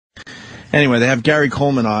Anyway, they have Gary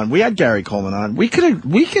Coleman on. We had Gary Coleman on. We could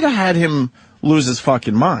have had him lose his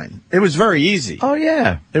fucking mind. It was very easy. Oh,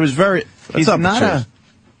 yeah. It was very... He's up, not Patrice?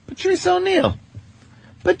 Patrice O'Neal.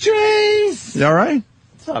 Patrice! You all right?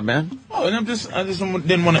 What's up, man? Oh, and I just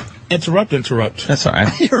didn't want to interrupt. That's all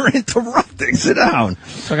right. You're interrupting. Sit down.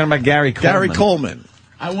 Talking about Gary Coleman. Gary Coleman.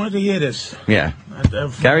 I wanted to hear this. Yeah.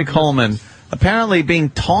 Gary Coleman apparently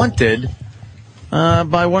being taunted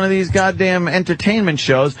by one of these goddamn entertainment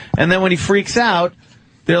shows, and then when he freaks out,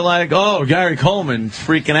 they're like, "Oh, Gary Coleman's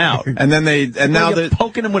freaking out," and then now they're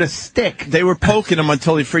poking him with a stick. They were poking him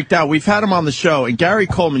until he freaked out. We've had him on the show, and Gary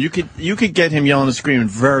Coleman, you could get him yelling and screaming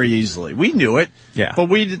very easily. We knew it, yeah, but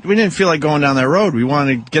we didn't feel like going down that road. We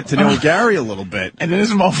wanted to get to know Gary a little bit. And then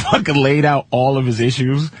this motherfucker laid out all of his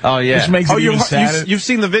issues. Oh yeah, which makes it even sadder. You've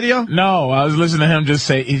seen the video? No, I was listening to him just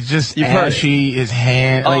say he's just ashy. His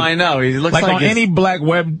hand. Oh, I know. He looks like on any black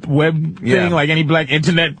web thing, like any black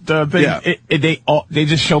internet thing. Yeah. They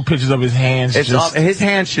just show pictures of his hands. His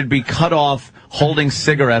hands should be cut off holding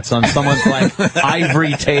cigarettes on someone's like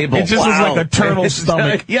ivory table. It just looks like a turtle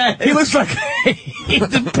stomach. Yeah, he looks like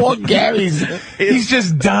poor Gary's. He's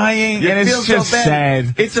just dying, and it's just so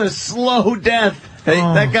sad. It's a slow death. Hey,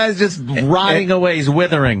 that guy's just rotting away. He's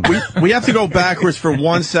withering. We have to go backwards for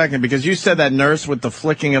 1 second because you said that nurse with the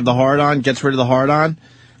flicking of the hard-on gets rid of the hard-on.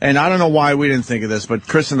 And I don't know why we didn't think of this, but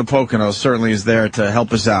Chris in the Poconos certainly is there to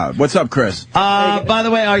help us out. What's up, Chris? By the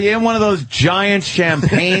way, are you in one of those giant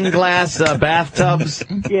champagne glass bathtubs?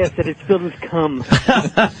 Yes, and it's filled with cum.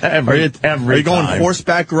 Are you going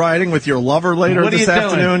horseback riding with your lover later this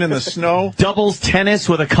afternoon in the snow? Doubles tennis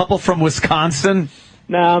with a couple from Wisconsin?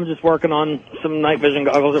 No, I'm just working on some night vision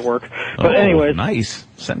goggles at work. But anyways, nice.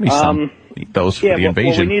 Send me some. Eat those for the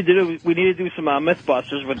invasion. What we need to do some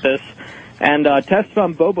Mythbusters with this, and test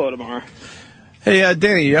on Bobo tomorrow. Hey,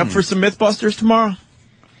 Danny, you up for some Mythbusters tomorrow?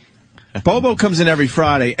 Bobo comes in every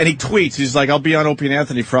Friday, and he tweets. He's like, I'll be on Opie and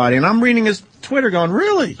Anthony Friday. And I'm reading his Twitter going,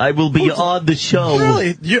 really? I will be on the show.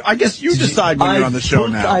 Really? I guess you decide when you're on the show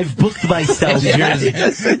now. I've booked myself. He has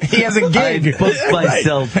a gig. I've booked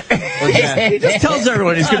myself. He just tells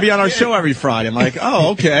everyone he's going to be on our show every Friday. I'm like,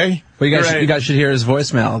 oh, okay. Well, you guys should hear his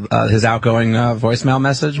voicemail, his outgoing voicemail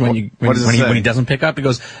message when he doesn't pick up. He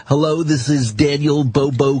goes, "Hello, this is Daniel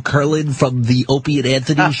Bobo Curlin from the Opie and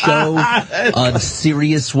Anthony show on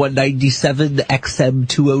Sirius 197 XM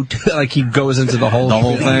 202." Like he goes into the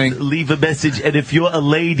whole thing. Leave a message, and if you're a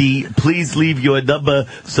lady, please leave your number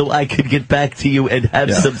so I can get back to you and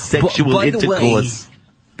have some sexual intercourse.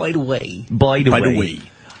 By the way,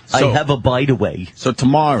 I have a by the way. So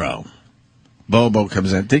tomorrow, Bobo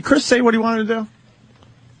comes in. Did Chris say what he wanted to do?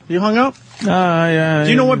 You hung up? Yeah. Do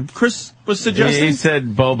you know what Chris was suggesting? He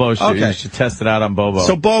said Bobo you should test it out on Bobo.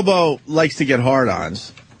 So Bobo likes to get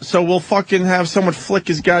hard-ons. So we'll fucking have someone flick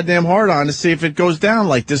his goddamn hard-on to see if it goes down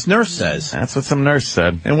like this nurse says. That's what some nurse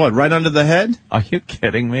said. And what, right under the head? Are you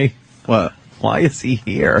kidding me? What? Why is he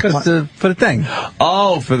here? For the thing.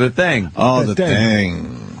 Oh, for the thing. Oh, the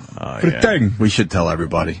thing. For the thing. We should tell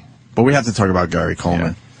everybody. But we have to talk about Gary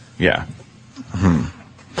Coleman. Yeah.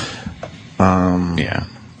 Yeah.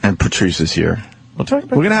 And Patrice is here. We'll talk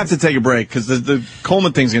about We're going to have to take a break because the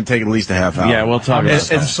Coleman thing's going to take at least a half hour. Yeah, we'll talk about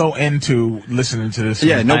it. I'm so into listening to this.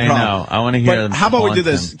 Yeah, no problem. I know. I want to hear But how about we do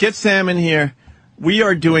this? Get Sam in here. We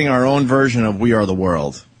are doing our own version of We Are the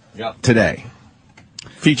World today.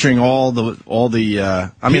 Featuring all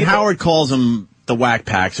the I mean, Howard calls them the Whack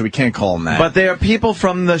Pack, so we can't call them that. But there are people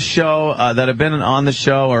from the show that have been on the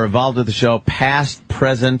show or involved with the show, past,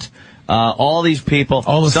 present, all these people.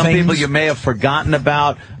 Some people you may have forgotten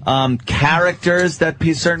about. Characters that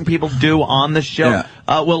certain people do on the show.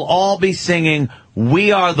 We'll all be singing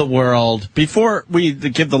We Are the World. Before we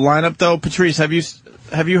give the lineup, though, Patrice, have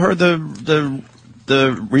you heard the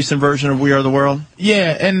recent version of We Are the World?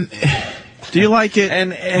 Yeah, and do you like it?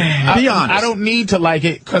 And be honest. I don't need to like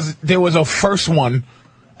it because there was a first one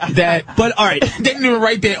that. But all right, they didn't even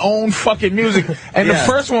write their own fucking music, and the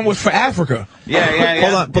first one was for Africa. Yeah.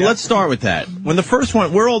 Hold on, but let's start with that. When the first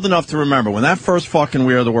one, we're old enough to remember when that first fucking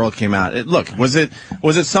We Are the World came out. Was it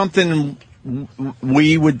something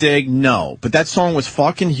we would dig? No, but that song was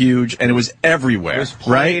fucking huge and it was everywhere. It was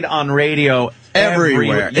played on radio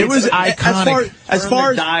everywhere. It was iconic. As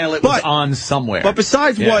far as dial, it was on somewhere. But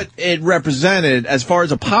besides what it represented, as far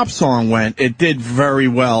as a pop song went, it did very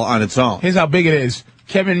well on its own. Here's how big it is.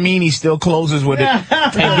 Kevin Meaney still closes with it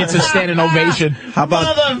and gets a standing ovation. How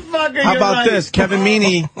about this? Kevin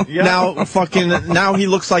Meaney now he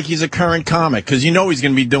looks like he's a current comic because you know he's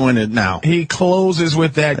going to be doing it now. He closes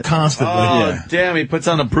with that constantly. Oh, damn. He puts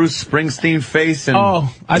on a Bruce Springsteen face. And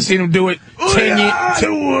I've seen him do it 10 years.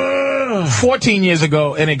 14 years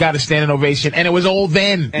ago, and it got a standing ovation, and it was old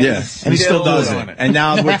then. Yes, and he still does it. And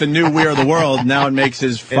now with the new We Are the World, now it makes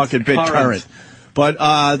his fucking bit current. But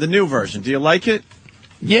the new version, do you like it?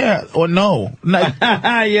 Yeah or no?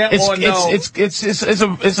 Yeah or no?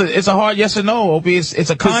 It's a hard yes or no, Opie.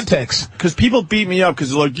 It's a context. Because people beat me up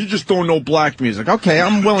because they're like, you just don't know black music. Okay,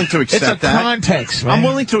 I'm willing to accept that. It's a context, man. I'm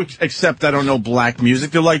willing to accept I don't know black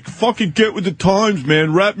music. They're like, fucking get with the times,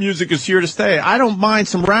 man. Rap music is here to stay. I don't mind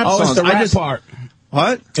some rap songs. It's the rap part.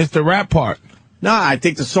 What? It's the rap part. No, I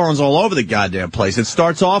think the song's all over the goddamn place. It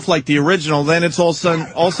starts off like the original, then it's all of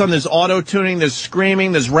a sudden there's auto-tuning, there's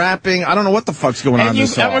screaming, there's rapping. I don't know what the fuck's going on in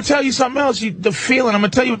this song. I'm going to tell you something else. The feeling, I'm going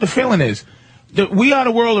to tell you what the feeling is. The We Are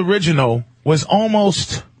the World original was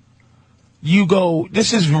almost, you go,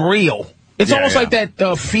 this is real. It's almost like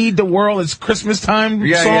that Feed the World, It's Christmas Time song.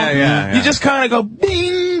 Yeah. You just kind of go,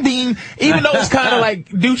 bing, bing, even though it's kind of like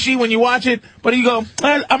douchey when you watch it, but you go,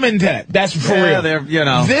 I'm into that. That's for real. You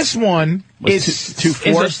know. This one is too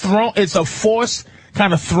forced. It's a force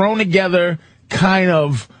kind of thrown together, kind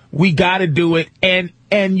of, we got to do it, and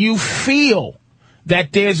you feel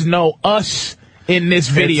that there's no us in this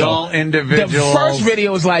video. It's all individuals. The first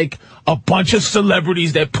video is like a bunch of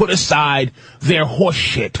celebrities that put aside their horse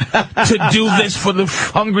shit to do this for the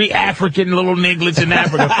hungry African little nigglets in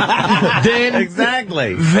Africa.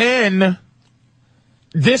 Then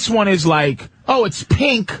this one is like, oh, it's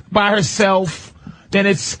Pink by herself. Then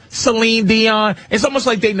it's Celine Dion. It's almost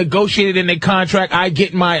like they negotiated in their contract. I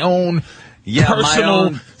get my own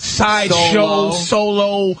personal sideshow,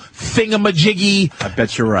 solo thingamajiggy. I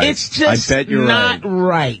bet you're right. It's just not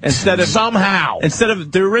right. Instead of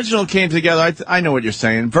the original came together, I know what you're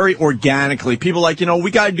saying, very organically. People like, we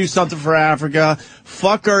got to do something for Africa.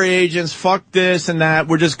 Fuck our agents, fuck this and that.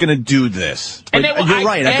 We're just going to do this. And you're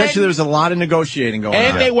right. I bet you there was a lot of negotiating going on.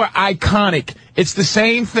 And they were iconic. It's the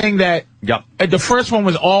same thing that the first one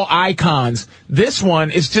was all icons. This one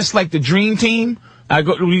is just like the Dream Team.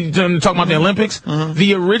 We talking about the Olympics.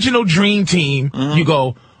 The original Dream Team, you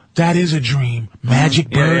go, that is a dream. Magic,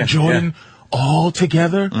 Bird, Jordan, all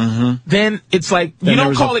together. Then it's like, you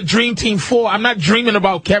don't call it Dream Team 4. I'm not dreaming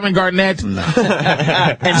about Kevin Garnett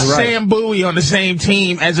and Sam Bowie on the same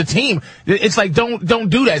team as a team. It's like, don't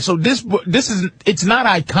do that. So it's not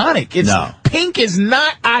iconic. Pink is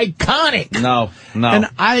not iconic. No. And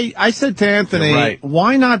I said to Anthony,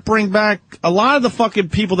 why not bring back a lot of the fucking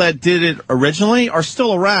people that did it originally are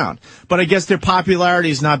still around, but I guess their popularity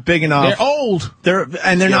is not big enough. They're old. They're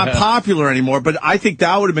not popular anymore, but I think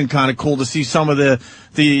that would have been kind of cool to see some of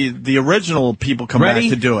the original people come back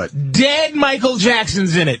to do it. Dead Michael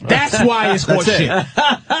Jackson's in it. That's why it's horseshit.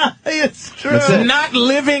 It's true. That's it. Not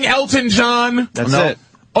living Elton John. That's it.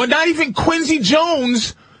 Or not even Quincy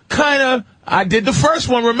Jones, kind of. I did the first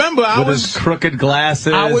one. Remember, with his crooked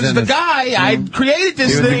glasses. I was the guy. I created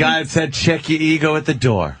this thing. He was the guy that said, "Check your ego at the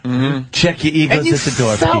door." Check your egos at the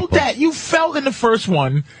door. And you felt that. You felt in the first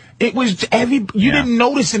one. It was you didn't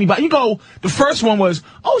notice anybody. You go. The first one was,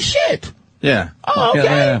 oh shit. Yeah. Oh, okay.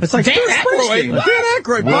 Yeah. It's like Dan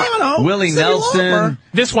Aykroyd. Bono. Willie Nelson.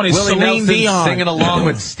 This one is Celine Dion singing along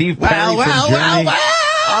with Steve Perry from Journey.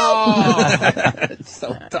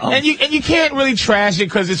 So dumb. And you can't really trash it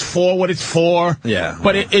because it's for what it's for. Yeah.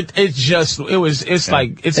 But it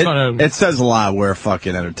says a lot where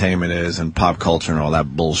fucking entertainment is and pop culture and all that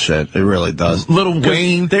bullshit. It really does. Little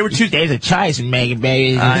Wayne. There's a choice in Mega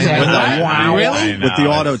Baby. Really? With the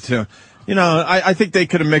auto tune. I think they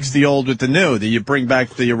could have mixed the old with the new. That you bring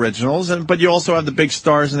back the originals, but you also have the big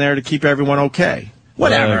stars in there to keep everyone okay.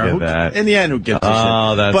 Whatever. In the end, who gives a shit?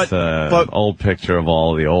 Oh, that's an old picture of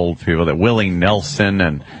all the old people. That Willie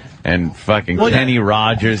Nelson and fucking Kenny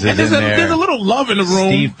Rogers is in there. There's a little love in the room.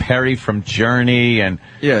 Steve Perry from Journey and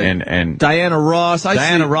Diana Ross.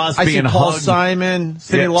 I see Paul Simon,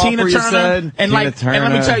 Cyndi Lauper. Tina Turner. And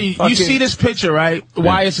let me tell you, you see this picture, right?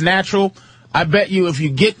 Why it's natural. I bet you if you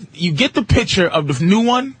get the picture of the new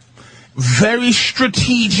one, very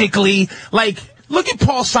strategically, like. Look at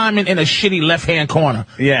Paul Simon in a shitty left-hand corner.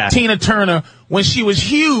 Yeah. Tina Turner, when she was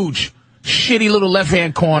huge, shitty little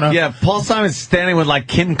left-hand corner. Yeah, Paul Simon's standing with, like,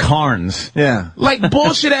 Kim Carnes. Yeah. Like,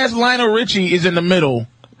 bullshit-ass Lionel Richie is in the middle.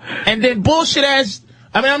 And then bullshit-ass,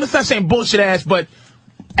 I'm not saying bullshit-ass, but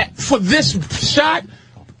for this shot,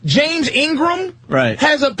 James Ingram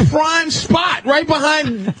has a prime spot right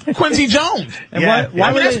behind Quincy Jones. And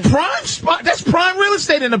that's prime spot. That's prime real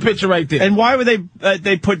estate in the picture right there. And why would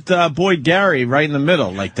they put Boyd Gary right in the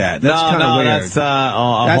middle like that? That's kind of weird. That's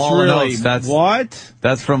Hall and Oates. What?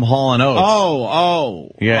 That's from Hall and Oates.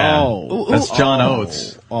 Oh. Yeah. That's John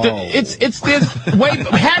Oates. It's this wait.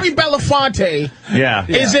 Harry Belafonte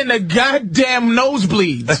is in the goddamn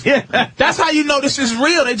nosebleeds. That's how you know this is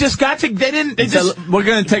real. They just got to. They didn't. They just. We're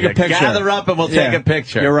gonna take a picture. Gather up and we'll take a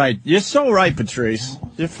picture. You're right. You're so right, Patrice.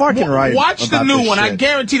 You're fucking right. Watch the new one. Shit. I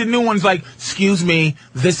guarantee the new one's like, excuse me,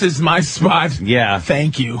 this is my spot. Yeah.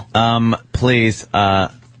 Thank you. Please.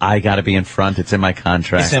 I got to be in front. It's in my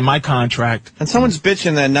contract. It's in my contract. And someone's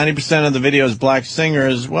bitching that 90% of the video is black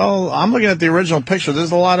singers. Well, I'm looking at the original picture.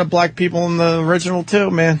 There's a lot of black people in the original, too,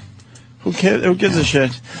 man. Who gives a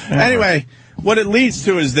shit? Anyway, what it leads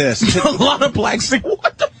to is this. A lot of black singers.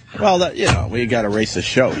 What the? Well, you know, we got to race the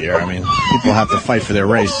show here. I mean, people have to fight for their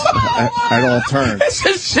race at all turns.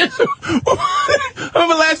 I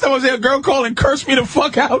remember last time I was there, a girl called and cursed me the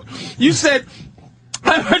fuck out. You said...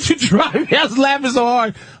 I heard you driving. I was laughing so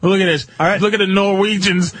hard. Look at this. All right. Look at the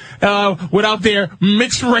Norwegians without their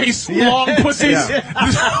mixed race long pussies.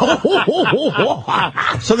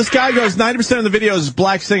 So this guy goes, 90% of the video is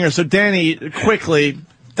black singers. So Danny, quickly,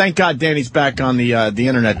 thank God Danny's back on the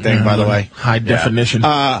internet thing, by the way. High definition.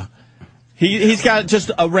 He's got just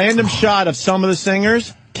a random shot of some of the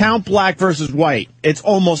singers. Count black versus white. It's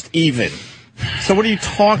almost even. So what are you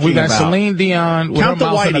talking about? We got Celine Dion. Count the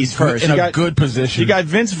whiteys first. In a good position. You got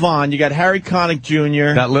Vince Vaughn. You got Harry Connick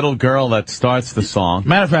Jr. That little girl that starts the song.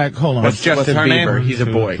 Matter of fact, hold on. What's Justin Bieber? Name? He's a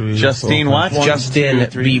boy. Justine what? Justin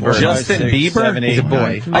Bieber. Justin Bieber? He's a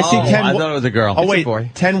boy. I see 10. I thought it was a girl. Oh,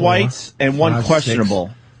 wait. 10 whites and 1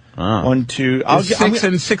 questionable. 1, 2. I'll 6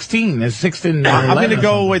 and 16. There's 6 and 11. I'm going to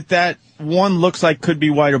go with that. One looks like could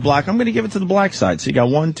be white or black. I'm going to give it to the black side. So you got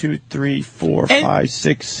 1, 2, 3, 4, 5,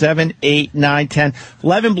 6, 7, 8, 9, 10.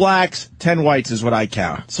 11 blacks, 10 whites is what I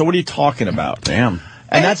count. So what are you talking about? Damn.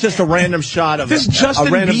 And that's just a random shot of this Justin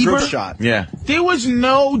a random Bieber group shot. Yeah. There was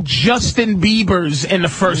no Justin Biebers in the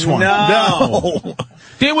first one. No.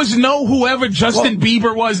 There was no whoever Justin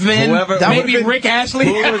Bieber was then. Maybe Rick Astley.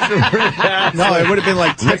 No, it would have been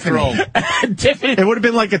like Tiffany. Tiffany. It would have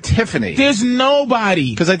been like a Tiffany. There's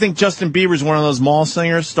nobody. Because I think Justin Bieber's one of those mall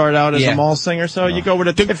singers, start out as a mall singer, so you go with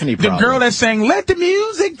a Tiffany probably. The girl that sang "Let the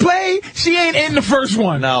Music Play," she ain't in the first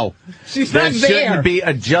one. No. She's not there. There shouldn't be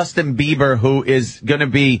a Justin Bieber who is going to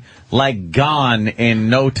be, like, gone in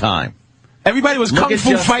no time. Everybody was Kung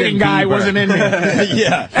Fu Fighting guy wasn't in there.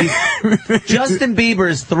 Yeah. Justin Bieber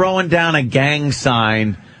is throwing down a gang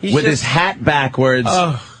sign with his hat backwards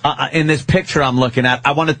in this picture I'm looking at.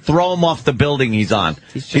 I want to throw him off the building he's on.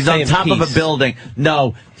 He's on top of a building.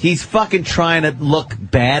 No, he's fucking trying to look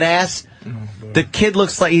badass. The kid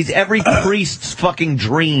looks like he's every priest's fucking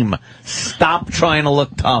dream. Stop trying to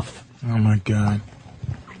look tough. Oh, my God.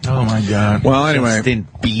 Oh, my God. Well, anyway. Justin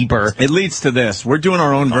Bieber. It leads to this. We're doing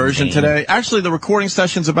our own version today. Actually, the recording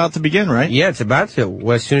session's about to begin, right? Yeah, it's about to.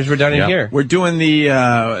 Well, as soon as we're done in here. We're doing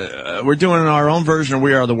we're doing our own version of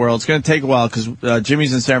We Are the World. It's going to take a while because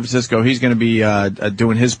Jimmy's in San Francisco. He's going to be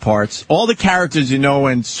doing his parts. All the characters you know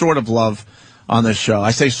and sort of love on this show. I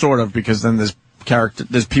say sort of because then there's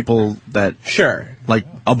people that like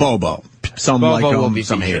a Bobo. Some Bobo like will him, be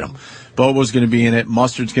some hate featured. him. Bobo's going to be in it.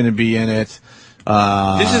 Mustard's going to be in it.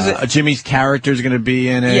 This is Jimmy's character's going to be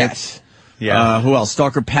in it. Yes. Yeah. Who else?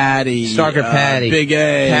 Stalker Patty. Big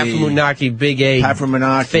A. Pat from Munaki, Big A. Pat from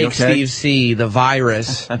Munaki. Fake Steve C. The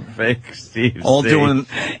Virus. Fake Steve All C. doing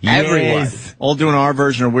everyone. All doing our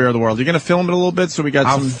version of We Are the World. You're going to film it a little bit, so we got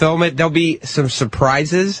I'll film it. There'll be some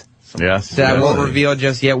surprises. Yes. That I won't reveal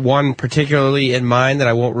just yet. One particularly in mind that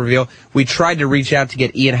I won't reveal. We tried to reach out to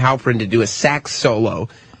get Ian Halpern to do a sax solo,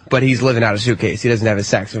 but he's living out a suitcase. He doesn't have his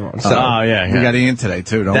saxophone. So. We got Ian today,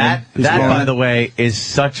 too, don't we? That, by the way, is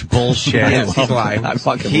such bullshit. Yes, he's lying. I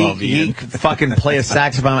fucking love Ian. He fucking play a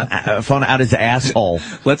saxophone out his asshole.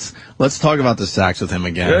 Let's talk about the sax with him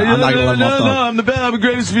again. I'm not going to let him off the hook. I'm the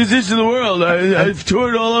greatest musician in the world. I've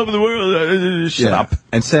toured all over the world. Shut up.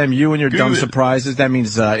 And Sam, you and your dumb surprises, that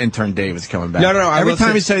means intern David's coming back. No. Every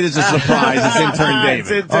time you say there's a surprise, it's intern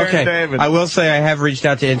David. David. I will say I have reached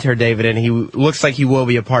out to intern David, and he looks like he will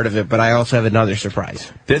be a part of it, but I also have another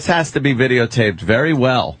surprise. This has to be videotaped very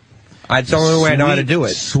well. It's the only way I know how to do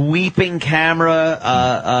it. Sweeping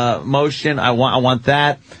camera motion. I want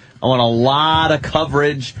that. I want a lot of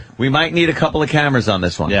coverage. We might need a couple of cameras on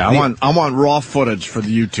this one. Yeah, I want raw footage for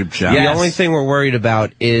the YouTube channel. The only thing we're worried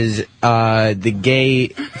about is the gay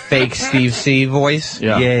fake Steve C voice.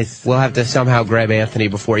 Yeah. Yes. We'll have to somehow grab Anthony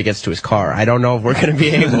before he gets to his car. I don't know if we're going to be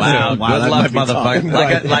able to. Wow, good luck,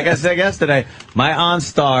 motherfucker. Like I said yesterday, my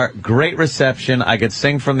OnStar, great reception. I could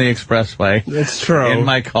sing from the expressway. That's true. In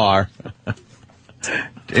my car.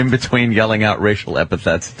 in between yelling out racial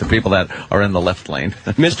epithets to people that are in the left lane.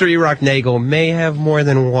 Mr. E-Rock Nagel may have more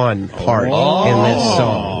than one part in this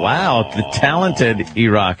song. Wow, the talented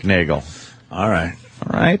E-Rock Nagel. All right.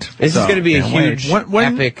 All right. This is going to be a huge,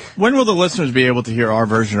 epic... When will the listeners be able to hear our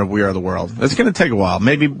version of We Are the World? It's going to take a while.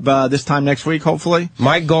 Maybe this time next week, hopefully?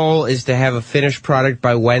 My goal is to have a finished product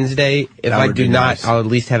by Wednesday. If I do not, nice. I'll at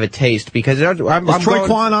least have a taste. Because is Troy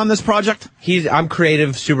Kwan on this project? I'm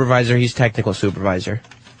creative supervisor. He's technical supervisor.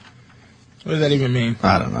 What does that even mean?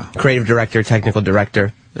 I don't know. Creative director, technical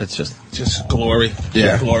director. It's just glory.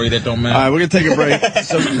 Yeah. Glory that don't matter. All right, we're going to take a break.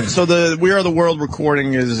 So the We Are the World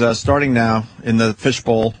recording is starting now in the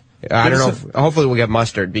fishbowl. I don't know. Hopefully we'll get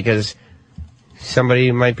Mustard, because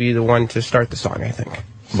somebody might be the one to start the song, I think.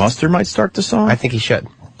 Mustard might start the song? I think he should.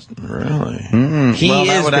 Really?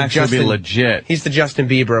 That would actually be legit. He's the Justin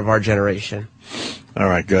Bieber of our generation. All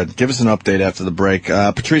right, good. Give us an update after the break.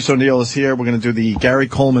 Patrice O'Neal is here. We're going to do the Gary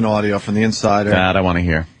Coleman audio from The Insider. That I want to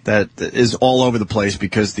hear. That is all over the place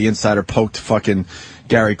because The Insider poked fucking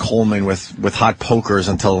Gary Coleman with hot pokers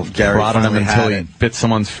until Gary finally had it. He bit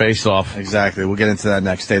someone's face off. Exactly. We'll get into that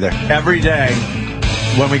next. Stay there. Every day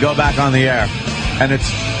when we go back on the air, and it's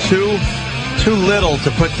too little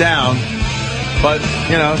to put down, but,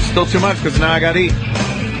 you know, still too much because now I got to eat.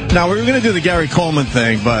 Now, we were going to do the Gary Coleman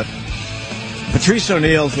thing, but Patrice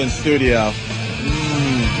O'Neal's in studio.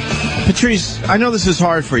 Patrice, I know this is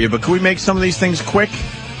hard for you, but can we make some of these things quick?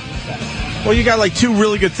 Well, you got like 2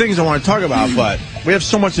 really good things I want to talk about, but we have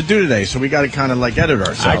so much to do today, so we got to kind of like edit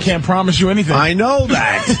ourselves. I can't promise you anything. I know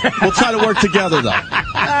that. We'll try to work together, though.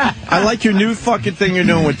 I like your new fucking thing you're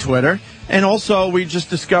doing with Twitter. And also, we just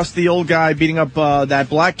discussed the old guy beating up that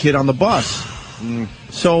black kid on the bus.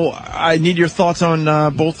 So I need your thoughts on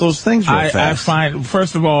both those things real fast. I find,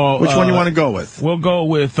 first of all... Which one do you want to go with? We'll go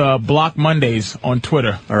with Block Mondays on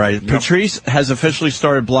Twitter. All right. Yep. Patrice has officially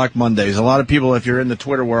started Block Mondays. A lot of people, if you're in the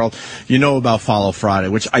Twitter world, you know about Follow Friday,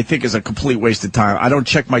 which I think is a complete waste of time. I don't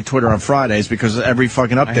check my Twitter on Fridays because every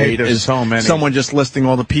fucking update is someone just listing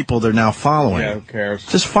all the people they're now following. Yeah, who cares?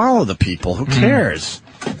 Just follow the people. Who cares?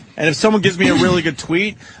 And if someone gives me a really good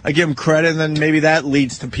tweet, I give them credit, and then maybe that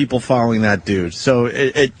leads to people following that dude. So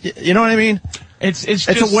you know what I mean? It's just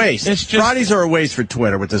a waste. Fridays are a waste for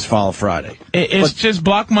Twitter with this Follow Friday. Just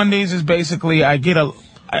Block Mondays is basically I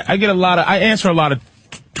answer a lot of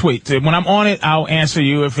tweets. When I'm on it, I'll answer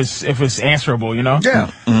you if it's answerable, you know?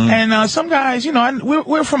 Yeah. And some guys, you know,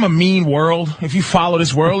 we're from a mean world. If you follow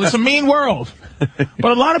this world, it's a mean world.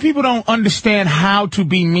 But a lot of people don't understand how to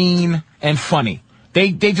be mean and funny.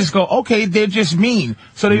 They just go, okay, they're just mean.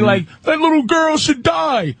 So they're like, that little girl should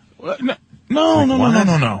die. No.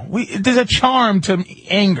 There's a charm to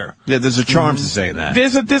anger. Yeah, there's a charm to saying that.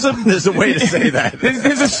 There's a way to say that.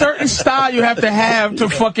 There's a certain style you have to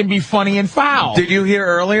fucking be funny and foul. Did you hear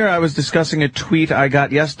earlier? I was discussing a tweet I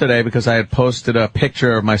got yesterday because I had posted a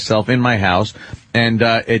picture of myself in my house, and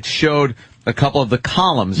it showed a couple of the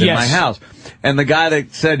columns in my house. And the guy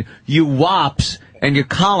that said, you wops and your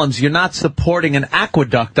columns, you're not supporting an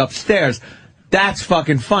aqueduct upstairs. That's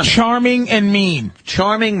fucking funny. Charming and mean.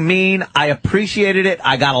 Charming, mean. I appreciated it.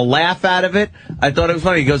 I got a laugh out of it. I thought it was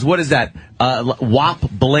funny. He goes, what is that? Wop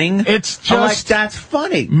bling? It's just... I'm like, that's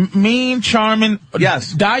funny. Mean, charming.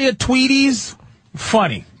 Yes. Diet Tweeties.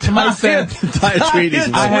 Funny. Diet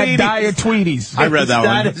Tweeties. I had Diet Tweeties. I read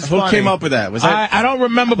that one. Who came up with that? Was that? I don't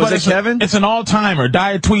remember, but it's Kevin? It's an all-timer.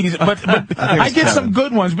 Diet Tweeties. But I get some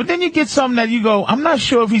good ones. But then you get some that you go, I'm not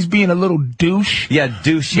sure if he's being a little douche. Yeah,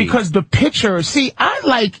 douchey. Because the picture, see, I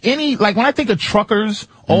like when I think of truckers,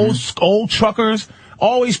 old truckers,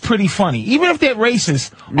 always pretty funny. Even if they're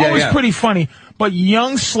racist, always pretty funny. But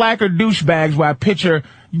young slacker douchebags where I picture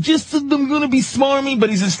just I'm gonna be smarmy, but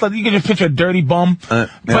he's just like, you can just picture a dirty bum.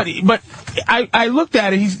 But I looked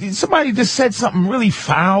at it. Somebody just said something really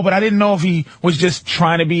foul, but I didn't know if he was just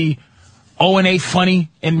trying to be O&A funny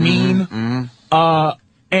and mean. And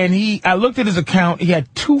I looked at his account. He had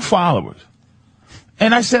 2 followers.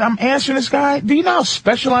 And I said, I'm answering this guy. Do you know how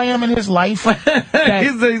special I am in his life?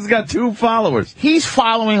 He's got 2 followers. He's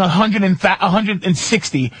following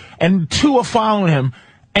 160, and 2 are following him.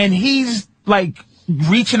 And he's like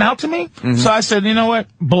reaching out to me. So I said, you know what?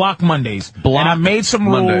 Block Mondays. And I made some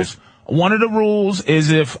rules. One of the rules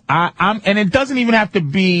is if and it doesn't even have to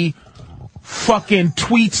be fucking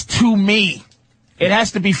tweets to me. It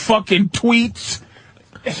has to be fucking tweets.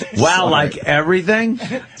 Wow, like everything?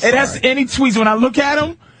 It has any tweets. When I look at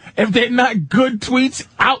them, if they're not good tweets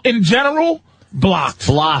out in general, Blocked.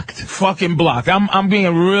 Fucking blocked. I'm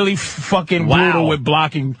being really fucking brutal with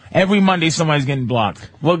blocking. Every Monday somebody's getting blocked.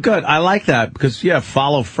 Well, good. I like that because,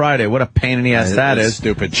 follow Friday. What a pain in the ass that is.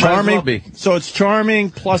 Stupid. Charming. So it's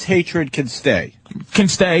charming plus hatred can stay. Can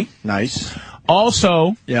stay. Nice.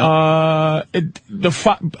 Also, a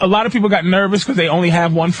lot of people got nervous because they only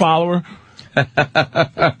have one follower.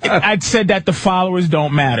 I'd said that the followers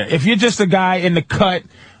don't matter. If you're just a guy in the cut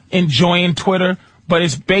enjoying Twitter, but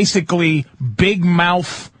it's basically big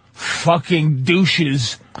mouth fucking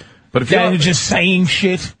douches but if that are just saying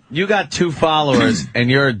shit. You got 2 followers and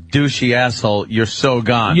you're a douchey asshole, you're so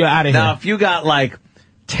gone. You're out of here. Now, if you got like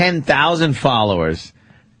 10,000 followers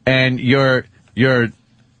and you're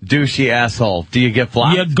douchey asshole, do you get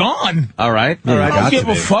blocked? You're gone. All right. I don't give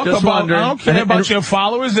a fuck Just about. wondering. I don't care about your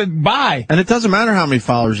followers. And bye. And it doesn't matter how many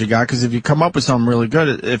followers you got, because if you come up with something really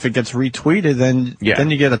good, if it gets retweeted, then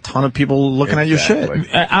you get a ton of people looking at your shit.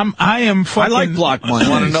 I am fucking. I like Block Mondays.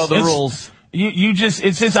 I want to know the rules.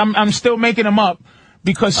 It's just I'm still making them up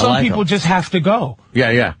because some people just have to go.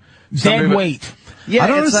 Yeah. Dead weight. Yeah, I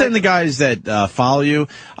don't understand the guys that follow you.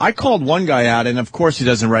 I called one guy out, and of course he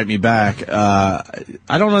doesn't write me back. I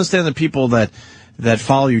don't understand the people that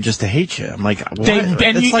follow you just to hate you. I'm like,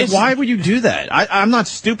 why would you do that? I'm not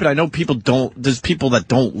stupid. I know there's people that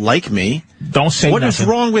don't like me. Don't say what nothing.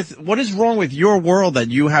 What is wrong with your world that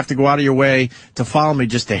you have to go out of your way to follow me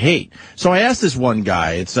just to hate? So I asked this one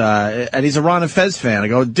guy, and he's a Ron and Fez fan. I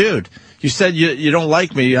go, dude, you said you don't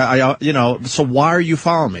like me, so why are you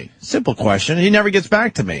following me? Simple question. He never gets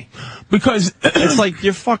back to me. Because it's like,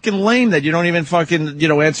 you're fucking lame that you don't even fucking,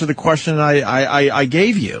 answer the question I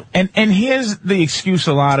gave you. And here's the excuse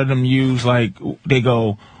a lot of them use, like, they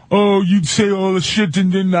go, oh, you'd say all the shit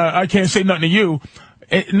and then I can't say nothing to you.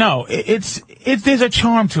 There's a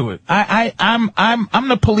charm to it. I'm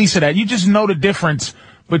the police of that. You just know the difference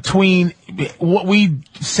between what we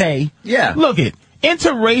say. Yeah. Look it.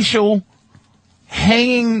 Interracial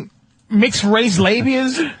hanging mixed race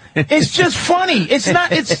labias. It's just funny. It's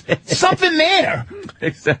something there.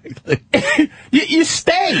 Exactly. you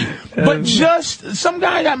stay. But just, some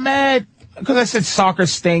guy got mad because I said soccer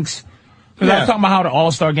stinks. Because I was talking about how the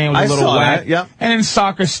All-Star game was a little whack. Yep. And then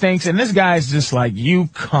soccer stinks. And this guy's just like, you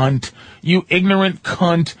cunt. You ignorant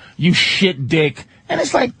cunt. You shit dick. And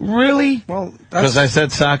it's like, really? Well, because I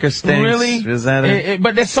said soccer stinks. Really? Is that it?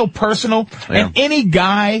 But that's so personal. Yeah. And any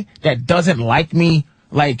guy that doesn't like me,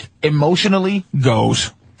 like, emotionally,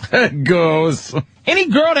 goes. Goes. Any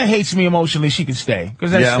girl that hates me emotionally, she can stay.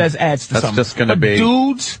 Because that adds to something. That's just going to be.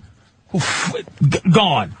 Dudes,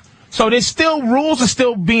 gone. So there's rules are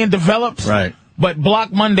still being developed. Right. But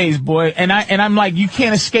Block Mondays, boy. And I'm like, you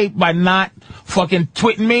can't escape by not fucking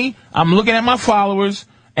tweeting me. I'm looking at my followers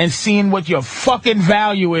and seeing what your fucking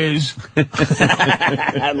value is.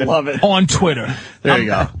 I love it. On Twitter. There you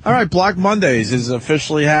go. All right, Block Mondays is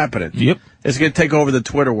officially happening. Yep. It's going to take over the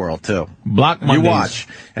Twitter world, too. Block Mondays. You watch.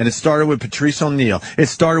 And it started with Patrice O'Neal. It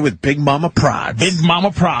started with Big Mama Prods. Big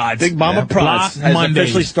Mama Prods. Big Mama Prods Block Mondays.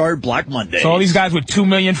 Officially started Block Mondays. So all these guys with 2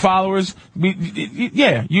 million followers,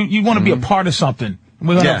 you want to be a part of something.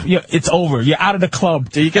 It's over. You're out of the club.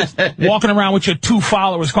 Do you get walking around with your 2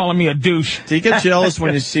 followers calling me a douche? Do you get jealous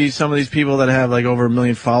when you see some of these people that have like over 1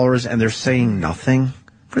 million followers and they're saying nothing?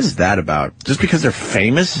 What is that about? Just because they're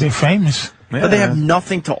famous? They're famous. Yeah. But they have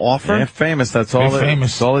nothing to offer? They're famous. That's all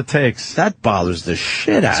it takes. That bothers the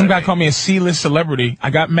shit out of me. Some guy called me a C-list celebrity. I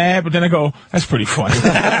got mad, but then I go, that's pretty funny. You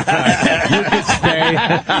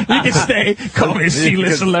can stay. Call me a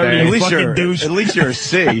C-list celebrity. At least you're a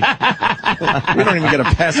C. We don't even get a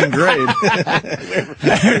passing grade.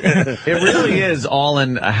 It really is all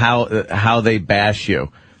in how they bash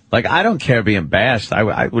you. Like, I don't care being bashed.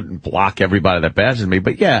 I wouldn't block everybody that bashes me.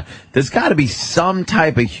 But, there's got to be some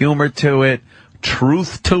type of humor to it,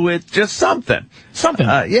 truth to it, just something. Something.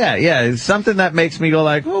 Something that makes me go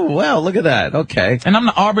like, oh, well, look at that. Okay. And I'm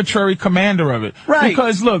the arbitrary commander of it. Right.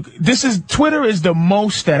 Because, look, Twitter is the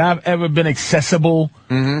most that I've ever been accessible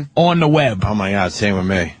on the web. Oh, my God, same with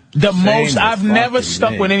me. I've never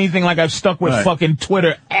stuck with anything like I've stuck with fucking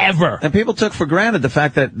Twitter ever. And people took for granted the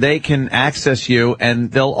fact that they can access you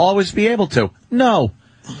and they'll always be able to. No.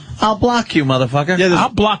 I'll block you, motherfucker. Yeah, I'll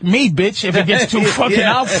block me, bitch. If it gets too fucking,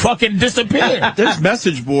 I'll fucking disappear. There's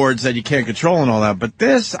message boards that you can't control and all that, but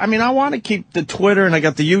I want to keep the Twitter and I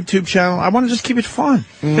got the YouTube channel. I want to just keep it fun.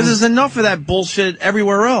 Because there's enough of that bullshit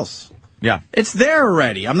everywhere else. Yeah. It's there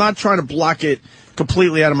already. I'm not trying to block it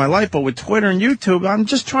completely out of my life, but with Twitter and YouTube, I'm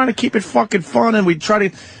just trying to keep it fucking fun, and we try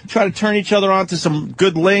to turn each other on to some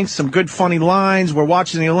good links, some good funny lines. We're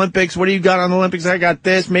watching the Olympics. What do you got on the Olympics? I got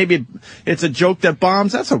this. Maybe it's a joke that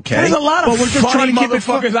bombs. That's okay. There's a lot of funny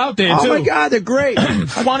motherfuckers out there, too. Oh, my God, they're great.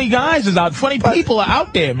 Funny guys is out. Funny people are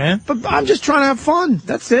out there, man. But I'm just trying to have fun.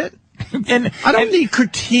 That's it. And I don't need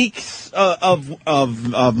critiques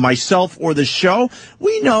of myself or the show.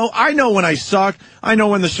 I know when I suck. I know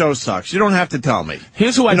when the show sucks. You don't have to tell me.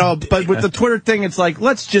 Here's who but with the Twitter thing, it's like,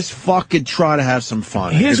 let's just fucking try to have some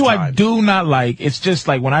fun. Here's who I do not like. It's just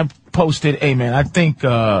like when I posted, hey man, I think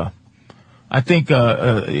Avatar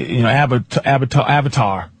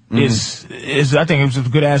is I think it was a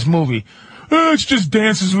good ass movie. It's just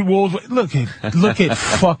Dances with Wolves. Look at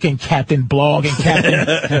fucking Captain Blog and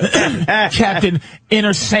Captain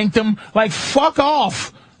Inner Sanctum. Like, fuck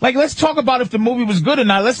off. Like, let's talk about if the movie was good or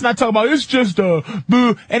not. Let's not talk about it's just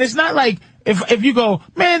boo. And it's not like if you go,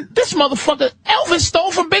 man, this motherfucker Elvis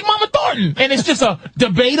stole from Big Mama Thornton, and it's just a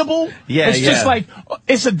debatable. It's just like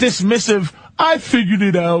it's a dismissive. I figured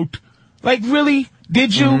it out. Like, really?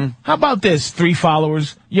 Did you? Mm-hmm. How about this? 3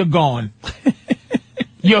 followers. You're gone.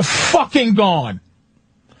 You're fucking gone.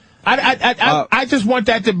 I just want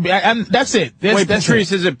that to be. That's it. Wait,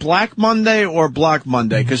 Patrice, is it Black Monday or Black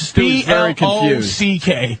Monday? Because Stu's very confused.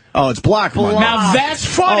 BLOCK. Oh, it's Black Monday. Now that's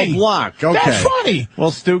funny. Oh, Block. Okay. That's funny.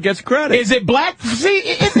 Well, Stu gets credit. Is it Black? See,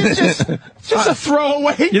 it's just a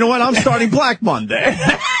throwaway. You know what? I'm starting Black Monday.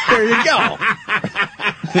 There you go.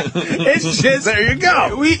 It's just there you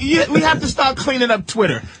go. We have to start cleaning up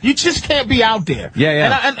Twitter. You just can't be out there.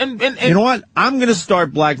 Yeah. And you know what? I'm going to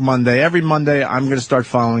start Black Monday. Every Monday, I'm going to start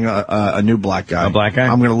following a new black guy. A black guy?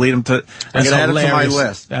 I'm going to lead him to. I'm going to add him to my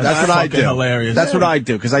list. That's what I do. Hilarious. That's what I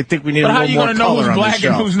do because I think we need a little more color on the show. But how are you going to know who's black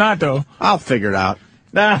and who's not, though? I'll figure it out.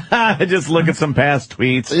 Just look at some past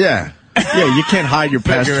tweets. Yeah. Yeah, you can't hide your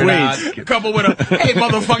past tweets. A couple with a, hey,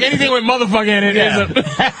 motherfucker, anything with motherfucker in it is a...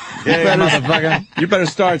 motherfucker. You better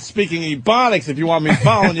start speaking Ebonics if you want me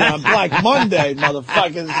following you on Black Monday,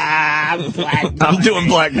 motherfuckers. I'm doing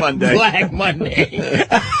Black Monday. Black Monday.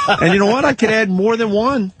 And you know what? I could add more than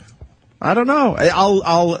one. I don't know.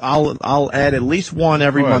 I'll add at least one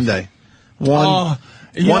every Monday. One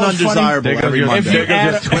undesirable every Monday. There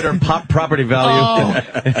goes your Twitter property value.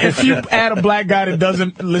 If you add a black guy that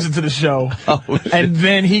doesn't listen to the show, and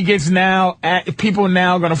then he gets people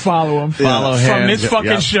now going to follow him from this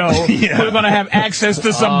fucking show. We're going to have access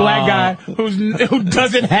to some black guy who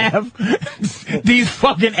doesn't have these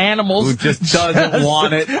fucking animals. Who just doesn't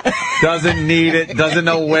want it, doesn't need it, doesn't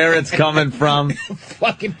know where it's coming from.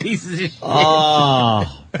 Fucking pieces of shit.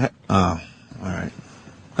 Oh, all right.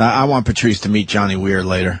 I want Patrice to meet Johnny Weir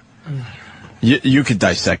later. You could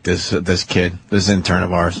dissect this kid, this intern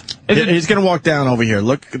of ours. He's going to walk down over here.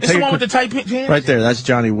 Look, it's the one with the tight pants? Right there. That's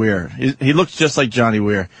Johnny Weir. He looks just like Johnny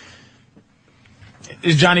Weir.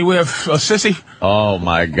 Is Johnny Weir a sissy? Oh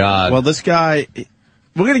my God! Well, this guy,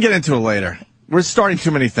 we're going to get into it later. We're starting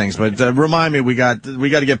too many things, but remind me, we got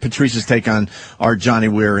to get Patrice's take on our Johnny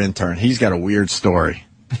Weir intern. He's got a weird story.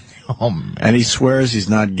 Oh, man. And he swears he's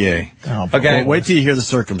not gay. Oh, okay, well, wait till you hear the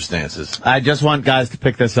circumstances. I just want guys to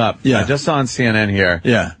pick this up. Yeah. I just saw on CNN here.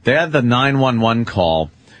 Yeah. They had the 911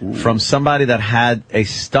 call from somebody that had a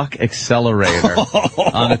stuck accelerator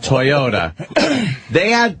on a Toyota.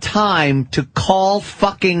 They had time to call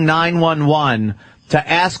fucking 911 to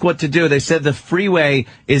ask what to do. They said the freeway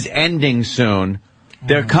is ending soon.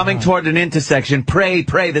 They're coming toward an intersection. Pray.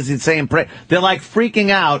 This is saying pray. They're like freaking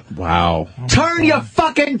out. Wow. Turn your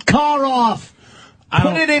fucking car off.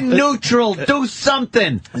 Put it in neutral. Do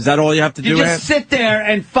something. Is that all you have to do? You just sit there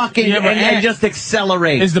and fucking and just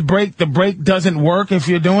accelerate. Is the brake doesn't work if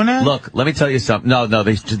you're doing that? Look, let me tell you something. No,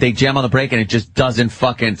 they jam on the brake and it just doesn't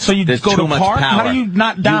fucking. So you there's go too to much park? power. How do you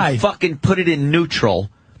not die? You fucking put it in neutral.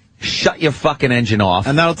 Shut your fucking engine off.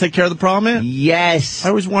 And that'll take care of the problem, man? Yes. I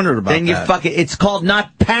always wondered about that. Then you it's called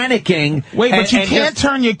not panicking. Wait, but you can't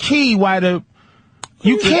turn your key while the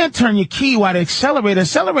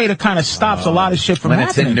accelerator kind of stops a lot of shit from happening. When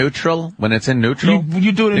it's in neutral?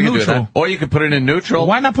 You do it in neutral. Or you could put it in neutral.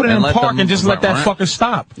 Why not put it in park and just let that fucker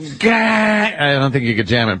stop? I don't think you could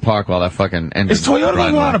jam in park while that fucking engine. Is Toyota going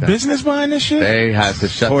to go out of business behind this shit? They had to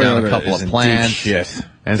shut down a couple of plants. Shit.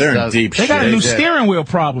 They're in deep shit. They got a new steering wheel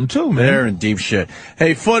problem, too, man. They're in deep shit.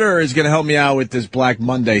 Hey, Footer is going to help me out with this Black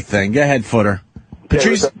Monday thing. Go ahead, Footer.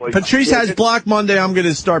 Patrice has Black Monday. I'm going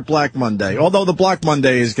to start Black Monday. Although the Black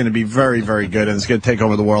Monday is going to be very, very good, and it's going to take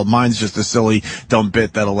over the world. Mine's just a silly, dumb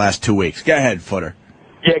bit that'll last 2 weeks. Go ahead, Footer.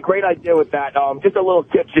 Yeah, great idea with that. Just a little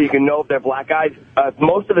tip so you can know if they're black guys.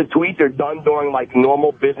 Most of the tweets are done during, like,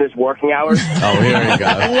 normal business working hours. Oh, here he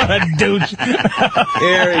goes. What a douche.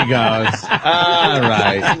 Here he goes. All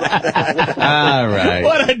right.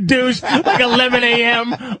 What a douche. Like 11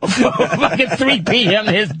 a.m., fucking 3 p.m.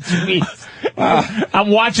 his tweets. I'm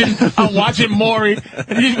watching Maury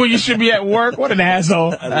when you should be at work. What an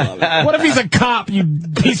asshole. What if he's a cop, you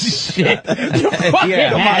piece of shit? You fucking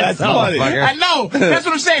asshole. I know. That's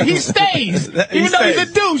what I'm saying. He stays. Even though he's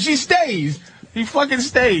a douche, he stays. He fucking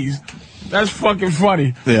stays. That's fucking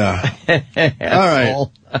funny. Yeah. All right.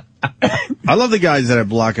 I love the guys that I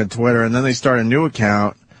block on Twitter, and then they start a new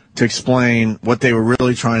account to explain what they were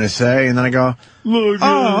really trying to say, and then I go, look,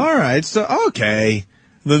 all right, so, okay.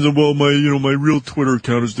 And then, well, my real Twitter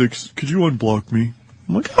account is this. Could you unblock me?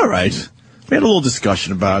 I'm like, all right. We had a little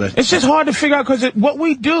discussion about it. It's just hard to figure out because what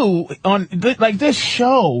we do on like this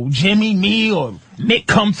show, Jimmy, me, or Nick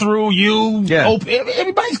come through, you,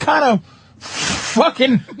 everybody's kind of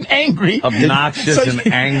fucking angry. Obnoxious and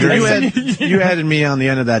angry. You added me on the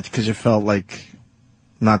end of that because you felt like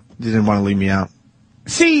you didn't want to leave me out.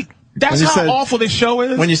 See, that's how awful this show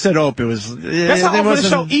is. When you said Ope, it was... That's how awful this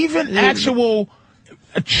show, even actual...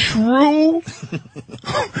 True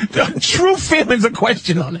feelings of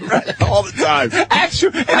question on it. Right, all the time. An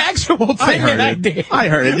actual thing that I did. I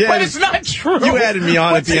heard it, yeah. But it's not true. You added me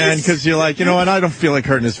on at the end because you're like, you know what, I don't feel like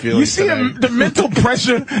hurting his feelings. You see the mental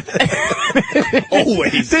pressure.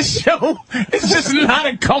 Always. This show is just not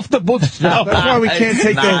a comfortable show.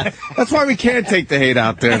 That's why we can't take the hate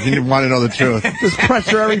out there if you want to know the truth. There's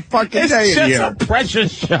pressure every fucking day in here. It's just a pressure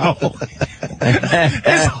show.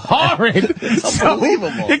 It's horrid. It's unbelievable.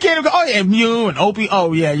 You can't even go, oh yeah, Mew and Opie.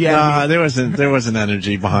 Oh yeah. Nah, there wasn't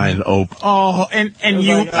energy behind Ope. Oh, and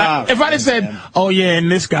you. Like, if I'd have said, oh yeah,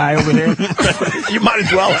 and this guy over there, you might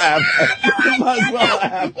as well have. You might as well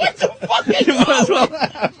have. What the fuck? You might as well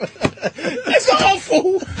have. It's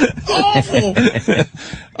awful. Awful.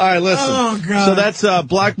 All right, listen. Oh God. So that's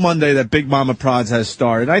Black Monday that Big Mama Prods has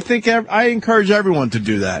started. I think I encourage everyone to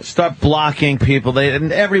do that. Start blocking people.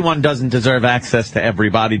 And everyone doesn't deserve access to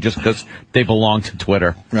everybody just because they belong to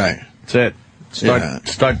Twitter. Right. That's it.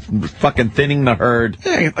 Start fucking thinning the herd.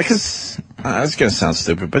 Yeah, because it's going to sound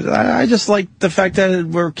stupid, but I just like the fact that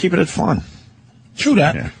we're keeping it fun. True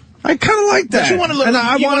that. Yeah. I kind of like that. But you want a little,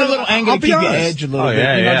 want a little anger to keep your edge a little bit.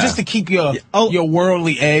 Yeah, just to keep your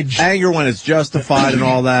worldly edge. Anger when it's justified and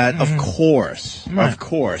all that, of course. Right. Of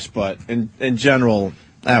course. But in general,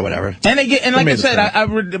 whatever. And like I said,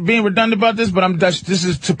 I'm being redundant about this, but this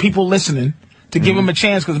is to people listening to give them a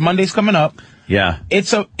chance because Monday's coming up. Yeah.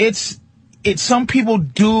 It's some people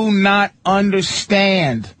do not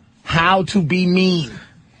understand how to be mean.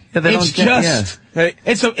 Yeah, it's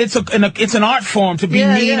an art form to be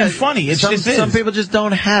mean and funny. Some people just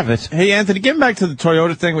don't have it. Hey, Anthony, getting back to the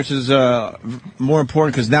Toyota thing, which is more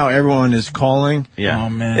important because now everyone is calling. Yeah. Oh,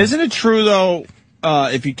 man. Isn't it true, though,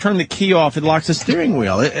 if you turn the key off, it locks the steering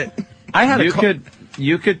wheel?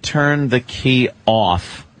 You could turn the key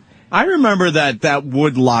off. I remember that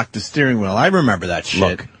would lock the steering wheel. I remember that shit.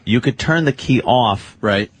 Look, you could turn the key off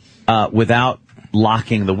without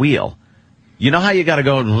locking the wheel. You know how you got to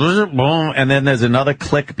go, boom, and then there's another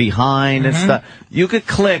click behind and stuff? You could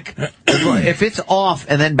click, if it's off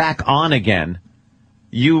and then back on again,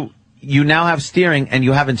 you now have steering and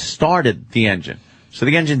you haven't started the engine. So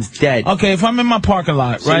the engine's dead. Okay, if I'm in my parking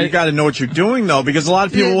lot, so right? You got to know what you're doing, though, because a lot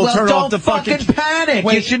of people will turn off the fucking... Don't fucking panic.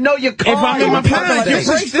 Wait, you should know your car. If I'm in my parking lot, your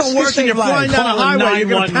brakes don't work and you're flying down the highway, you're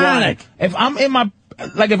going to panic. If I'm in my...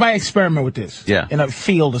 Like, if I experiment with this in a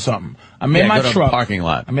field or something, I'm in my truck. Parking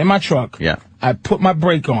lot. I'm in my truck. Yeah. I put my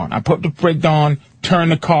brake on. I put the brake on, turn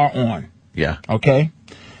the car on. Yeah. Okay?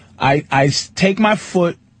 I take my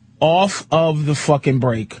foot off of the fucking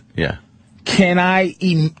brake. Yeah. Can I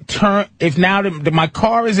turn, if now my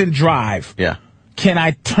car is in drive, can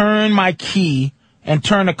I turn my key and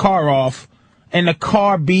turn the car off and the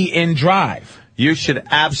car be in drive? You should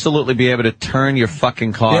absolutely be able to turn your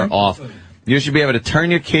fucking car off. You should be able to turn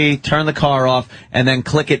your key, turn the car off, and then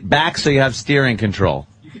click it back so you have steering control.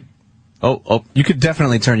 You could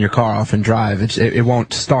definitely turn your car off and drive. It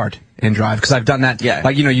won't start in drive because I've done that. Yeah.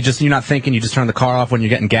 Like, you're not thinking. You just turn the car off when you're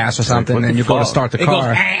getting gas or something, and you go to start the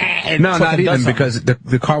car. No, not even because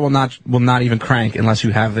the car will not even crank unless you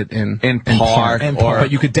have it in park.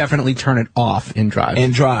 But you could definitely turn it off in drive.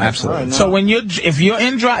 In drive, absolutely. So if you're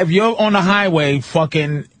in drive, if you're on the highway,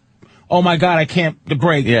 fucking, oh my God, I can't the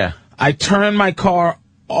brake. Yeah. I turn my car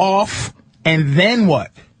off, and then what?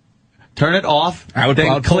 Turn it off. I would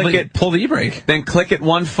pull the e-brake. Then click it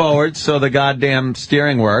one forward so the goddamn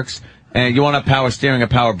steering works. And you want to have power steering or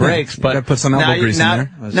power brakes, but gotta put some elbow grease in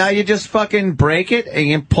there. Now you just fucking brake it and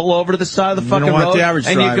you pull over to the side of the fucking road,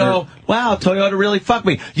 and you go, "Wow, Toyota really fucked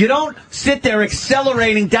me." You don't sit there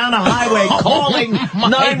accelerating down a highway calling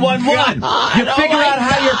 911. You figure out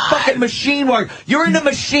how your fucking machine works. You're in the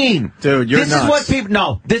machine, dude. You're nuts.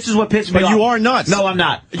 This is what pisses me off. But you are nuts. No, I'm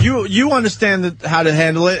not. You understand how to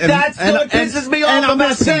handle it. And, That's what pisses me off. And I'm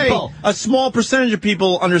going to say a small percentage of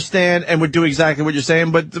people understand and would do exactly what you're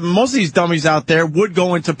saying, but most of these dummies out there would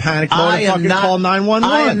go into panic mode and fucking call 911.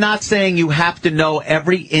 I am not saying you have to know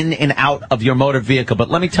every in and out of your motor vehicle, but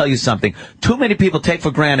let me tell you something. Too many people take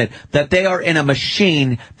for granted that they are in a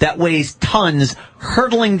machine that weighs tons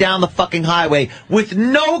hurtling down the fucking highway with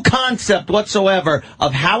no concept whatsoever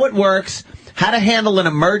of how it works, how to handle an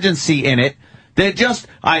emergency in it. They're just,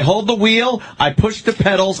 I hold the wheel, I push the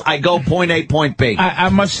pedals, I go point A, point B. I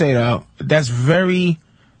must say, though, that's very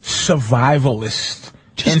survivalist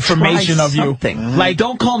information of you. Like,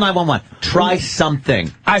 don't call 911. Try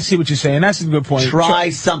something. I see what you're saying. That's a good point.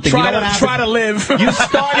 Try something. Try to live. You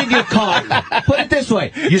started your car. Put it this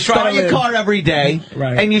way. You start your car every day,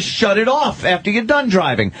 and you shut it off after you're done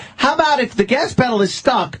driving. How about if the gas pedal is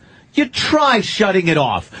stuck, you try shutting it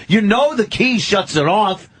off. You know the key shuts it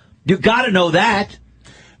off. You got to know that.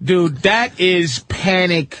 Dude, that is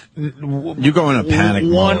panic. You go in a panic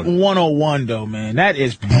mode. 101, though, man. That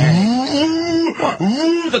is panic.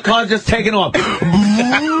 The car's just taking off. You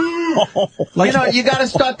got to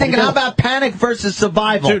start thinking, how about panic versus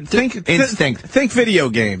survival? Dude, instinct. Think video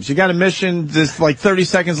games. You got a mission, there's like 30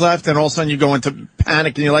 seconds left, and all of a sudden you go into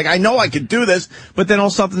panic, and you're like, I know I could do this, but then all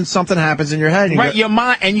of a sudden something happens in your head. And your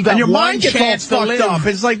mind, and you got your one mind gets chance all to fucked live. up.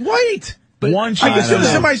 It's like, wait. One chance. I can do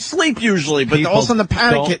this in my sleep usually, but all of a sudden the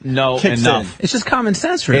panic kicks in. It's just common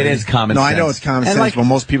sense, really. It is common sense. No, I know it's common sense, but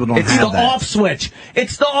most people don't have that. It's the off switch.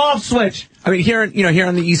 It's the off switch. I mean, here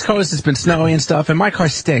on the East Coast, it's been snowy and stuff, and my car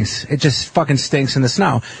stinks. It just fucking stinks in the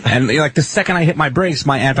snow. And like the second I hit my brakes,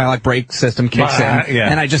 my anti-lock brake system kicks in,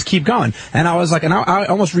 and I just keep going. And I was like, and I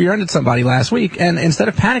almost rear-ended somebody last week, and instead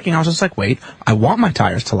of panicking, I was just like, wait, I want my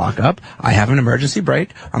tires to lock up. I have an emergency brake.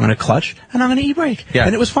 I'm going to clutch, and I'm going to e-brake. Yeah.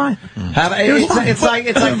 And it was fine. It was fine. It's like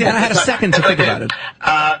and I had a second to think about it.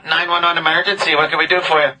 911 emergency. What can we do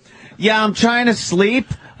for you? Yeah, I'm trying to sleep.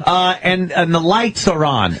 And the lights are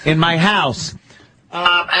on in my house.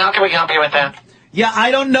 How can we help you with that? Yeah, I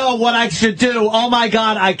don't know what I should do. Oh, my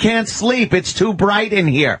God, I can't sleep. It's too bright in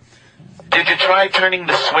here. Did you try turning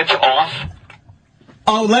the switch off?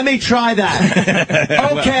 Oh, let me try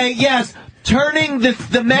that. Okay, yes. Turning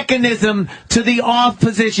the mechanism to the off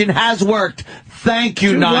position has worked. Thank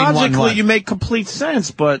you, 911. Logically, you make complete sense,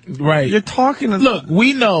 but you're talking. Look,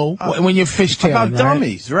 we know when you're fishtailing about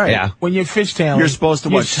dummies, right? Yeah. When you're fishtailing, you're supposed to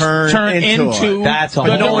turn into that's a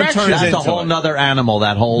whole nother animal.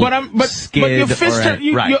 That whole skid. But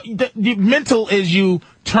your the mental is you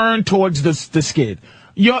turn towards the skid.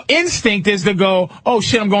 Your instinct is to go, oh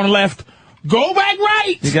shit, I'm going left. Go back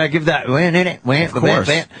right. You gotta give that. Of course.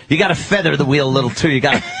 You gotta feather the wheel a little too. You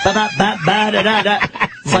gotta.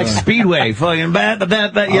 It's like Speedway. Fucking. You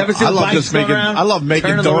ever see bikes going around? I love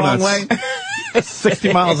making donuts.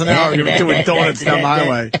 60 miles an hour. You're doing donuts down the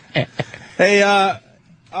highway. Hey,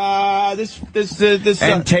 this.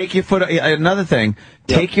 And take your foot. Another thing.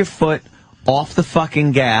 Take your foot off the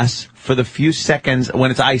fucking gas for the few seconds when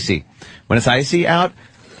it's icy. When it's icy out.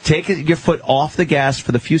 Take your foot off the gas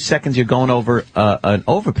for the few seconds you're going over an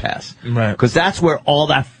overpass. Right. Because that's where all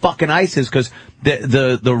that fucking ice is, because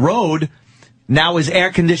the road now is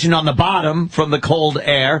air conditioned on the bottom from the cold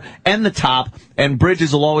air and the top, and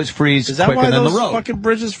bridges will always freeze quicker than the road. Is that why those fucking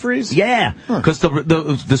bridges freeze? Yeah. Because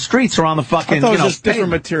the streets are on the fucking, I thought it was just different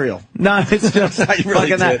material. No, it's just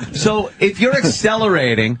fucking that. So if you're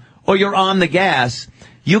accelerating or you're on the gas,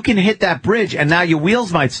 you can hit that bridge, and now your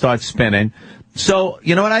wheels might start spinning. So,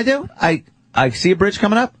 you know what I do? I see a bridge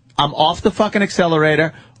coming up. I'm off the fucking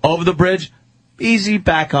accelerator, over the bridge, easy,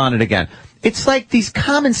 back on it again. It's like these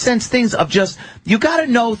common sense things of just, you gotta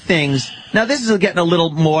know things. Now, this is getting a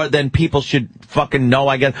little more than people should fucking know,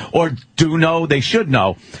 I guess, or do know, they should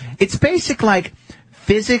know. It's basic, like,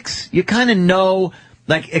 physics. You kind of know,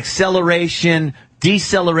 like, acceleration,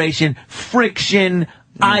 deceleration, friction,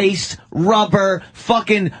 ice, rubber,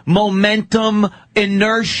 fucking momentum,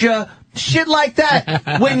 inertia, shit like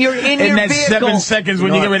that. When you're in your that vehicle. 7 seconds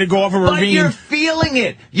when you get ready to go off a ravine. But you're feeling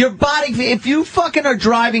it. Your body, if you fucking are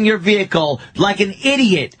driving your vehicle like an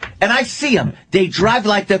idiot, and I see them, they drive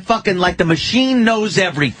like the machine knows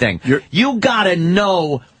everything. You gotta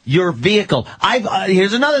know your vehicle.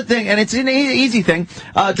 Here's another thing, and it's an easy thing.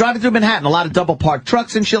 Driving through Manhattan, a lot of double parked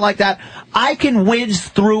trucks and shit like that. I can whiz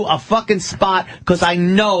through a fucking spot because I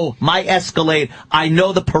know my Escalade. I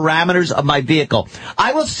know the parameters of my vehicle.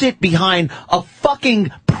 I will sit behind a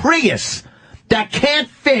fucking Prius that can't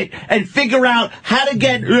fit and figure out how to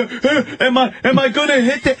get, am I gonna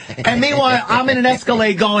hit it? And meanwhile, I'm in an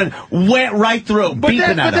Escalade going right through,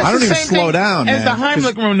 beeping at it. I don't even slow down, as man. the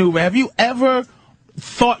Heimlich maneuver, have you ever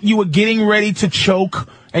thought you were getting ready to choke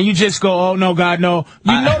and you just go, oh no, God, no.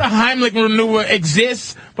 You know the Heimlich maneuver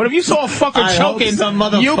exists, but if you saw a fucker choking,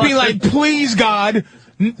 you'll be like, please, God,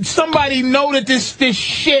 somebody know that this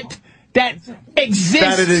shit that exists.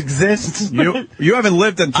 That it exists. You haven't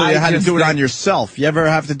lived until you had to do it on yourself. You ever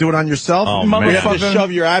have to do it on yourself? Oh, man. You have to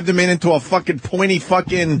shove your abdomen into a fucking pointy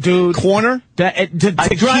fucking corner? I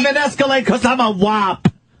drive an Escalade because I'm a wop.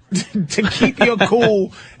 To keep your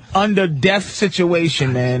cool under death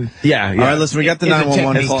situation, man. Yeah. All right, listen, we got the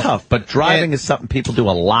 911 call. It's tough, but driving is something people do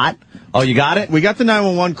a lot. Oh, you got it? We got the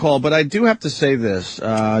 911 call, but I do have to say this.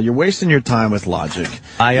 You're wasting your time with logic.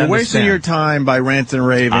 You're wasting your time by ranting and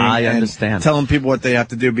raving. I understand. And telling people what they have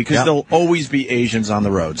to do because there'll always be Asians on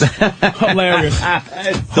the roads. Hilarious.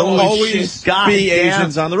 There'll always be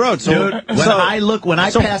Asians on the road. So, dude, when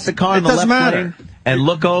I pass a car in the left lane and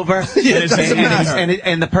look over,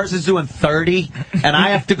 and the person's doing 30, and I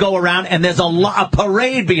have to go around, and there's a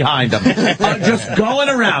parade behind them, just going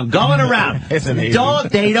around. They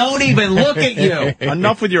don't even look at you.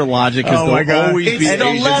 Enough with your logic, because there'll always be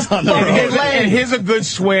Asians on the road. And here's a good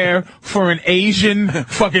swear for an Asian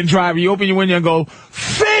fucking driver. You open your window and go,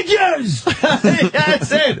 figures!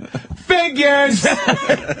 That's it. Figures.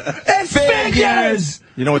 It's figures!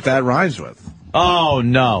 You know what that rhymes with? Oh,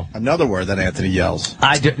 no. Another word that Anthony yells.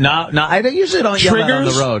 I usually don't yell that on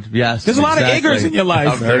the road. Yes. There's a lot of Iggers in your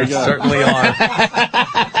life. There certainly are.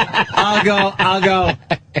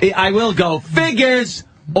 I will go, figures,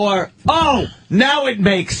 or, oh, now it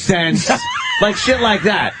makes sense. Like shit like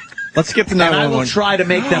that. Let's skip the 911. And I will try to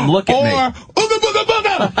make them look at me. I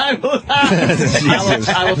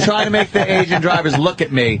will try to make the Asian drivers look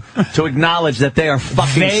at me to acknowledge that they are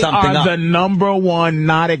fucking something up. They are the number one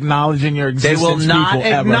not acknowledging your existence. They will not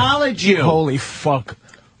acknowledge you. Holy fuck.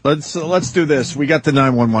 Let's do this. We got the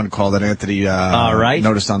 911 call that Anthony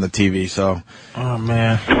noticed on the TV. So. Oh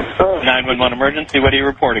man. 911 emergency. What are you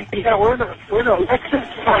reporting? Yeah, we're in the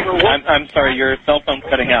Lexus. I'm sorry, your cell phone's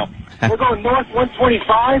cutting out. We're going north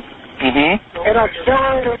 125. And our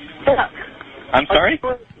accelerator stuck. I'm sorry?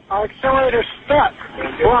 Our accelerator stuck.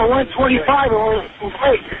 We're on 125 and we're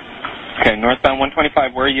late. Okay, northbound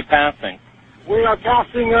 125. Where are you passing? We are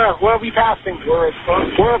passing, where are we passing? We're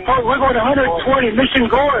going 120, Mission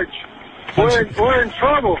Gorge. We're in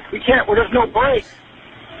trouble. There's no brakes.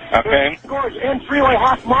 Okay. Gorge, and freeway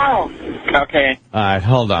half mile. Okay. All right,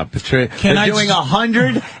 hold up. They're doing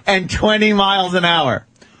 120 miles an hour.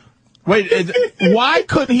 Wait, why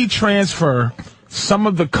couldn't he transfer some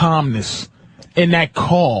of the calmness in that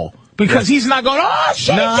call? Because he's not going, oh,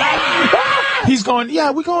 shit, He's going,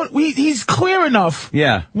 he's clear enough.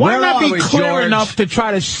 Yeah. Why not be clear enough to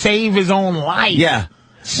try to save his own life? Yeah.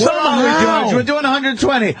 Somehow. We're doing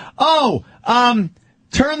 120. Oh,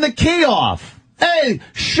 turn the key off. Hey,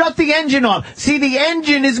 shut the engine off. See, the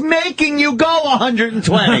engine is making you go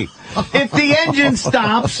 120. If the engine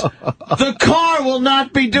stops, the car will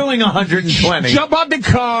not be doing 120. Jump out the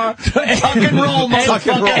car, tuck and roll,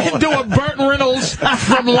 motherfucker, and do a Burt Reynolds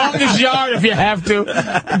from Longest Yard if you have to.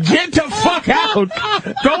 Get the fuck out.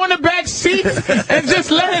 Go in the back seat and just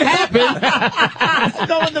let it happen.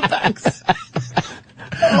 Go in the back seat.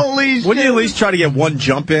 Holy shit. Wouldn't you at least try to get one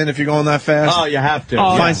jump in if you're going that fast? Oh, you have to.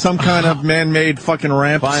 Find some kind of man-made fucking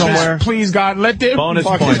ramp somewhere. Please, God, let there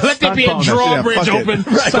be a drawbridge open.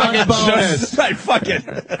 Right, fuck it.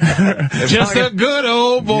 Just a good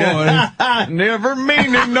old boy. Never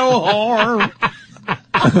meaning no harm.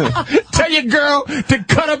 Tell your girl to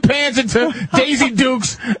cut her pants into Daisy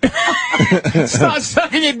Dukes. Start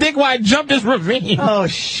sucking your dick while I jump this ravine. Oh,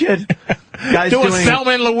 shit. Guys do a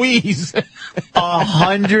Thelma and Louise.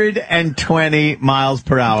 120 miles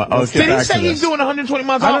per hour. Okay. Did he say he's doing 120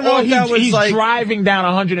 miles per hour? I don't know if he's driving down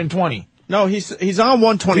 120. No, he's on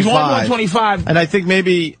 125. He's on 125. And I think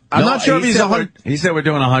maybe, I'm not sure if he's 100. He said we're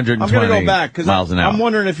doing 120 I'm going to go back, because I'm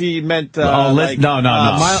wondering if he meant, no.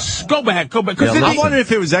 Go back. I'm wondering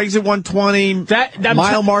if it was exit 120,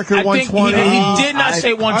 mile marker 120. He did not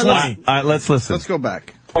say 120. All right, let's listen. Let's go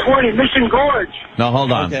back. 20, Mission Gorge. No,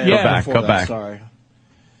 hold on. Okay, go back. Sorry.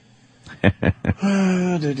 Okay,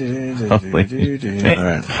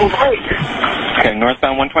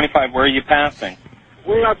 northbound 125. Where are you passing?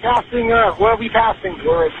 We are passing, where are we passing?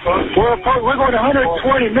 We're going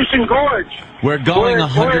 120 Mission Gorge. We're going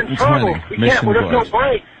We're in 120 trouble. We can't, Mission there's no Gorge.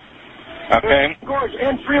 break. Okay. Gorge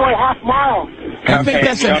and freeway half mile. I think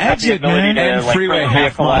that's an exit, man. And freeway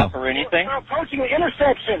half mile. Or anything? We're approaching an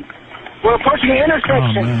intersection. We're approaching an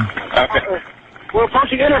intersection. Okay. We're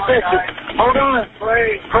approaching an intersection. Hold on.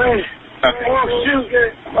 Pray. Okay. Oh, shoot.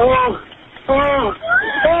 Oh.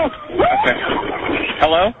 Okay.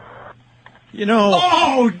 Hello? You know.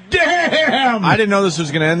 Oh, damn! I didn't know this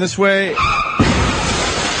was going to end this way.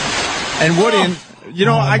 And Woody,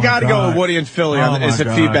 I got to go with Woody and Philly on as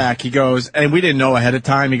a feedback. He goes, and we didn't know ahead of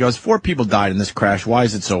time. He goes, 4 people died in this crash. Why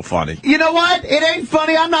is it so funny? You know what? It ain't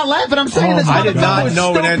funny. I'm not laughing. I'm saying this. I did not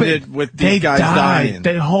know it ended with these guys dying.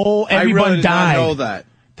 Everyone I really did died. not know that.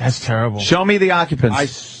 That's terrible. Show me the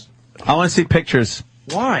occupants. I want to see pictures.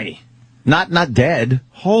 Why? Not dead.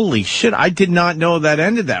 Holy shit! I did not know that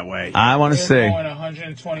ended that way. I want to see. We're going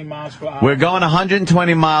 120 miles per hour. We're going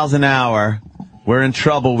 120 miles an hour. We're in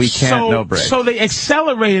trouble. We can't no break. So the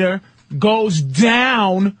accelerator goes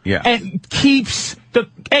down and keeps the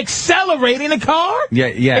accelerating the car? Yeah.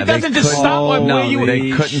 It doesn't just stop where you...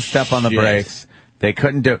 They couldn't step on the brakes. They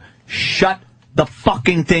couldn't do... Shut the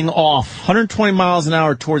fucking thing off. 120 miles an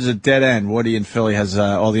hour towards a dead end. Woody and Philly has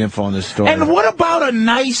all the info on this story. And what about a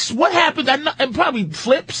nice... What happens? It probably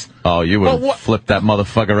flips. Oh, you would flip that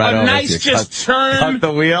motherfucker right over. A nice just turn. Cut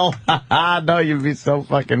the wheel? No, you'd be so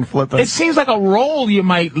fucking flipping. It seems like a roll you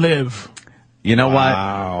might live. You know what?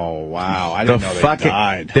 Wow. I didn't know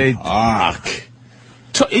they died.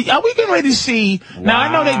 So, are we getting ready to see... Now, I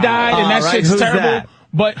know they died, and that shit's terrible. That?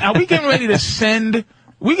 But are we getting ready to send...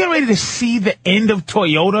 We getting ready to see the end of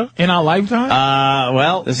Toyota in our lifetime?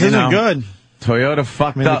 Well, this isn't good. Toyota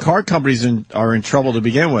fucked up. The car companies are in trouble to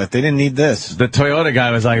begin with. They didn't need this. The Toyota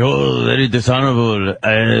guy was like, "Oh, very dishonorable.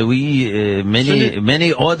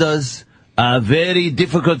 Many orders are very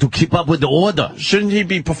difficult to keep up with the order." Shouldn't he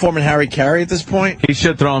be performing Harry Carey at this point? He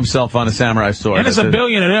should throw himself on a samurai sword. And it's a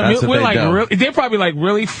billion of them. We're like, really? They're probably like,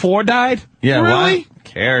 really? 4 died? Yeah, really? Who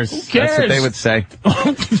cares? Who cares? That's what they would say.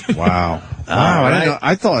 Wow. Right.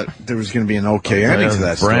 I thought there was going to be an okay ending to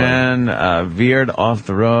that story. Bran veered off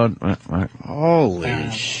the road.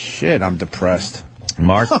 Holy shit, I'm depressed. I'm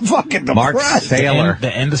fucking depressed. Mark Saylor.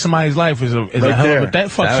 The end of somebody's life is a hell of a... That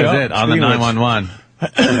fucks that you was up. it on the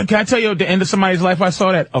 911. Can I tell you, the end of somebody's life I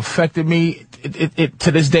saw that affected me? It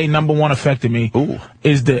to this day, number one affected me. Ooh.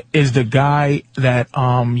 Is the guy that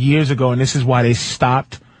years ago, and this is why they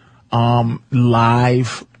stopped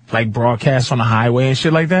live like broadcasts on the highway and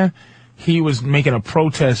shit like that. He was making a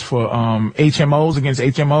protest for HMOs, against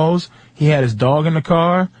HMOs. He had his dog in the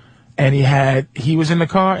car, and he was in the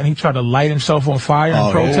car, and he tried to light himself on fire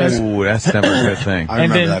in protest. Oh, that's never a good thing.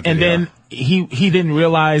 And then he didn't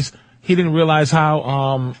realize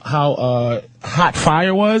how hot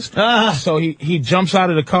fire was. So he jumps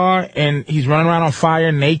out of the car and he's running around on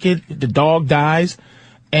fire naked. The dog dies.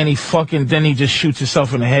 And then he just shoots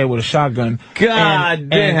himself in the head with a shotgun. God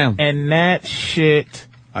damn. And that shit.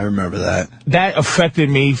 I remember that. That affected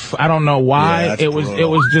me. I don't know why. Yeah, it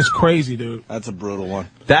was just crazy, dude. That's a brutal one.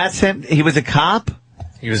 That's him. He was a cop?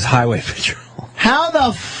 He was highway patrol. How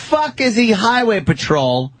the fuck is he highway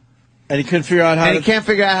patrol? And he couldn't figure out how he can't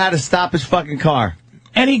figure out how to stop his fucking car.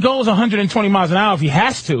 And he goes 120 miles an hour if he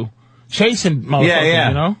has to. Chasing motherfuckers,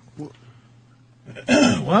 you know?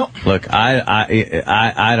 Well, look,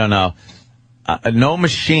 I don't know. No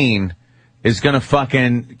machine is gonna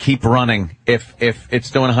fucking keep running if it's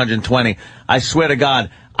doing 120. I swear to God,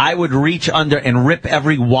 I would reach under and rip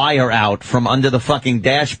every wire out from under the fucking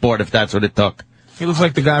dashboard if that's what it took. He looks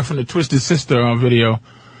like the guy from the Twisted Sister on video.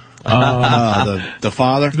 The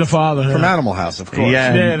father? The father. From Animal House, of course.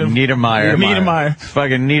 Yeah, Niedermeyer. Niedermeyer.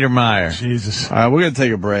 Fucking Niedermeyer. Jesus. We're going to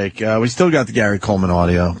take a break. We still got the Gary Coleman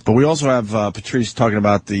audio, but we also have Patrice talking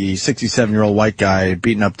about the 67-year-old white guy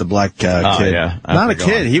beating up the black kid. Yeah. Not a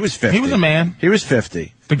kid. He was 50. He was a man. He was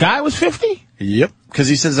 50. The guy was 50? Yep. Because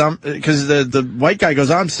he says, because the white guy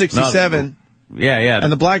goes, I'm 67. Yeah.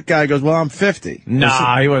 And the black guy goes, well, I'm 50.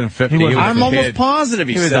 Nah, he wasn't 50. He was I'm almost positive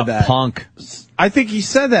he said that. He was a punk. I think he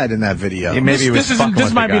said that in that video.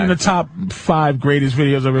 This might be in the top 5 greatest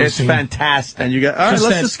videos I've ever seen. It's fantastic. And you got, all right,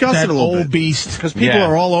 let's discuss it a little bit. Old beast. Because people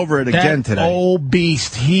are all over it again today. Old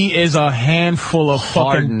beast. He is a handful of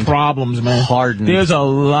fucking problems, man. Hardened. There's a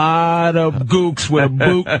lot of gooks with a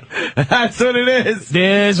boot. That's what it is.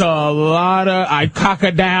 There's a lot of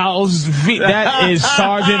crocodiles. That is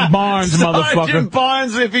Sergeant Barnes, motherfucker. Sergeant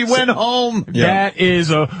Barnes if he went home. That is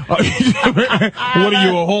what are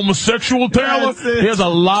you, a homosexual, Taylor? There's a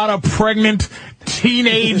lot of pregnant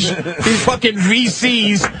teenage fucking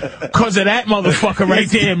VCs because of that motherfucker right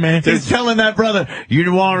there, man. He's telling that brother,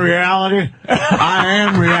 you want reality? I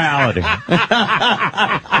am reality.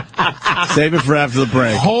 Save it for after the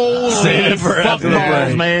break. Holy Save it for fuck after the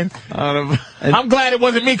balls, break. man. I'm glad it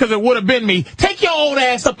wasn't me because it would have been me. Take your old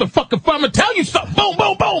ass up the fucking front. I'm going to tell you something. Boom,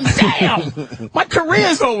 boom, boom. Damn. My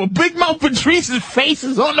career's over. Big Mouth Patrice's face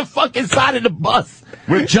is on the fucking side of the bus.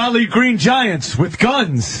 With Jolly Green Giants with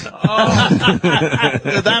guns.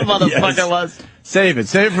 That motherfucker was. Save it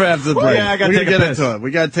for after the break. Yeah, I gotta take a get piss. into it.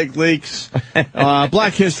 We gotta take leaks.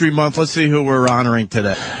 Black History Month. Let's see who we're honoring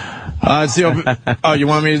today. Oh, you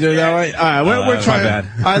want me to do it that way? All right, we're trying. my bad.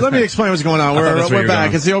 All right, let me explain what's going on. We're back.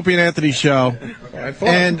 Going. It's the Opie and Anthony show,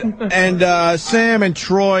 and Sam and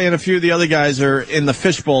Troy and a few of the other guys are in the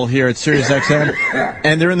fishbowl here at Sirius XM,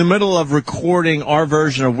 and they're in the middle of recording our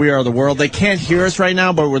version of We Are the World. They can't hear us right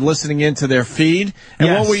now, but we're listening into their feed. And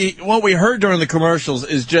Yes. what we heard during the commercials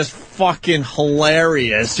is just fucking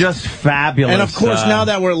hilarious, Just fabulous. and of course, now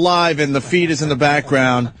that we're live and the feed is in the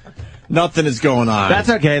background, nothing is going on. That's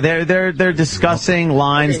okay. They're discussing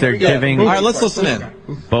lines. They're giving. All right, let's listen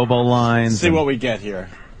in. Bobo lines. See what we get here.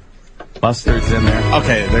 Bustard's in there.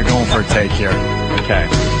 Okay, they're going for a take here. Okay.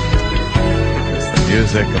 It's the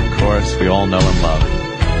music, of course, we all know and love.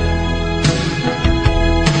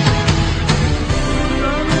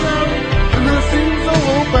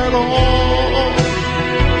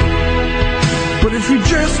 But if you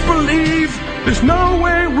just believe, there's no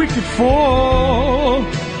way we could fall.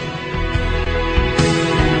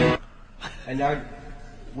 And now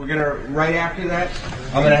we're gonna right after that.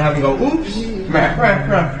 I'm gonna have him go. Oops. Rah, rah,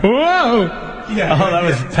 rah. Whoa. Yeah. Oh, that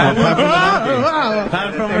was Pat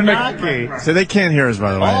from Menaki. So they can't hear us,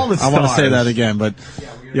 by the way. All the I want to say stars. that again, but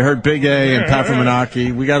you heard Big A and Pat from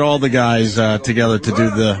Menaki. We got all the guys together to do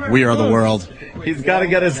the We Are the World. He's got to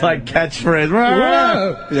get his like catchphrase.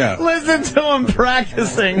 Yeah. Listen to him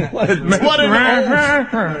practicing. What an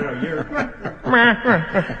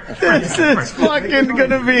This is fucking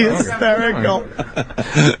gonna be hysterical,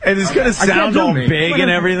 and it's gonna sound all big and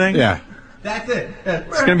everything. Yeah. That's it.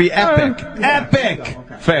 It's gonna be epic. Epic.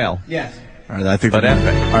 Fail. Yes. All right, I think But they're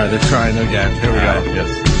epic. All right, they're trying again. Here we go. Yes.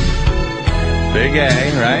 Big A,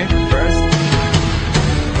 right? First.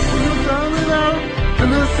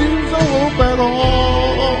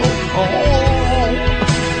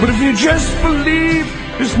 But if you just believe,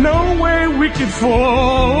 there's no way we could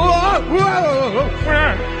fall.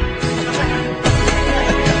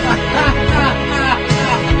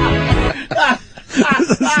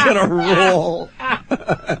 This is gonna roll. And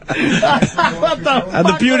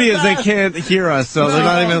the beauty is they can't hear us, so they're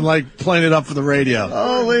not even like playing it up for the radio.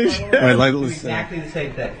 Holy shit. Wait, like, listen. Exactly the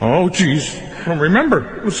same thing. Oh, jeez. I don't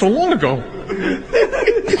remember. It was so long ago. Here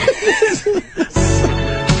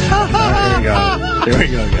we go. Here we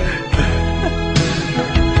go, guys.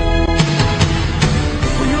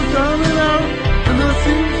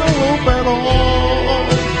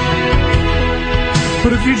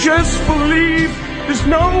 But if you just believe, there's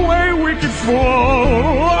no way we could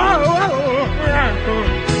fall.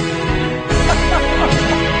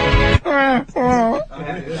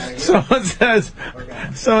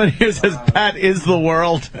 Someone here says, Pat is the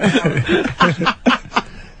world.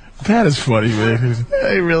 That is funny, man.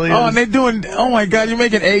 He really is. Oh, and they're doing, oh my God, you're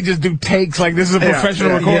making A just do takes like this is a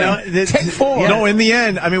professional recording. Take 4. No, in the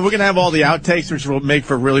end, I mean, we're going to have all the outtakes, which will make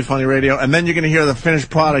for really funny radio, and then you're going to hear the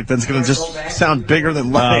finished product that's going to just sound bigger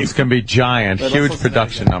than life. It's going to be giant. Let's Huge listen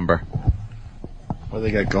production number. What do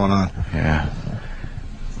they got going on? Yeah.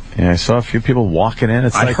 Yeah, I saw a few people walking in.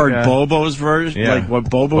 It's I like, heard Bobo's version, yeah. like what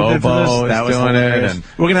Bobo did for Bobo this. That is was doing it, hilarious. and-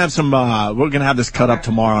 We're gonna have some. We're gonna have this cut up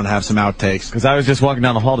tomorrow and have some outtakes. Because I was just walking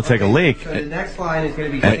down the hall to take a leak. So the next line is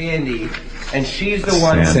going to be Sandy, and she's the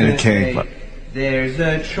one who's Sandy going to King. say, "There's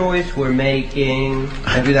a choice we're making,"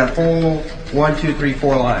 and do that whole 1, 2, 3,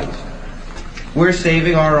 4 lines. We're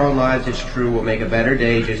saving our own lives. It's true. We'll make a better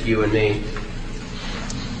day, just you and me.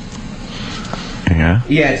 Yeah.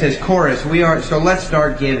 Yeah, it says chorus. We are. So let's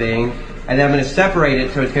start giving, and then I'm going to separate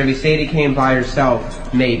it. So it's going to be Sadie Kane by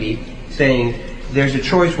herself, maybe, saying, "There's a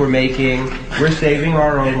choice we're making. We're saving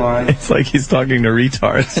our own lives." It's like he's talking to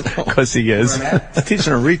retards. Because he is. He's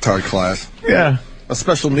teaching a retard class. Yeah. A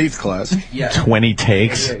special needs class. Yeah. 20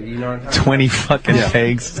 takes. Yeah, you know what I'm talking 20 fucking Yeah.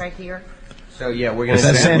 takes. about? So yeah, we're going Is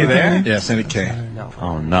to. that Sandy there? Yeah, Sandy King.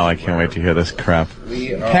 Oh, no, I can't wait to hear this crap.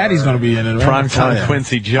 Patty's going to be in it, right? Primetime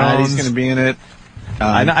Quincy Jones. He's gonna be in it.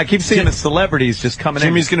 I keep seeing the celebrities just coming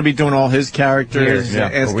Jimmy's going to be doing all his characters. Yeah,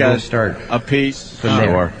 Ant's we're gonna got start a piece. in.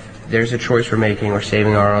 Sure. there's a choice we're making. We're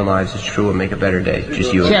saving our own lives. It's true. We'll make a better day.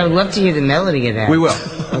 Just you and Yeah, I me. would love to hear the melody of that. We will.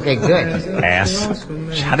 Okay, good. Ass.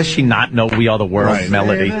 How does she not know We Are the World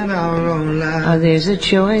melody? Oh, there's a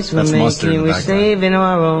choice we're That's mustard in making. the We're background. saving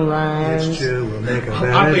our own lives.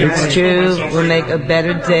 It's true, we'll make a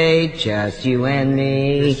better day. Just you and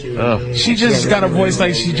me. She just got a voice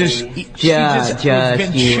like she just been Just you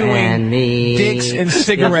and chewing me. dicks and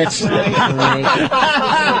cigarettes her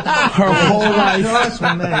whole life.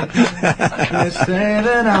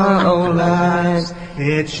 Our own lives.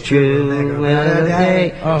 It's true, another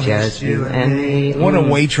day, just you and me. What a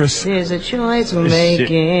waitress. There's a choice we're Shit.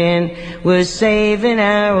 making. We're saving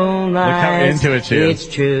our own Look how lives. into it she is.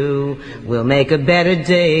 It's true, we'll make a better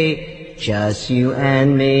day, just you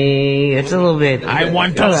and me. It's a little bit. I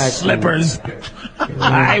want those slippers.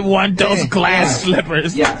 I want those glass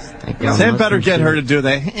slippers. Yes. Sam better get her to do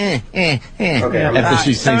that. After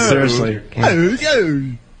she sings seriously.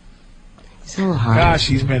 It's a little hard. Gosh,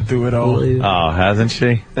 she's been through it all. Oh, hasn't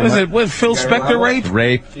she? What is it? What, Phil Spector rape?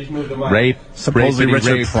 Rape. Supposedly Rapey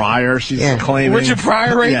Richard rape. Pryor, she's claiming. Richard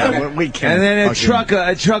Pryor raped Yeah, her? we can't. And then a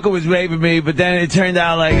fucking- trucker was raping me, but then it turned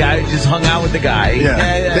out like I just hung out with the guy.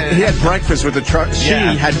 Yeah. He had breakfast with the truck. She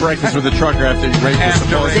Yeah. had breakfast with the trucker after he raped her.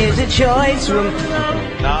 supposedly. There's a choice we're No.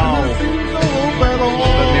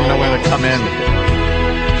 Doesn't even know where to come in.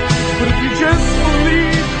 But if you just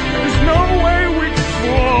believe, there's no way we can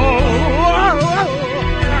fall.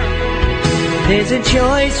 There's a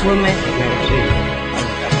choice we're making.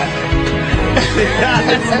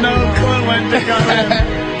 There's no clue when to come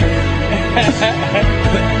in.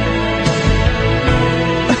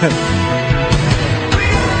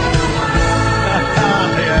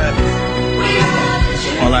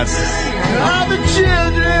 Well, that's. All the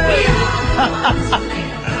children.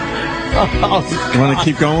 You want to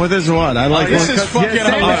keep going with this or what? I like This one- is fucking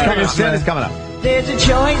hilarious, man. It's coming up. There's a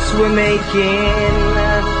choice we're making.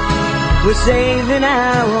 We're saving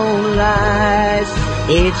our own lives.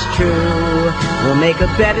 It's true. We'll make a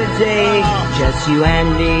better day. Just you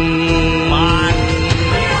and me.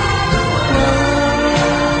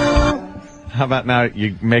 How about now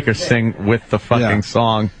you make her sing with the fucking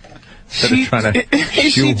song instead of trying to She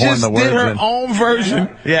shoehorn just the words did her in? own version.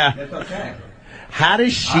 Yeah. How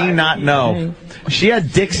does she not know? She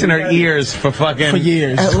had dicks in her ears for fucking For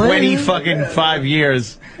years. 20 fucking 5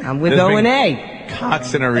 years. I'm with There's O been and A.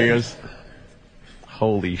 Cocks in her ears.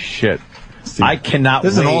 Holy shit. I cannot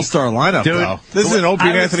This is wait. an all-star lineup, Dude, though. This is an Opie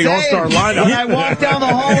and I was Anthony saying, all-star lineup. When I walked down the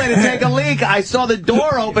hallway to take a leak, I saw the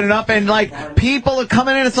door opening up and, like, people are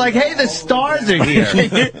coming in. It's like, hey, the stars are here.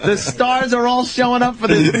 The stars are all showing up for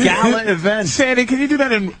this gala event. Sandy, can you do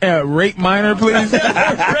that in Rape Minor, please?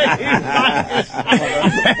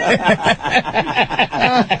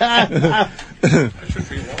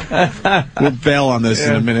 We'll bail on this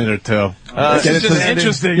in a minute or two. This is just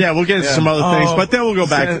interesting. Yeah, we'll get into some other things, but then we'll go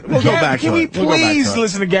back. We'll go back. Can to we it. We'll go back to please it.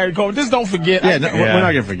 listen to Gary Coleman? Just don't forget. Yeah, no, we're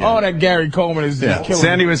not gonna forget. Oh, that Gary Coleman is just killing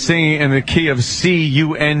Sandy me. was singing in the key of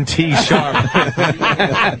C-U-N-T sharp.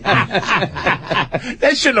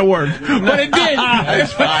 That shouldn't have worked, but it did.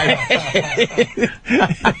 It's fine.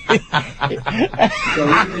 So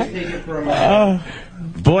we can just take it for a moment.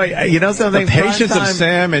 Boy, you know something? The patience of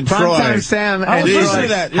Sam and Troy. Primetime Sam I and was Troy listening to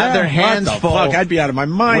that, have their yeah. hands What the full. fuck? I'd be out of my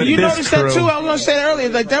mind. You this noticed that crew. too. I was gonna say that earlier.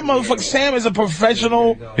 Like that motherfucker Sam is a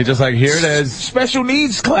professional He's just like, here it is. special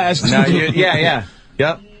needs class. No, yeah.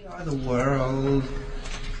 Yep. We are the world.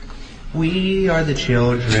 We are the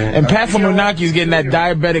children. And Pat from Monaki's getting that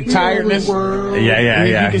diabetic tiredness. Yeah.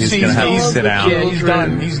 You can He's see going to have to sit down. Yeah, he's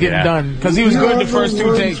done. He's getting done because he was good the first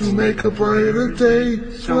two takes. To make a brighter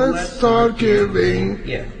day, so let's start giving.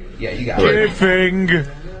 Yeah, you got it. Giving.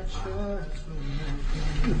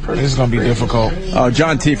 This is gonna be difficult. Oh,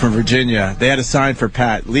 John T. from Virginia. They had a sign for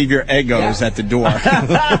Pat. Leave your egos at the door. Oh,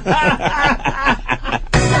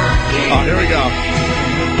 here we go.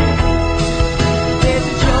 There's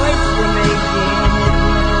a choice we're making.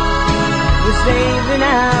 We're saving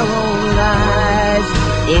our own lives.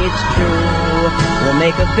 It's true. We'll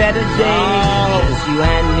make a better day. Just you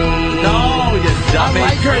and me. No, you I dummy.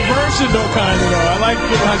 like her version though, kind of though. I like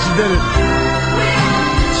how she did it.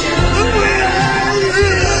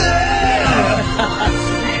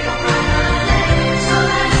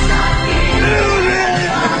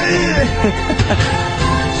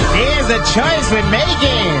 Here's a choice we're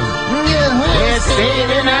making. We're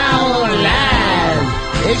saving our own lives.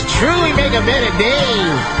 It's true we make a better day.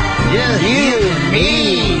 Just you and me.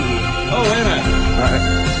 Oh, wait a minute.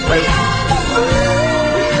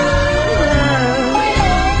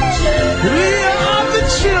 We are the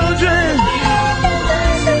children.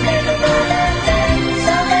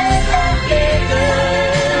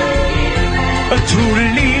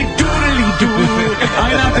 toodly doodly doo.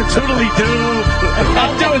 I'm not the toodly doo.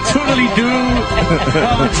 I'll do a toodly doo.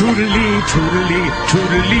 Oh, toodly toodly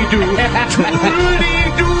toodly doo. Toodly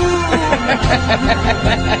doo.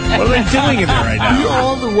 What are they doing in there right now? We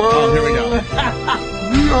are the world. Oh, here we go.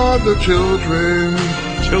 We are the children.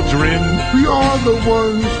 Children. We are the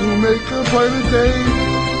ones who make a brighter day.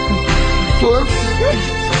 So let's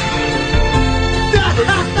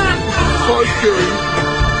start killing.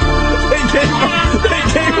 They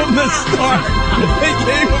gave him the start. They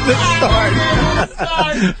gave him the start.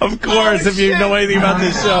 Of course, if you know anything about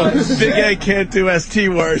this show, Big A can't do ST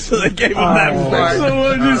words, so they gave him that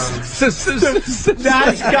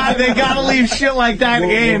start. They gotta leave shit like that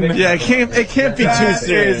in. Yeah, it can't be too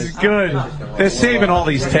serious. It's good. They're saving all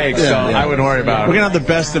these takes, so I wouldn't worry about it. We're gonna have the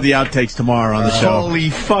best of the outtakes tomorrow on the show. Holy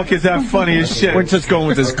fuck, is that funny as shit? We're just going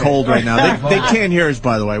with this cold right now. They can't hear us,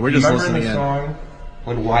 by the way. We're just listening in. Song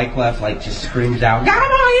when Wyclef like just screams out, "Gamma!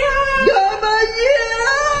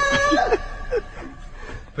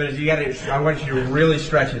 But if you gotta, I want you to really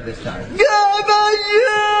stretch it this time.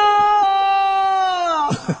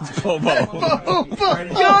 Bobo.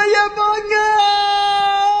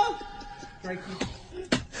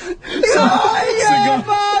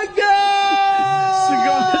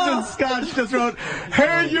 Cigars and scotch just wrote,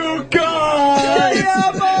 "Hey you guys!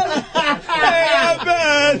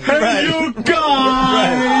 Hey you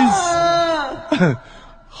guys!"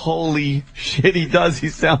 Holy shit, he does. He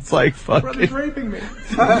sounds like fucking raping me.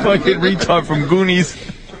 fucking retard from Goonies.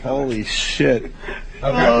 Holy shit.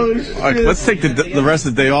 Oh, shit. All right, let's take the rest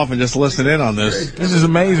of the day off and just listen in on this. This is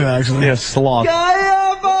amazing, actually. Yeah, sloth. I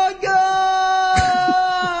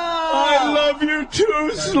love you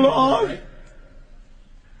too, sloth.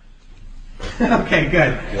 Okay,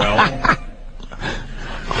 good. Well.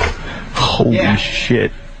 Holy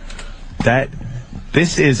shit.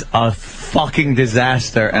 This is a fucking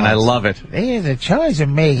disaster, and I love it. There's a choice of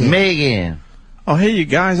Megan. Oh, hey, you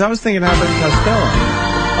guys. I was thinking Abbott and Costello.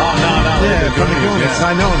 Oh, no. Yeah, from the Goonies.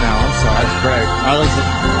 I know now. I'm sorry. That's great. All right, listen.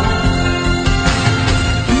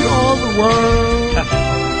 We are the world.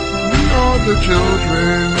 We are the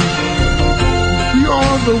children. We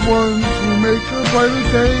are the ones who make a brighter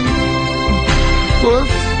day. So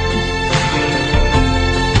let's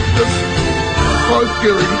start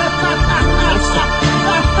killing.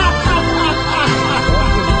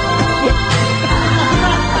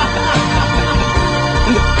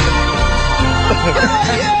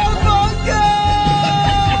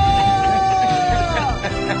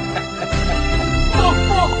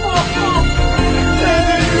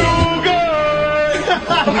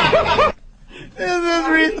 This is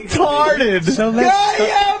retarded. So let's...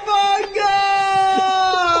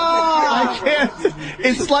 I can't.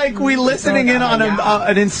 It's like we listening in on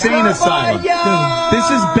an insane asylum. This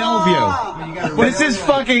is Bellevue. This is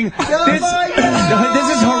fucking. This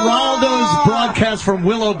is Geraldo's broadcast from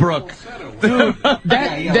Willowbrook. Dude,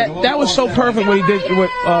 that was so perfect what he did with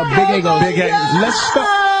Big A goes. Big A. Let's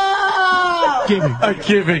start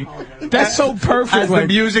giving. That's so perfect. As the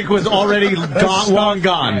music was already long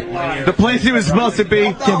gone. The place he was supposed to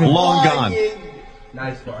be, long gone.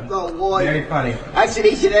 Nice one. Very funny.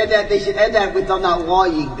 Actually, they should end that with "I'm not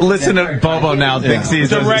lying." Listen to Bobo now. Thinks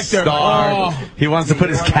he's a star. Oh. He wants to put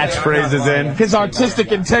his catchphrases in. His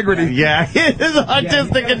artistic integrity. Yeah, his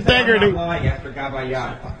artistic integrity. Gabaya.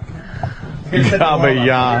 Gabaya.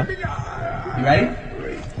 You ready?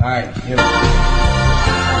 All right. Here we go.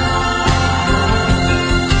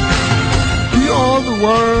 We are the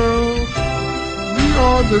world. We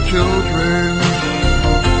are the children.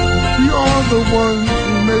 We are the ones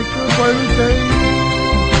who make a brighter day.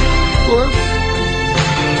 So let's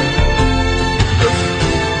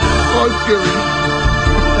start killing.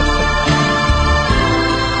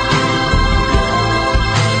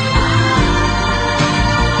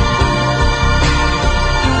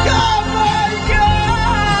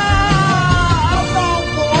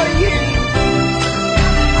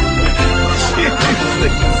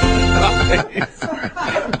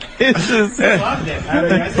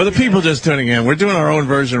 For the people just tuning in, we're doing our own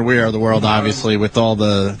version of We Are the World, obviously, with all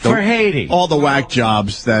the For Haiti. all the whack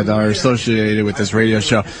jobs that are associated with this radio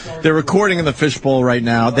show. They're recording in the fishbowl right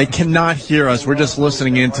now. They cannot hear us. We're just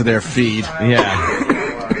listening into their feed.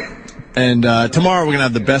 Yeah. And tomorrow we're gonna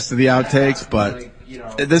have the best of the outtakes, but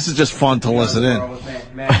this is just fun to listen in.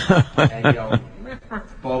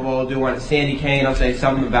 Bobo will do one. Sandy Kane, I'll say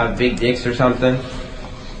something about big dicks or something.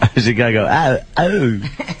 There's a guy go, oh.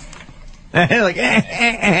 Like,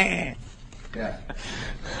 Yeah.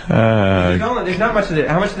 There's not much of it.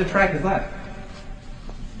 How much of the track is left?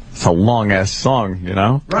 It's a long ass song, you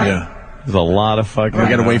know? Right. Yeah. There's a lot of fucking... We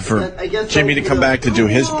gotta wait for Jimmy to come back to do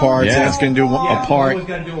his part. Yeah. Zach's gonna do a part. Always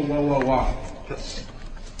gotta do a whoa, whoa, whoa.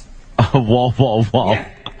 A whoa, whoa, whoa.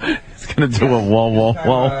 Yeah. He's gonna do a whoa, whoa,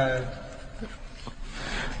 whoa.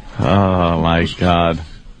 Oh, my God.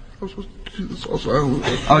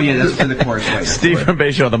 Oh, yeah, that's for the chorus. Wait, Steve from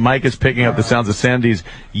Bay Show, the mic is picking up the sounds of Sandy's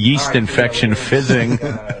yeast infection fizzing.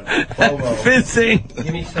 Fizzing.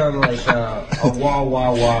 Give me some, like, a wah,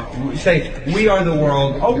 wah, wah. Say, we are the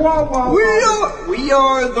world. A wah, wah, wah. We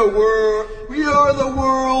are the world. We are the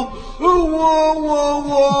world. Whoa, whoa,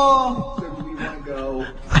 whoa.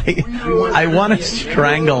 I want to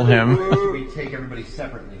strangle him. We take everybody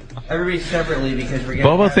separately. Everybody separately because we're getting...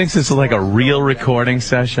 Bobo thinks this is like a real recording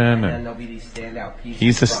session. And And there'll be these standout pieces.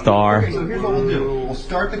 he's a star. Okay, so here's what we'll do. We'll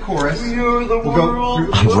start the chorus. We'll go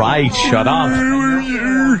All right, shut up.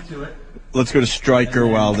 Let's go to Stryker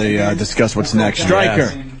while they discuss what's next. Stryker.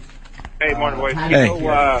 Hey, morning, boys. Hey. You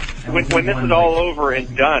know, when this is all over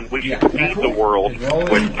and done, we should feed the world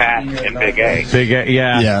with Pat and Big A. Big A,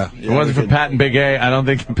 yeah. Yeah. If it wasn't for Pat and Big A, I don't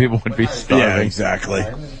think people would be starving. Yeah, exactly.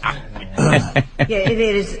 Yeah, it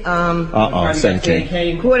is. Uh-oh, 17.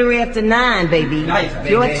 9:15, baby. Nice, baby.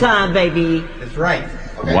 Your time, baby. That's right.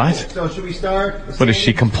 Okay. What? So should we start? What, is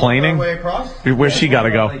she complaining? All the way across? Where's she got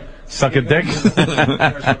to go? Suck a dick?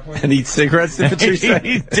 And eat cigarettes, if it's your say.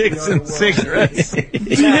 Eat dicks and cigarettes.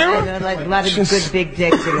 Yeah, like a lot of good big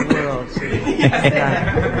dicks in the world.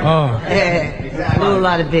 Yeah, a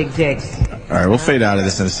lot of big dicks. All right, we'll fade out of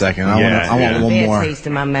this in a second. I want one Bad more. taste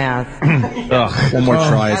in my mouth. One more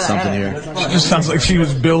try at something here. She just sounds like she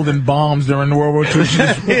was building bombs during World War II.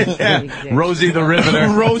 Yeah. Rosie the Riveter.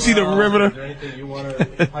 Rosie the Riveter.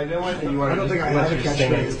 I don't think I have a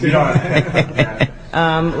catchphrase.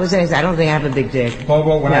 What's that? I don't think I have a big dick.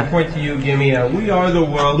 Bobo, when I No. point to you, give me a we are the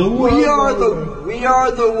world. We are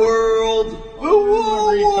the world. Whoa,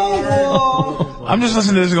 whoa, whoa. I'm just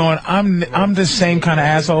listening to this going, I'm the same kind of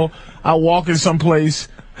asshole. I walk in some place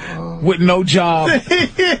with no job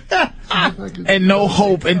and no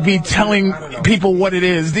hope and be telling people what it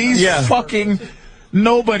is. These fucking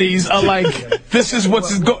nobodies are like, this is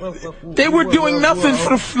what's going. They were doing nothing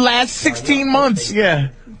for the last 16 months. Yeah.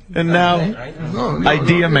 And now,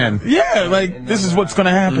 idea men. Yeah, like, this is what's going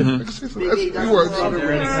to happen. Is there any kind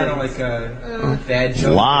of like a bad A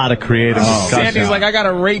joke? lot of creative discussion. Sandy's like, I got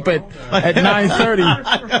to rape it at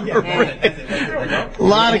 9:30. A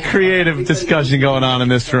lot of creative discussion going on in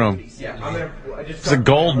this room. It's a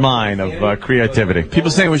gold mine of creativity.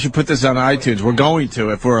 People saying we should put this on iTunes. We're going to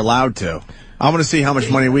if we're allowed to. I want to see how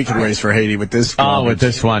much money we can raise for Haiti with this. Oh, with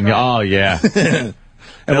this one. Oh, yeah.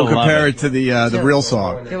 And we'll They'll love compare it to the real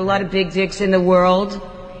song. There were a lot of big dicks in the world,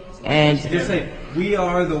 and Just say, we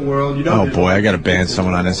are the world. You know, Oh boy, I got to ban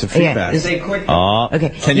someone on this. Feedback. Say quick. Oh, okay.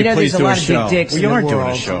 Can you know, please there's a do a lot of show? big dicks We in are the doing a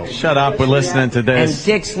world. show. shut up. We're listening to And this.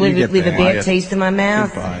 dicks You get leave a banned. bad taste in my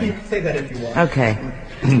mouth. Goodbye. Say that if you want. Okay.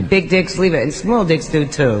 Big dicks leave it, and small dicks do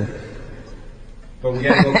too. But we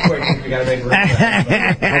gotta go quick. We gotta make room.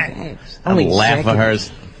 Okay. Only Laugh at second.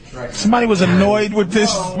 hers. Somebody was annoyed with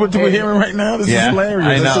this, what we're hearing right now. This is hilarious.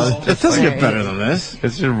 I know. It doesn't get better than this.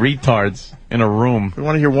 It's just retards in a room. We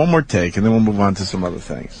want to hear one more take, and then we'll move on to some other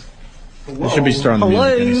things. We should be starting the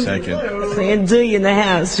music in a second. Sandy in the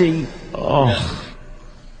house. Oh,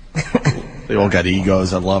 They all got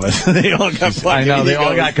egos. I love it. They all got fucking I know. They all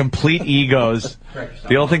egos got complete egos.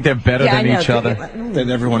 They all think they're better Yeah, I than know. each other. than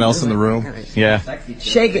everyone else in the room. Yeah.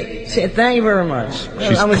 Shake it. Thank you very much.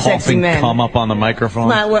 She's I'm a sexy coughing man. cum up on the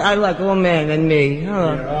microphone. I like all men and me.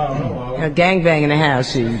 A gangbang in the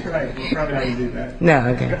house. No,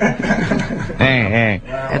 okay. Hey.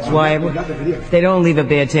 That's why they don't leave a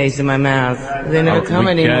bad taste in my mouth. They never come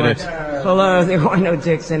we get anymore. it. Hello, there are no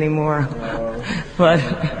dicks anymore. But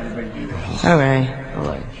all right.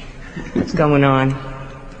 What's going on?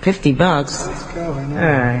 $50. All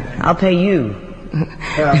right, I'll pay you.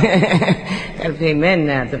 Gotta pay men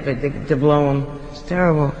now to blow them. It's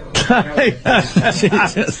terrible.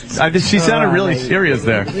 She sounded really serious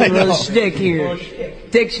there. A little stick here.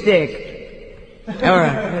 Dick stick. All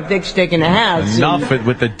right, a dick stick in the house. Enough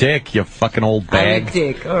with the dick, you fucking old bag. I'm a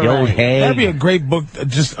dick. All You old right. hag. That'd be a great book,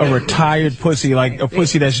 just a retired pussy, like a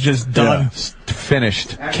pussy that's just done.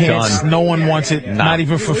 Finished. Can't, Done. no one wants it, not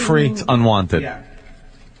even for free. It's unwanted.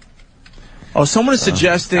 Oh, someone is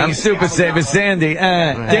suggesting. I'm Super Saver Sandy.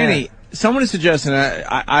 Danny, someone is suggesting.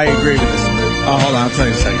 I agree with this. Oh, hold on. I'll tell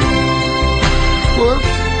you in a second. Whoops.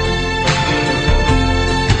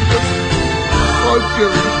 Oh,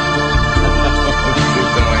 Jimmy.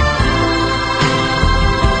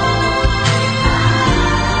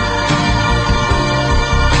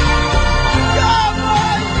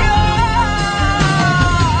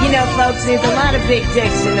 You know, folks, there's a lot of big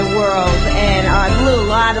dicks in the world, and a little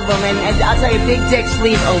lot of them, and I'll tell you, big dicks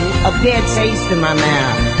leave a bad taste in my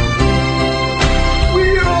mouth.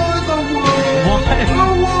 We are the world. What? The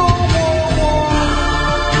world.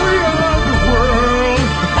 We are the world.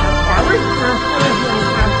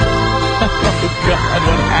 Oh, God,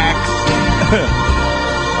 what hacks.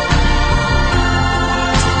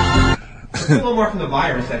 A little more from the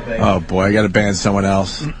virus, I think. Oh, boy, I got to ban someone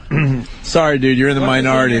else. Sorry, dude, you're in the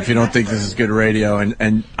minority if you don't think this is good radio,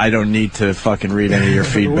 and I don't need to fucking read any of your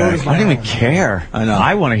feedback. I don't even care. I know.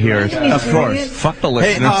 I want to hear it. Of course. Fuck the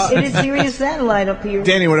listeners. It is Sirius Satellite up here.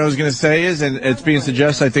 Danny, what I was going to say is, and it's being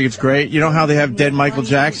suggested, I think it's great. You know how they have dead Michael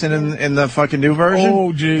Jackson in the fucking new version?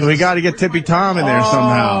 Oh, Jesus. We got to get Tippy Tom in there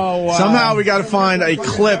somehow. Oh, wow. Somehow we got to find a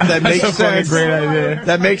clip that makes That's a fucking sense. great idea.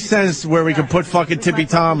 That makes sense where we can put fucking Tippy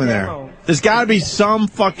Tom in there. There's got to be some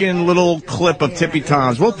fucking little clip of Tippy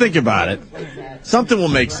Tom's. We'll think about it. Something will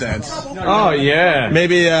make sense. Oh, yeah.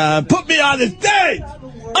 Maybe, put me on the stage!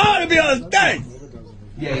 I want to be on the stage!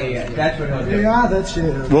 Yeah. That's what he'll do. We are the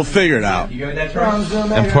children. We'll figure it out. You go with that, Charles?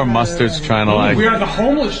 And poor Mustard's trying to We are the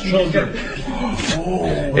homeless children.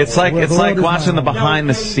 It's like watching the behind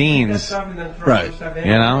the scenes. Right.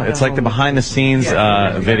 You know, it's like the behind the scenes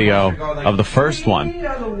video of the first one,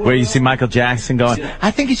 where you see Michael Jackson going,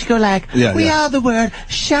 I think you should go like, we are the word,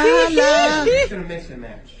 shala.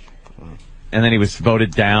 And then he was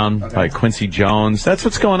voted down by Quincy Jones. That's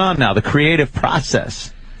what's going on now, the creative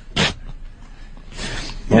process.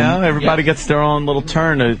 You know, everybody gets their own little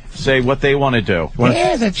turn to say what they want to do.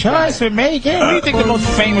 Yeah, the choice we're making. What do you think the most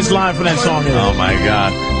famous line for that song is? Oh, my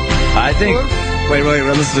God. I think... Wait,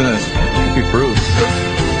 listen to this. It could be Bruce.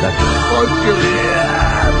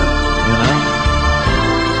 You know?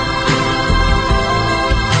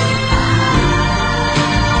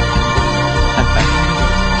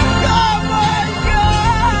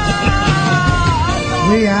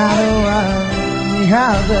 We are the world. We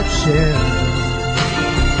are the children.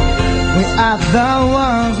 We are the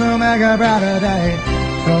ones who make a brighter day.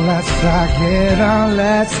 So let's start giving,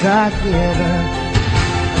 let's start giving.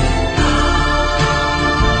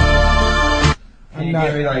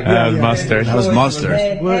 That was Mustard. That was Mustard.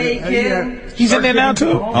 He's in there now,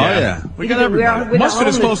 too. Oh, yeah. We got everybody. Mustard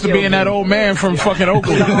is supposed to be in that old man from fucking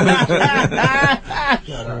Oakland.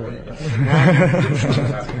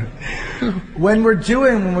 When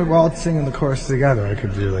we're all singing the chorus together, I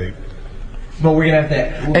could do like. But we're gonna have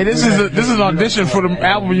to. Hey, this is an audition for the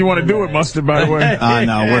album you want to do with Mustard, by the way. I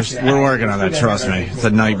know. We're working on that. Trust me. It's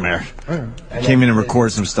a nightmare. Came in and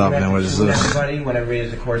recorded some stuff, and it was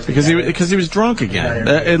because he was drunk again.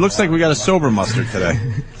 It looks like we got a sober Mustard today.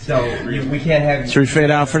 So we can't have. Should we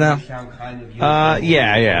fade out for now?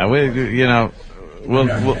 Yeah.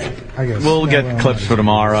 We'll get clips for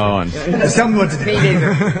tomorrow and. Tell me what to do.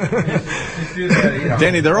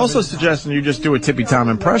 Danny, they're also suggesting you just do a Tippy Tom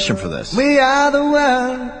impression for this. We are the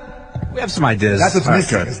world. We have some ideas. That's what's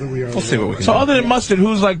missing. We'll see what we can So do. other than Mustard,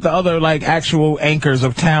 who's like the other like actual anchors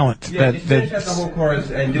of talent Yeah, just finish out the whole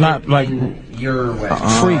chorus and do not it like your way.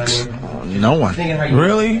 freaks? No one.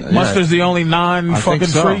 Really? Mustard's the only non-fucking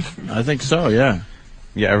freak? I think so. Yeah.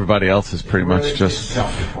 Yeah, everybody else is pretty much just.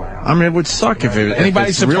 I mean, it would suck if it. Anybody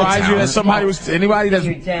if it's real surprise you that talent. somebody was anybody that's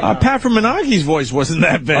Pat from Menage's voice wasn't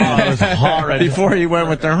that bad. Oh, it was horrid. Before he went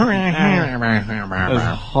with the. It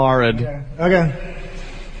was horrid. Okay.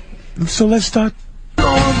 so let's start. You're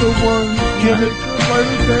the one give it by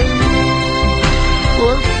the day.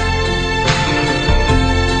 What?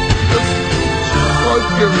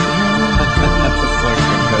 Let's give it.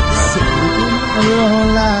 Your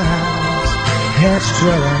lives, it's true,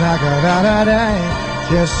 like a day,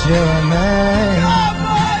 just you and me.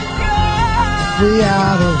 We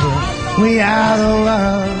are the world, we are the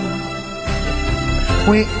world.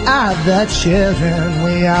 We are the children,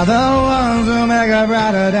 we are the ones who make a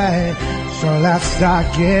brighter day. So let's start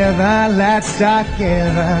giving, let's start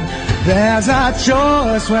giving. There's a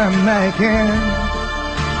choice we're making.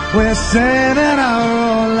 We're saving our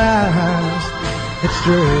own lives. It's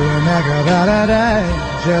true, we make a better day,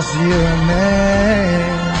 just you and me.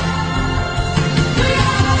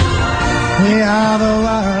 We are the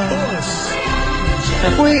world.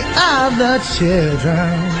 We are the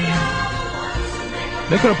children.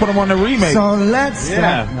 They could have put him on the remake. So let's Should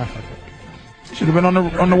have been on the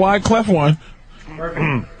Wyclef one.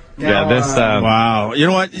 Yeah, this. Wow. You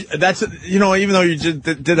know what? That's even though you just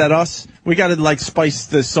did that us, we got to like spice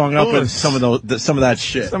this song up with some of that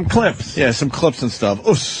shit. Some clips. Yeah, some clips and stuff.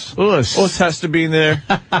 Us has to be in there,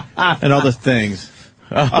 and other things.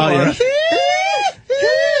 Oh yeah.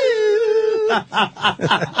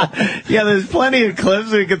 Yeah, there's plenty of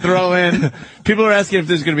clips we could throw in. People are asking if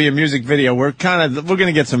there's going to be a music video. We're going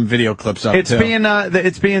to get some video clips up. It's being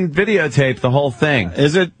videotaped, the whole thing.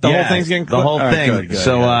 Is it? The whole thing's getting the whole thing. Right, good,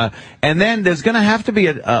 so, and then there's going to have to be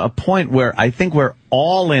a point where I think we're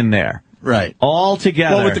all in there. Right. All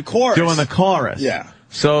together. Well, with the chorus. Doing the chorus. Yeah.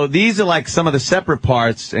 So these are like some of the separate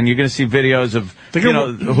parts, and you're going to see videos of, you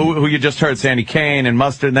know, who you just heard, Sandy Kane and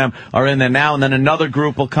Mustard and them are in there now, and then another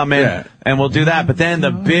group will come in, and we'll do that. But then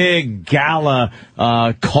the big gala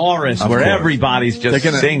chorus where everybody's just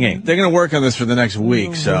singing. They're going to work on this for the next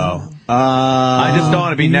week, so... I just don't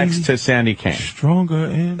want to be next to Sandy Kane.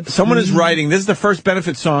 Stronger. Someone is writing, this is the first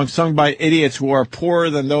benefit song sung by idiots who are poorer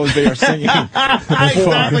than those they are singing.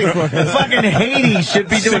 Exactly. Fucking Haiti should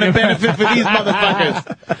be doing a benefit for these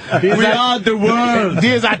motherfuckers. We are the world.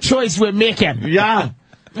 There's a choice we're making. Yeah.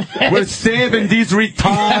 We're saving these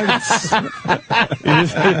retards.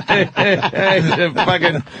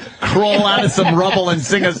 Fucking crawl out of some rubble and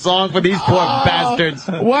sing a song for these poor bastards.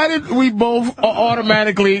 Why did we both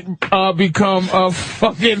automatically become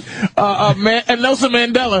fucking Nelson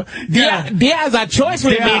Mandela? There's a choice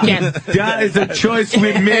we're making. That is a choice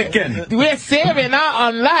we're making. We're saving our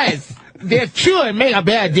own lives. They're true and make a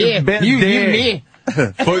bad day. You, me.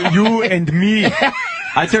 For you and me.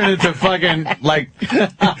 I turned into fucking, like, I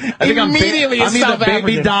think I'm either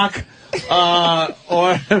Baby Doc,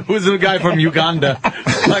 or who's the guy from Uganda?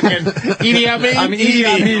 Fucking Idi Amin? I'm Idi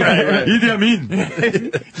Amin. Right. Idi Amin.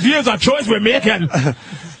 Here's a choice we're making. All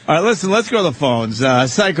right, listen, let's go to the phones.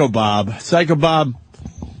 Psycho Bob. Psycho Bob.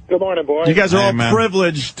 Good morning, boys. You guys are all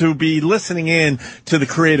privileged to be listening in to the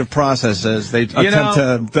creative process as they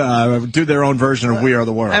attempt to do their own version of We Are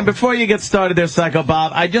the World. And before you get started there, Psycho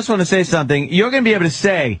Bob, I just want to say something. You're going to be able to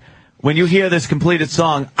say, when you hear this completed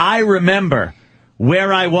song, I remember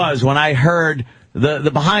where I was when I heard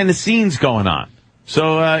the behind the scenes going on.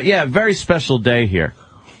 So, yeah, very special day here.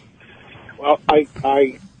 Well,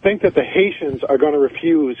 I think that the Haitians are going to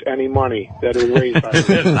refuse any money that is raised by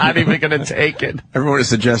They're not even going to take it. Everyone is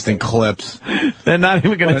suggesting clips. They're not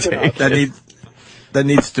even going to take it. That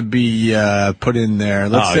needs to be put in there.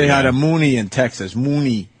 Let's say hi to Mooney in Texas.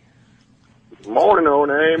 Mooney. Morning,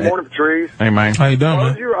 O-Name. Morning, Patrice. Hey, man. How you doing,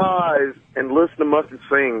 man? Close your eyes and listen to Mustard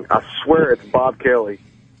sing. I swear it's Bob Kelly.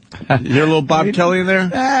 You hear a little Bob Kelly in there?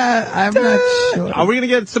 I'm not sure. Are we going to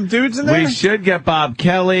get some dudes in there? We should get Bob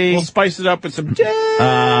Kelly. We'll spice it up with some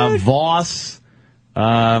Voss.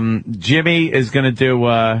 Jimmy is going to do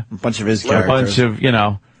a bunch of his characters. A bunch of, you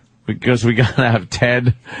know, because we got to have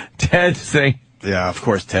Ted sing. Yeah, of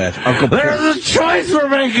course, Ted. There's a choice we're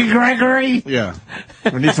making, Gregory. Yeah.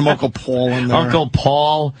 We need some Uncle Paul in there. Uncle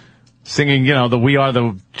Paul singing, you know, the We Are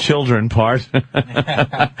the Children part.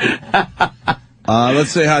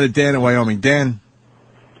 Let's say hi to Dan in Wyoming. Dan.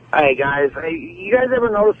 Hey, guys. Hey, you guys ever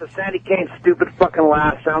notice that Sandy Kane's stupid fucking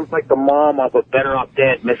laugh sounds like the mom of a Better Off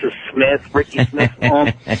Dead, Mrs. Smith, Ricky Smith's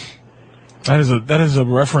mom? That is a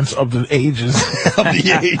reference of the ages. Of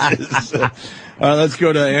the ages. Let's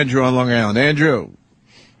go to Andrew on Long Island. Andrew.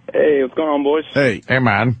 Hey, what's going on, boys? Hey. Hey,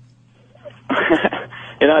 man.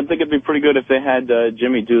 You know, I think it'd be pretty good if they had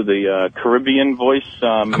Jimmy do the Caribbean voice.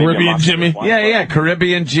 Caribbean Jimmy? Yeah,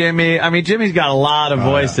 Caribbean Jimmy. I mean, Jimmy's got a lot of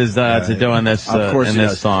voices to do in this,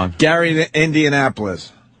 this song. Gary in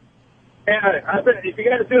Indianapolis. Yeah, I bet if you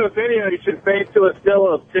guys do a video, you should fade to a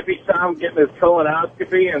still of Tippy Tom getting his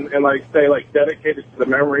colonoscopy and like say like dedicated to the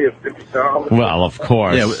memory of Tippy Tom. Well, of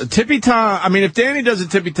course. Yeah, Tippy Tom. I mean, if Danny does a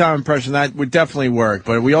Tippy Tom impression, that would definitely work.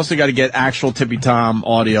 But we also got to get actual Tippy Tom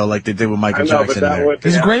audio like they did with Michael Jackson.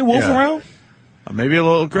 Is Grey Wolf around? Maybe a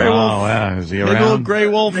little Grey Wolf. Oh, yeah. Is he around? Maybe a little Grey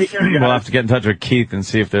Wolf. We'll have to get in touch with Keith and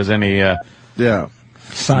see if there's any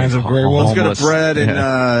signs of Grey Wolf. Let's go to Brad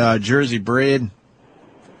in Jersey. Brad.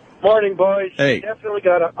 Morning, boys. Hey. You definitely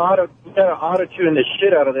got to auto-tune the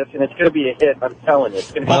shit out of this, and it's going to be a hit. I'm telling you.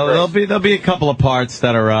 It's going to be great. There'll be a couple of parts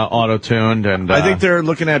that are auto-tuned, and I think they're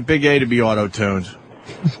looking at Big A to be auto-tuned.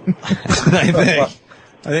 I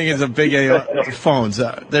think it's a Big A phones.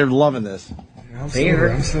 They're loving this. I'm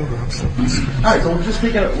sober. All right, so we'll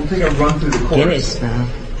take a run through the course. Guinness now.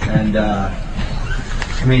 And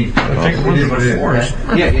I mean, it is what it is.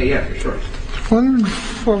 Yeah,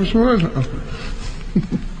 for sure.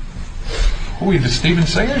 Who are you, the Steven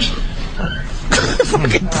Singers?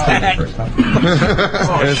 Fucking Pat. Is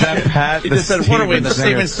that Pat? He just said, what are we, the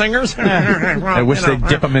Steven Singers? I wish they'd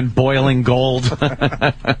dip them in boiling gold.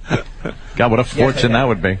 God, what a fortune that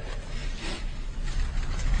would be.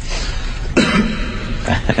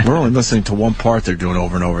 We're only listening to one part they're doing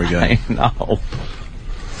over and over again. I know.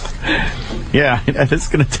 Yeah, it's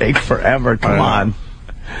going to take forever. Come on.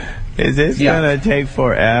 Is this gonna take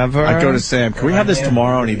forever? I go to Sam, can we have this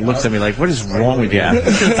tomorrow? And he looks at me like, what is wrong with you?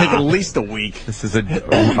 It's gonna take at least a week. This is a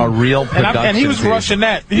real production. And he was rushing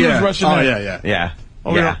that. He was rushing that. Yeah.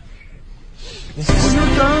 When you're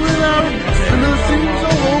down and out, and it seems so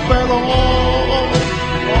bad all.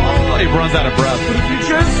 Oh, he runs out of breath. But if you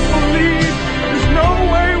just believe, there's no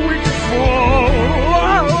way we can fall.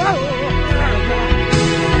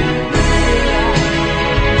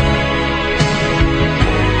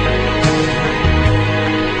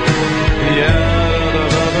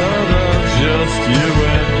 Just you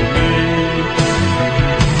and me.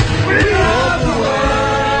 We are the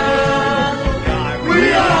world. We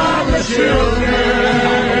are the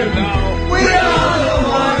children. We are the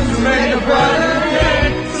ones who make a brighter day.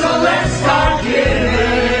 So let's start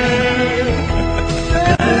giving.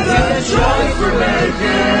 There's a choice we're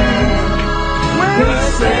making. We're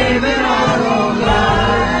saving our own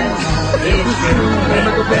lives. It's true,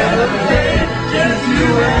 make a better day. Just you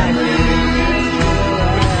and me.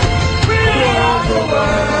 The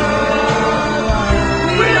world.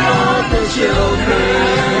 We are the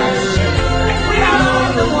children. We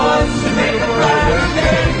are the ones who make a brighter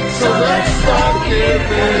day. So let's start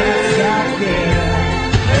giving.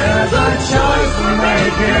 There's a choice we're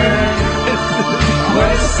making.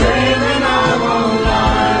 We're saving our own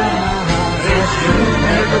lives. It's true,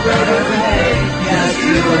 make a better day. Yes,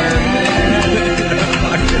 you and me.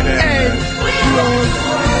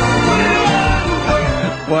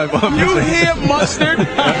 You hear Mustard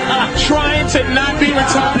trying to not be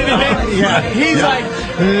retarded, and then he's like,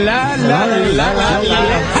 la la la la la.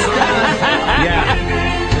 Yeah.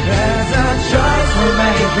 There's a choice we're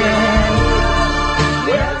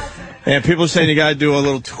making. And people are saying you gotta do a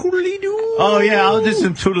little toodly-doo. Oh, yeah, I'll do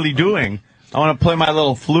some toodly-dooing. I want to play my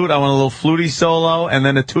little flute. I want a little fluty solo, and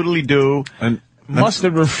then a toodly-doo. And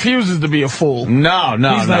Mustard refuses to be a fool. No.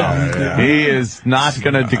 Like, he is not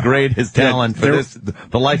going to degrade his talent for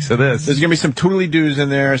the likes of this. There's going to be some toodly-doos in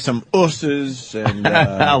there, some usses, and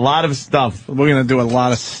a lot of stuff. We're going to do a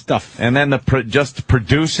lot of stuff. And then just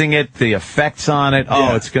producing it, the effects on it.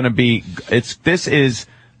 Oh, it's going to be. This is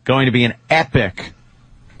going to be an epic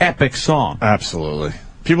song. Absolutely.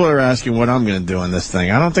 People are asking what I'm going to do in this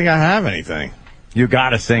thing. I don't think I have anything. You got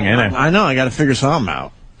to sing in it. I know. I got to figure something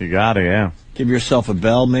out. You got to, yeah. Give yourself a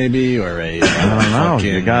bell, maybe, or a. I don't know.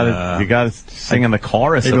 You got to sing in the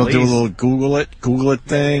chorus. Maybe at we'll least. do a little Google it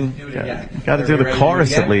thing. You got to do the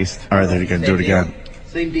chorus at least. All right, then you can do it again.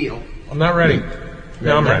 Same deal. I'm not ready.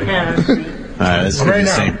 No, I'm ready. All right, this is gonna be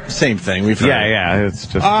the same thing. We've heard. It's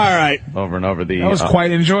just all right over and over. That was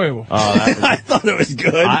quite enjoyable. I thought it was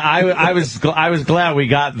good. I was glad we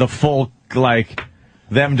got the full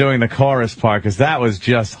them doing the chorus part because that was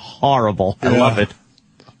just horrible. I love it.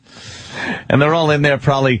 And they're all in there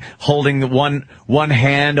probably holding one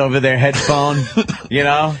hand over their headphone, you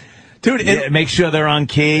know? Dude, make sure they're on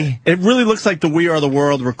key. It really looks like the We Are the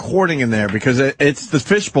World recording in there because it's the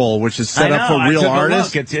Fishbowl, which is set up for real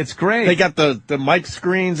artists. It's great. They got the mic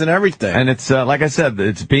screens and everything. And it's, like I said,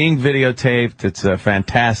 it's being videotaped. It's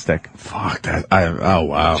fantastic. Fuck that. Oh,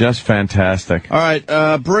 wow. Just fantastic. All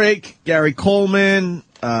right, break. Gary Coleman,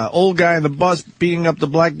 old guy in the bus beating up the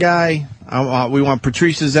black guy. We want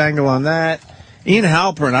Patrice's angle on that. Ian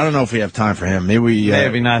Halpern, I don't know if we have time for him.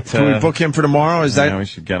 Maybe not. Can we book him for tomorrow? Is that we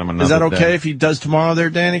should get him another Is that okay day. if he does tomorrow there,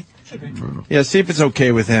 Danny? Yeah, see if it's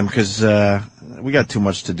okay with him because we got too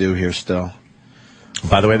much to do here still.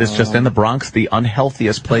 By the way, this just in, the Bronx, the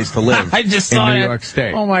unhealthiest place to live I just saw in New it. York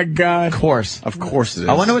State. Oh, my God. Of course it is.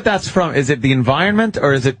 I wonder what that's from. Is it the environment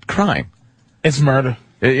or is it crime? It's murder.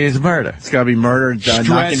 It is murder. It's got to be murder,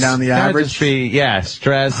 knocking down the average. Just be,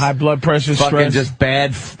 stress. High blood pressure, fucking stress. just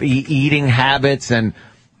bad eating habits and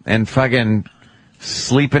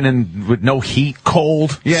sleeping with no heat.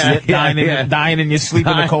 Cold. Dying in your sleep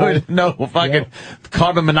in the cold. No fucking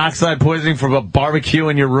carbon monoxide poisoning from a barbecue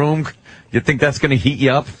in your room. You think that's going to heat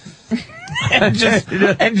you up? and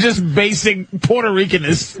just basic Puerto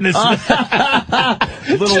Ricanness.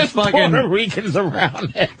 Little just fucking Puerto Ricans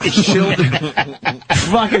around it.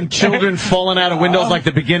 fucking children falling out of windows like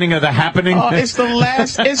the beginning of The Happening. It's the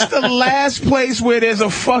last place where there's a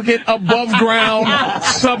fucking above ground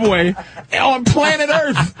subway on planet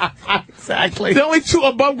Earth. Exactly. The only two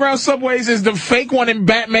above ground subways is the fake one in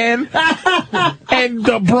Batman and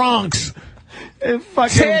the Bronx. Tear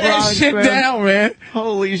that shit down, man.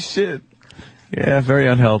 Holy shit. Yeah, very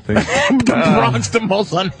unhealthy. The Bronx, the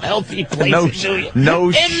most unhealthy place in New York. No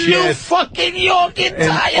in shit. New fucking York,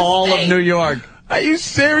 entire in all state. of New York. Are you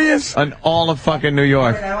serious? On all of fucking New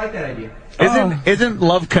York. I like that idea. Isn't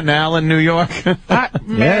Love Canal in New York? Yeah,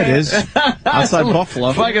 it is. Outside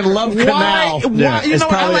Buffalo. Fucking Love Canal. Yeah, it's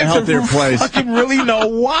probably a healthier place. Fucking really know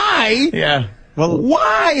why. Yeah. Well,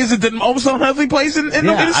 why is it the most unhealthy place in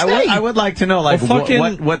the state? I would like to know, like,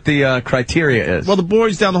 what the criteria is. Well, the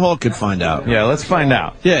boys down the hall could find out. Yeah, let's find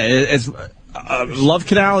out. Yeah, it's Love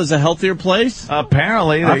Canal is a healthier place?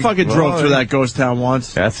 Apparently. I fucking drove through that ghost town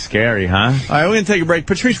once. That's scary, huh? All right, we're going to take a break.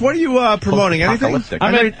 Patrice, what are you promoting? Anything?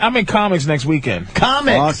 I'm in comics next weekend.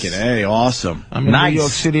 Comics? Fucking A, awesome. I'm in New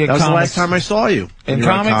York City at That was comics. the last time I saw you. In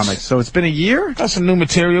comics? So it's been a year? Got some new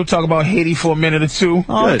material. Talk about Haiti for a minute or two.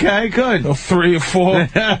 Okay, good. Or 3 or 4.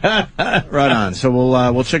 Right on. So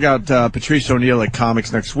we'll check out Patrice O'Neal at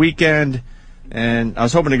comics next weekend. And I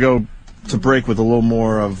was hoping to go to break with a little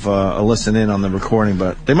more of a listen in on the recording,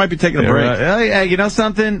 but they might be taking a break. Hey, you know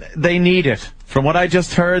something? They need it. From what I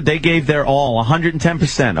just heard, they gave their all,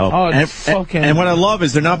 110%. And what I love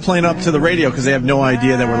is they're not playing up to the radio because they have no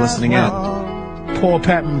idea that we're listening in. Poor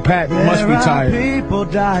Pat must be tired. People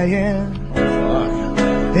dying.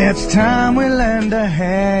 It's time we lend a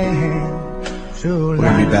hand to We're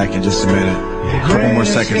going to be back in just a minute. A couple more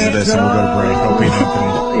seconds of this and we'll go to break. Opie and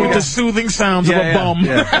Anthony. With the soothing sounds of a bum.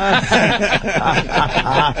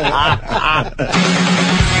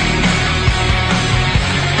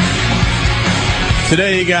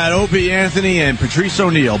 Today you got Opie Anthony and Patrice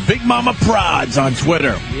O'Neal. Big Mama Prods on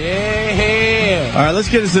Twitter. Yeah. All right, let's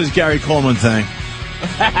get into this Gary Coleman thing.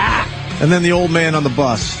 And then the old man on the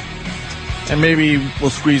bus. And maybe we'll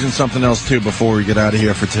squeeze in something else, too, before we get out of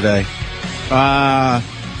here for today.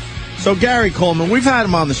 So Gary Coleman, we've had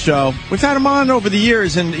him on the show. We've had him on over the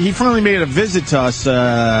years, and he finally made a visit to us,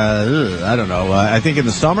 I don't know, I think in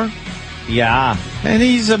the summer. Yeah. And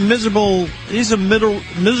he's a miserable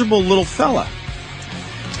little fella.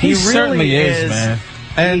 He certainly is, man.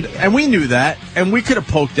 And we knew that, and we could have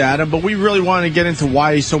poked at him, but we really wanted to get into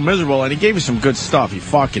why he's so miserable, and he gave us some good stuff. He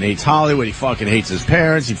fucking hates Hollywood, he fucking hates his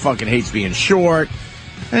parents, he fucking hates being short.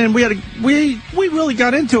 And we really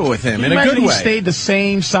got into it with him in a good way. He stayed the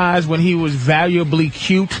same size when he was valuably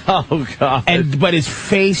cute. Oh God! But his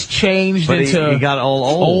face changed he got all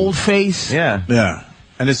old face. Yeah, yeah.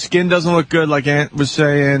 And his skin doesn't look good, like Ant was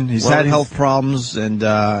saying. He's had health problems, and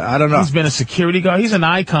I don't know. He's been a security guard. He's an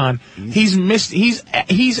icon. He's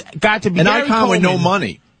got to be an Gary icon with no Coleman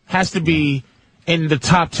money. Has to be in the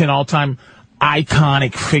top 10 all-time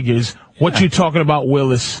iconic figures. What you talking about,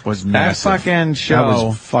 Willis? Was massive. That fucking show. That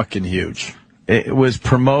was fucking huge. It was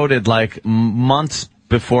promoted like months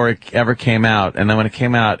before it ever came out, and then when it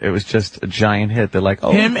came out, it was just a giant hit. They're like,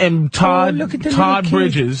 him and Todd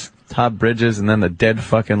Bridges. Todd Bridges, and then the dead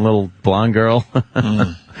fucking little blonde girl.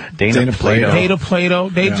 Dana Plato.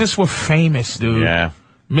 They just were famous, dude. Yeah.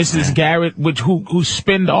 Mrs. Garrett, who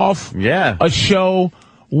spinned off a show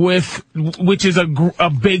which is a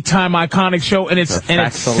big time iconic show in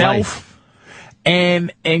itself.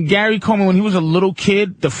 And Gary Coleman, when he was a little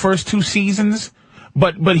kid, the first 2 seasons,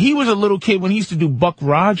 but he was a little kid when he used to do Buck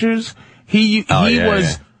Rogers. He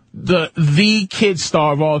was the kid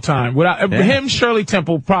star of all time. Without him, Shirley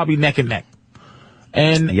Temple probably neck and neck.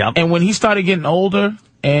 And when he started getting older,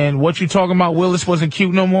 and what you talking about, Willis wasn't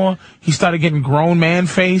cute no more. He started getting grown man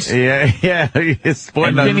face. Yeah. He's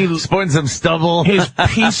sporting some stubble. His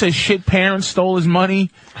piece of shit parents stole his money,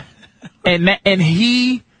 and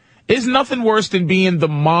he. There's nothing worse than being the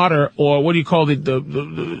martyr, or what do you call it,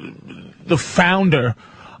 the founder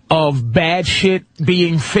of bad shit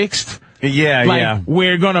being fixed. Yeah,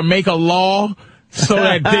 we're gonna make a law so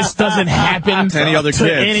that this doesn't happen to any other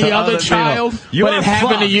child, but it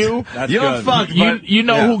happened to you. You're fucked. You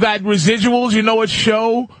know who got residuals? You know what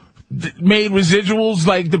show made residuals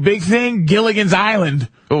like the big thing? Gilligan's Island.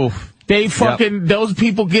 Oof. They those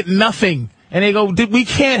people get nothing, and they go, we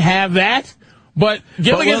can't have that. But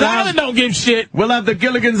Gilligan's Island don't give shit. We'll have the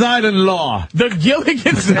Gilligan's Island law. The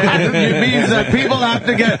Gilligan's Island. It means that people have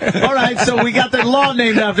to get... All right, so we got the law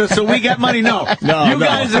named after us, so we get money. No, you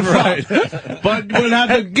guys are fucked. But we'll have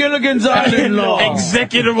the Gilligan's Island law.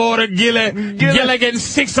 Executive Order Gilligan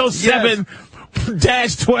 607.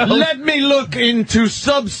 -12. Let me look into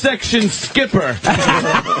subsection Skipper.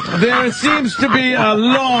 There seems to be a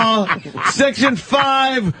law, section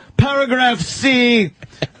 5, paragraph C,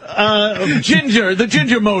 ginger, the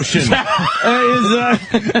ginger motion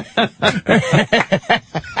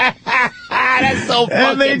that's so fucking...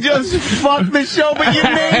 And they just fucked the show, but you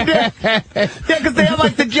named it. Yeah, because they have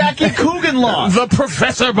like the Jackie Coogan law. The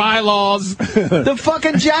Professor bylaws. The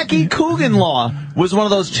fucking Jackie Coogan law was one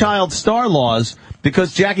of those child star laws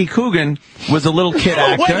because Jackie Coogan was a little kid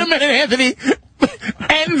actor. Wait a minute, Anthony.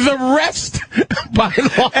 And the rest by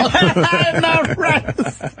law. And the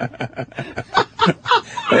rest.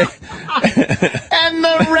 And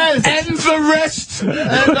the rest. And the rest.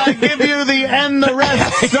 And I give you the and the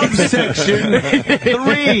rest subsection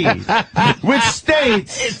 3, which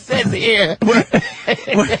states. It says here.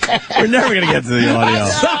 We're never going to get to the audio.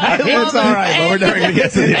 It's all right, but we're never going to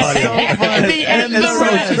get to the audio.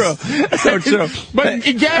 It's so true. But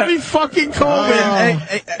Gary fucking Coleman,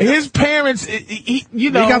 his parents, he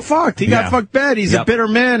got fucked. He got fucked bad. He's a bitter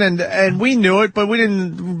man, and we knew it, but we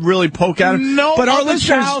didn't really poke at him. No but our other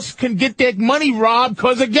listeners house can get their money robbed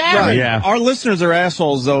because of Gary. Right. Yeah. Our listeners are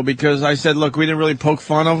assholes, though, because I said, look, we didn't really poke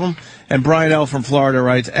fun of him. And Brian L. from Florida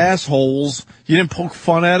writes, assholes, you didn't poke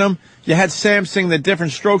fun at him. You had Sam sing the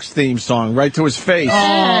Different Strokes theme song right to his face.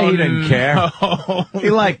 Oh, he didn't care. He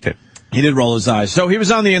liked it. He did roll his eyes. So he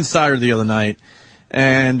was on the Insider the other night.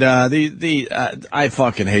 And I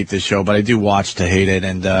fucking hate this show, but I do watch to hate it.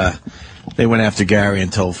 And they went after Gary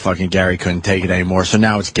until fucking Gary couldn't take it anymore. So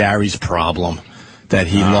now it's Gary's problem that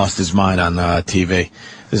he lost his mind on TV.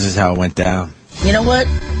 This is how it went down. You know what?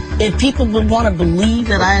 If people would want to believe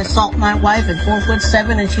that I assault my wife at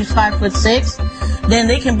 4'7" and she's 5'6", then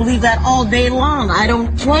they can believe that all day long. I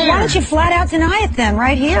don't care. Well, why don't you flat out deny it then,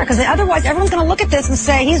 right here? Because otherwise, everyone's going to look at this and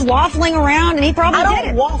say he's waffling around, and he probably did it. I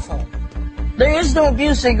don't waffle. There is no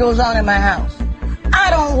abuse that goes on in my house. I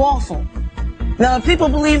don't waffle. Now, if people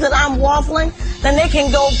believe that I'm waffling, then they can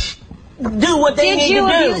go do what they need to do. Did you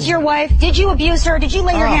abuse your wife? Did you abuse her? Did you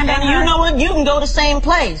lay your hand on her? And you know what? You can go the same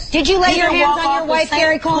place. Did you lay your hands on your wife,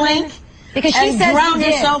 Gary Coleman? Because she says drown you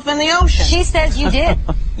did. yourself in the ocean. She says you did.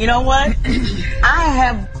 You know what? I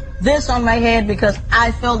have this on my head because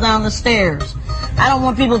I fell down the stairs. I don't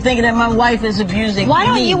want people thinking that my wife is abusing me. Why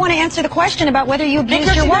don't you want to answer the question about whether you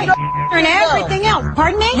abused your wife and everything else?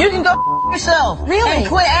 Pardon me? You can go yourself. Really? And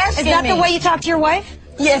quit asking me. Is that the way you talk to your wife?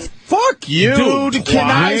 Yes. Fuck you. Dude, can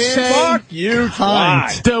I say... Fuck you,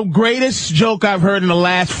 cunt. The greatest joke I've heard in the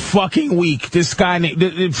last fucking week. This guy,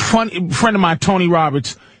 friend of mine, Tony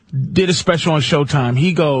Roberts, did a special on Showtime.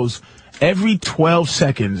 He goes, every 12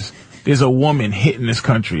 seconds, there's a woman hitting this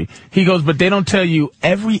country. He goes, but they don't tell you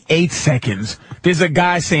every 8 seconds, there's a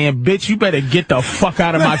guy saying, bitch, you better get the fuck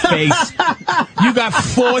out of my face. You got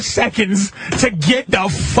 4 seconds to get the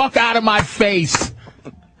fuck out of my face.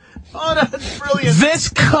 Oh, that's brilliant. This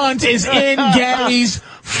cunt is in Gary's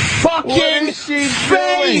fucking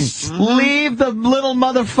face. Leave the little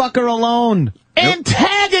motherfucker alone.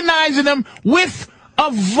 Antagonizing him with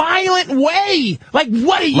a violent way. Like,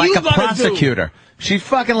 what are you like gonna a prosecutor. do? She's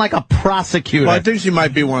fucking like a prosecutor. Well, I think she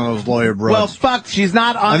might be one of those lawyer bros. Well, fuck, she's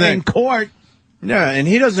not in court. Yeah, and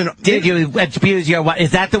he doesn't... Did you abuse your wife?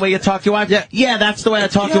 Is that the way you talk to your wife? Yeah, that's the way I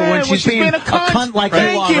talk to her when she's being a cunt like you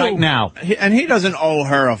are right now. And he doesn't owe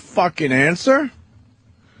her a fucking answer.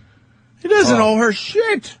 He doesn't owe her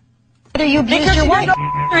shit. Whether you abused your wife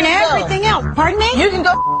and everything else. Pardon me? You can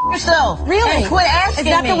go yourself. Really? And quit asking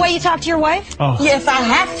me. Is that the way you talk to your wife? Oh. Yeah, if I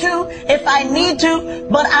have to, if I need to,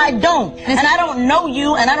 but I don't. And I don't know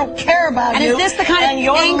you, and I don't care about and you. And is this the kind of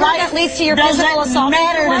anger that leads to your physical assault?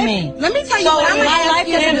 Matter to me. Let me tell you so what, my life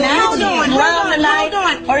doesn't matter. Hold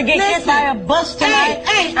on. Or get hit by a bus tonight.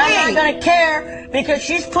 I'm not going to care because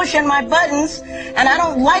she's pushing my buttons, and I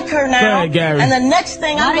don't like her now. Gary. And the next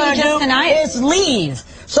thing I'm going to do is leave.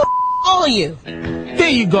 So all of you. There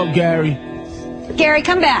you go, Gary. Gary,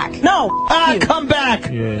 come back. No. Come back.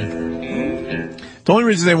 Yeah. The only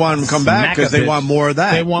reason they want him to come back because they want more of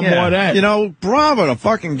that. They want more of that. You know, bravo to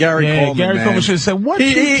fucking Gary Coleman, Gary man. Coleman should have said, what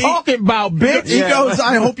you talking about, bitch? He goes,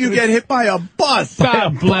 I hope you get hit by a bus.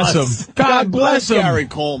 God bless him. God bless him. Gary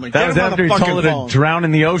Coleman. That was after he told her to drown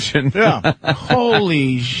in the ocean. Yeah.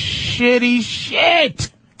 Holy shitty shit.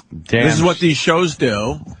 Damn. This is what these shows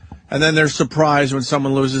do. And then they're surprised when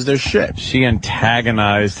someone loses their shit. She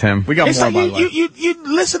antagonized him. We got it's more like about life. you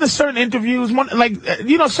listen to certain interviews,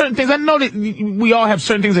 certain things. I know that we all have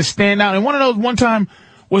certain things that stand out. And one of those one time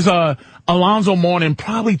was Alonzo Mourning,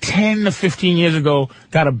 probably 10 to 15 years ago,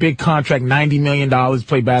 got a big contract, $90 million to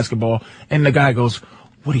play basketball. And the guy goes,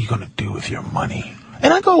 what are you going to do with your money?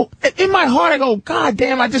 And I go, in my heart, I go, God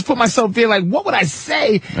damn, I just put myself there, like, what would I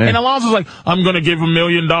say? Yeah. And Alonzo's like, I'm going to give $1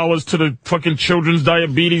 million to the fucking children's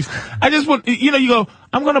diabetes. I just would, you go,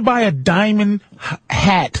 I'm going to buy a diamond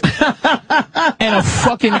hat and a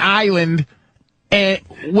fucking island and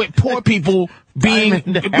with poor people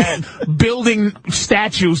building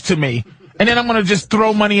statues to me. And then I'm going to just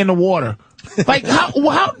throw money in the water. Like,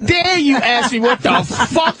 how dare you ask me what the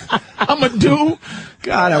fuck I'm going to do?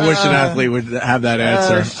 God, I wish an athlete would have that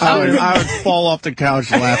answer. I would fall off the couch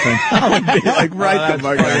laughing. I would be like right the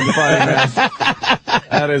fuck.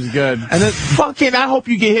 That is good. And then fucking, I hope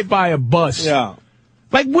you get hit by a bus. Yeah.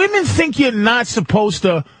 Like, women think you're not supposed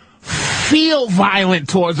to feel violent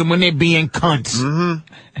towards them when they're being cunts.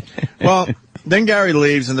 Mm-hmm. Well, then Gary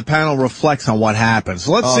leaves and the panel reflects on what happens.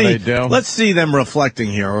 Let's see them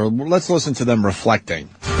reflecting here, or let's listen to them reflecting.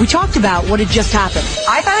 We talked about what had just happened.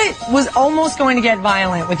 I thought it was almost going to get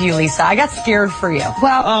violent with you, Lisa. I got scared for you.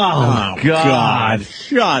 Well, oh God.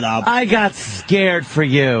 Shut up. I got scared for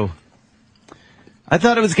you. I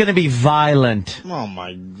thought it was going to be violent. Oh,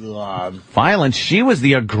 my God. Violent? She was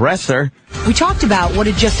the aggressor. We talked about what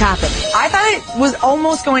had just happened. I thought it was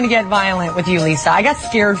almost going to get violent with you, Lisa. I got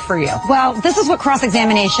scared for you. Well, this is what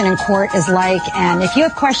cross-examination in court is like, and if you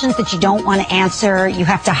have questions that you don't want to answer, you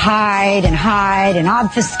have to hide and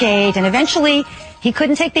obfuscate, and eventually he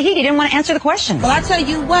couldn't take the heat. He didn't want to answer the question. Well, I tell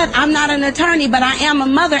you what, I'm not an attorney, but I am a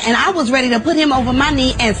mother, and I was ready to put him over my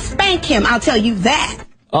knee and spank him. I'll tell you that.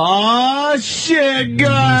 Oh, shit,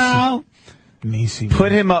 girl. Niecy.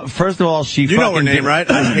 Put him up. First of all, You know her name, right?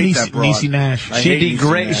 I hate that broad. Niecy Nash.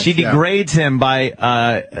 She degrades him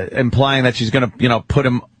by implying that she's going to, put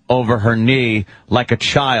him over her knee like a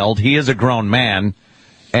child. He is a grown man.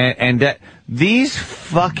 And these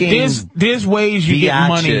fucking there's ways you get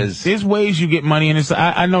money. biatches. There's ways you get money, and it's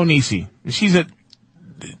I know Niecy. She's a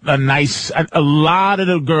nice. A lot of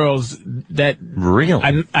the girls that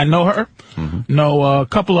really I know her, know a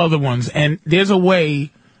couple other ones, and there's a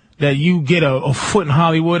way that you get a foot in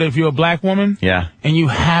Hollywood if you're a black woman. Yeah, and you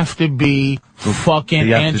have to be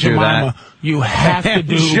fucking Aunt Jemima. You have to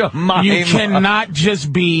do. You cannot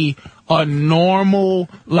just be a normal,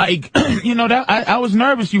 like, that I was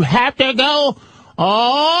nervous. You have to go,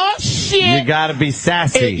 oh, shit. You gotta be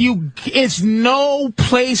sassy. It's no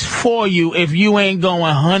place for you if you ain't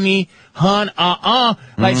going, honey,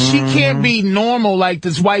 Like, she can't be normal like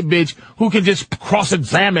this white bitch who can just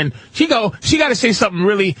cross-examine. She gotta say something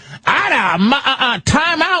really, time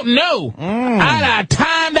out, no.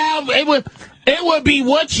 Timed out, it would be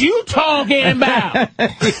what you talking about.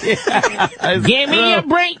 Give me a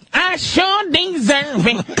break. I sure deserve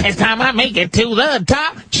it. It's time I make it to the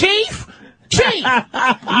top. Chief,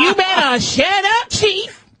 you better shut up,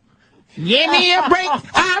 Chief. Give me a break.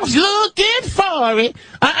 I was looking for it.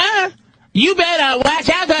 You better watch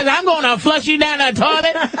out, because I'm going to flush you down the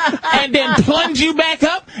toilet and then plunge you back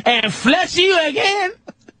up and flush you again.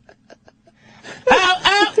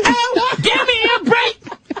 Give me a break.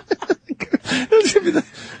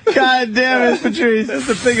 God damn it, Patrice. That's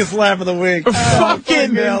the biggest laugh of the week.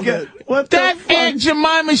 Fucking what that Aunt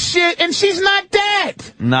Jemima shit, and she's not that.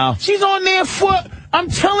 No. She's on there I'm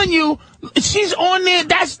telling you, she's on there.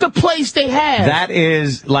 That's the place they have. That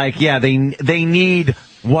is like, they need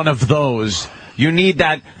one of those. You need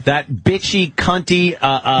that bitchy, cunty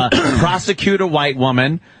prosecutor white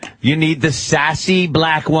woman. You need the sassy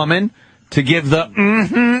black woman to give the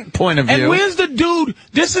point of view. And where's the dude?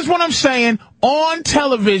 This is what I'm saying. On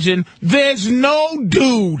television, there's no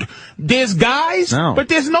dude. There's guys, but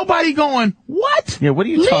there's nobody going, what? Yeah, what are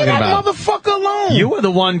you talking about? Leave that motherfucker alone. You were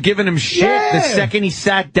the one giving him shit the second he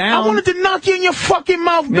sat down. I wanted to knock you in your fucking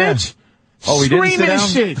mouth, bitch. Oh, he didn't sit down?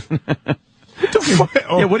 Screaming and shit. What the fuck?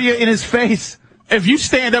 Yeah, what are you in his face? If you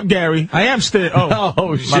stand up, Gary, I am still.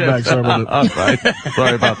 Oh shit! My bad, sorry about that. Right.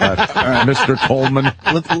 Sorry about that, Mr. Coleman.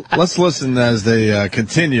 Let's listen as they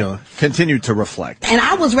continue to reflect. And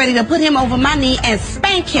I was ready to put him over my knee and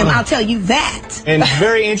spank him. I'll tell you that. And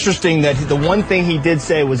very interesting that the one thing he did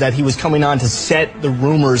say was that he was coming on to set the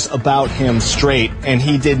rumors about him straight, and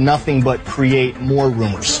he did nothing but create more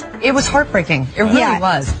rumors. It was heartbreaking. It really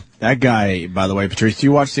was. That guy, by the way, Patrice, do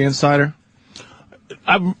you watch The Insider?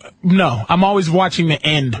 No, I'm always watching the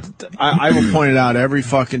end. I will point it out every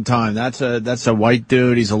fucking time. That's a white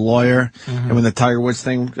dude. He's a lawyer. And when the Tiger Woods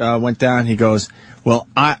thing went down, he goes, well,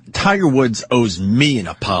 Tiger Woods owes me an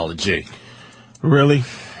apology. Really?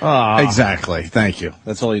 Exactly. Thank you.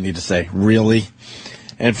 That's all you need to say. Really?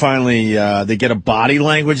 And finally, they get a body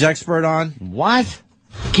language expert on. What?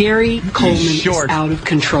 Gary Coleman is out of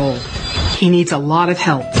control. He needs a lot of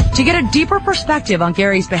help. To get a deeper perspective on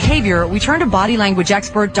Gary's behavior, we turn to body language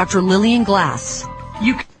expert Dr. Lillian Glass.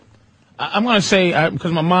 I'm going to say,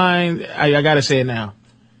 because my mind, I got to say it now.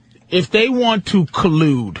 If they want to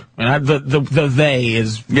collude, and the they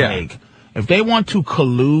is vague. If they want to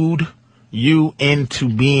collude you into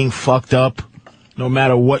being fucked up, no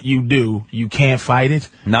matter what you do, you can't fight it.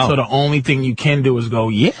 No. So the only thing you can do is go,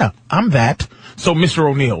 yeah, I'm that. So, Mr.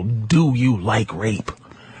 O'Neill, do you like rape?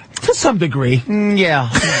 To some degree. Yeah,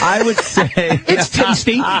 I would say. It's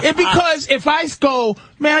tasty. Because if I go,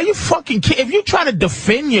 man, are you fucking kidding? If you try to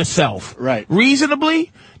defend yourself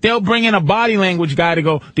reasonably, they'll bring in a body language guy to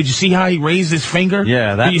go, did you see how he raised his finger?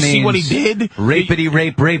 Yeah, that Did you means see what he did? Rapity,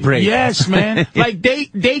 rape. Yes, man. Like,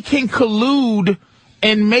 they can collude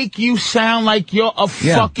and make you sound like you're a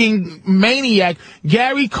fucking maniac.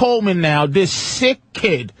 Gary Coleman now, this sick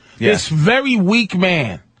kid, this very weak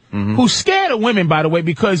man, who's scared of women, by the way,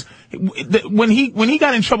 because when he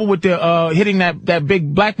got in trouble with the hitting that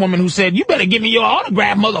big black woman who said, you better give me your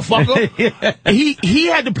autograph, motherfucker. He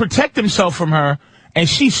had to protect himself from her, and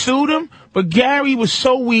she sued him. But Gary was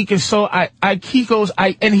so weak, and so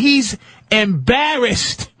and he's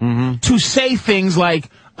embarrassed to say things like,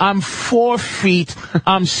 I'm 4 feet,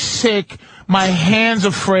 I'm sick, my hands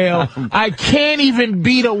are frail, I can't even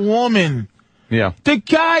beat a woman. Yeah. The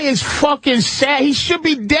guy is fucking sad. He should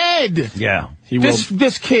be dead. Yeah.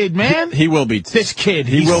 This kid, man. He will be. This kid.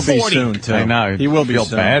 He will 40. be soon, too. I know. He will be feel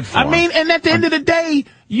soon. bad for him. I mean, and at the end of the day,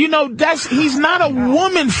 you know, he's not a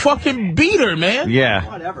woman fucking beater, man. Yeah.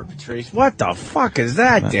 Whatever, Patrice. What the fuck is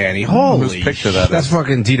that, Danny? Holy Whose picture that That's is?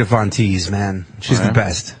 fucking Dita Von Teese, man. She's the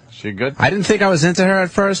best. She good? I didn't think I was into her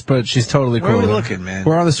at first, but she's totally cool. Where are we looking, man?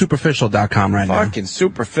 We're on the superficial.com right now. Fucking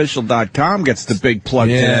superficial.com gets the big plug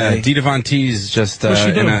today. Dita Von Teese just What's she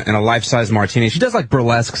in doing? a life-size martini. She does like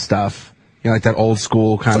burlesque stuff. You know, like that old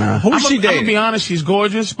school kind of. Who's she I'm dating? gonna be honest, she's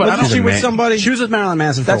gorgeous, but I Wasn't don't. she with somebody? She was with Marilyn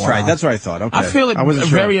Manson for a That's while. right. That's what I thought. Okay. I feel it wasn't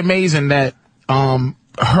sure. very amazing that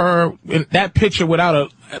her in that picture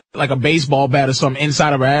without a baseball bat or something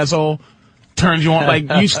inside of her asshole turns you on. Like,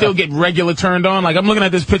 you still get regular turned on. Like, I'm looking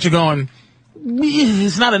at this picture going,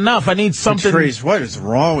 it's not enough. I need something. Patrice, what is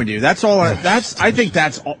wrong with you? That's all. I think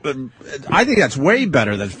that's way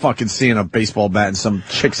better than fucking seeing a baseball bat in some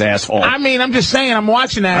chick's asshole. I mean, I'm just saying, I'm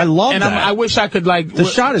watching that. I love and that. I wish I could, like. The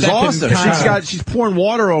shot is awesome. She's pouring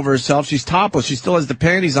water over herself. She's topless. She still has the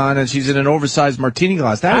panties on, and she's in an oversized martini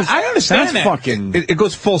glass. I understand that's that. fucking. It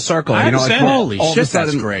goes full circle. I you know, like understand that. Holy all shit, of a sudden,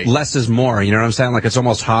 that's great. less is more. You know what I'm saying? Like, it's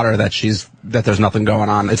almost hotter that there's nothing going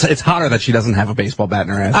on. It's hotter that she doesn't have a baseball bat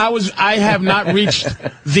in her ass. I have not reached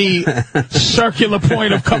the circular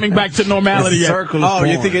point of coming back to normality yet.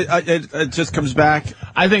 You think it just comes back?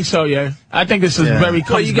 I think so, yeah. I think this is very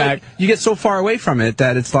comes back. You get so far away from it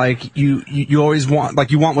that it's like you always want,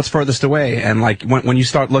 like, you want what's furthest away, and like when you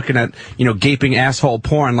start looking at, you know, gaping asshole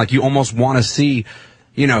porn, like, you almost want to see,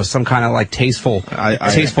 you know, some kind of like tasteful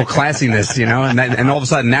classiness, you know, and all of a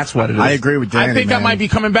sudden that's what it is. I agree with Danny. I think I might be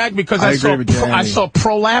coming back because I saw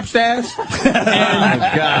prolapsed ass,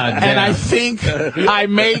 and I think I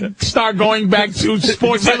may start going back to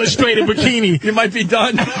Sports Illustrated bikini. You might be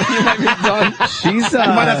done. She's. You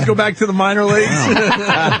might have to go back to the minor leagues.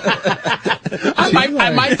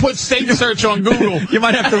 I might put safe search on Google. You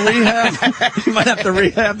might have to rehab. You might have to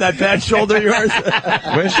rehab that bad shoulder of yours.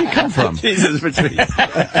 Where's she come from? Jesus, Patrice.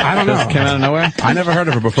 I don't know. Just came out of nowhere. I never heard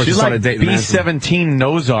of her before. She's she started like dating Manson. B-17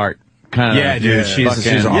 nose art. Kind of. Yeah, dude. She's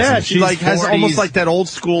awesome. Yeah, she She's like has 40s, almost like that old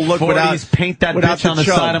school look 40s, without paint that without bitch on the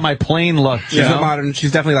chub. side of my plane look. She's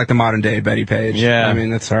definitely like the modern day Betty Page. Yeah. I mean,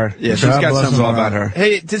 that's her. Yeah, she's got something all about her.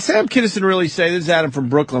 Hey, did Sam Kinison really say this? Is Adam from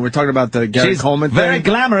Brooklyn. We're talking about the Gary Coleman thing. Very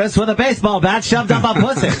glamorous with a baseball bat shoved up her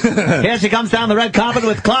pussy. Here she comes down the red carpet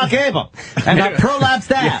with Clark Gable and her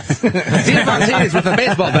prolapsed ass. Dita Von Teese with a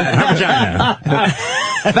baseball bat. Her vagina.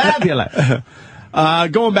 Fabulous.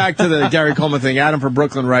 Going back to the Gary Coleman thing, Adam from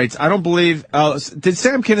Brooklyn writes, I don't believe, did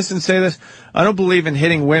Sam Kinison say this? I don't believe in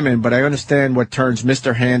hitting women, but I understand what turns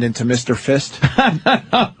Mr. Hand into Mr. Fist.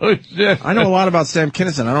 Oh, shit. I know a lot about Sam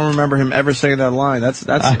Kinison. I don't remember him ever saying that line. That's a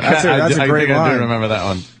great line. I do remember that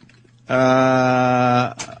one.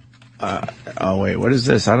 Oh, wait, what is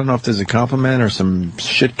this? I don't know if there's a compliment or some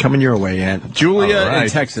shit coming your way, Aunt. Julia in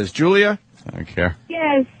Texas. Julia? I don't care.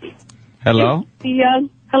 Yes. Hello? Yeah.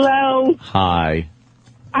 Hello. Hi.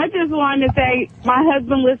 I just wanted to say my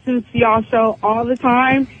husband listens to y'all show all the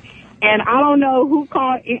time, and I don't know who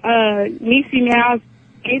called Niecy now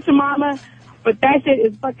Ain't Mama, but that shit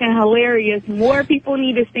is fucking hilarious. More people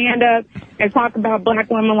need to stand up and talk about black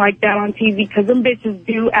women like that on TV, because them bitches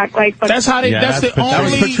do act like fucking. That's how they. Yeah, that's the only.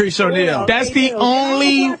 That was Patrice O'Neal. That's the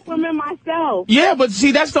only. I'm a black woman myself. Yeah, but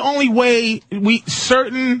see, that's the only way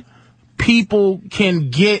certain people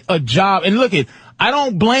can get a job. And look, I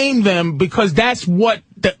don't blame them, because that's what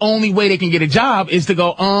the only way they can get a job is to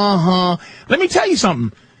go, Let me tell you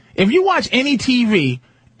something. If you watch any TV,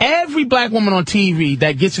 every black woman on TV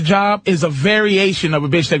that gets a job is a variation of a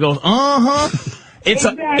bitch that goes, It's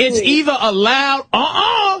Exactly. it's either a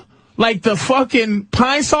loud, like the fucking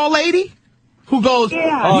Pine Saw lady who goes, you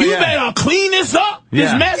better clean this up,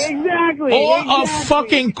 this mess. Exactly. Or a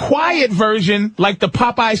fucking quiet version like the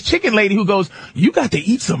Popeye's chicken lady who goes, you got to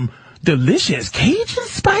eat some delicious Cajun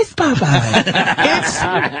spice Popeye.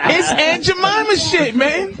 it's Aunt Jemima shit,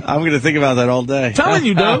 man. I'm going to think about that all day. Telling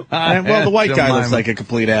you, dude. Well, the white guy looks like a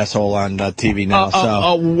complete asshole on TV now.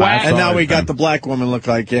 And now we got the black woman look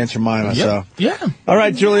like Aunt Jemima. Yep. So yeah. All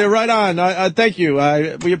right, Julia, right on. Thank you.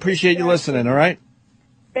 We appreciate you listening. All right.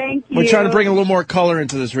 Thank you. We're trying to bring a little more color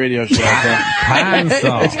into this radio show.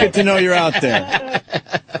 It's good to know you're out there.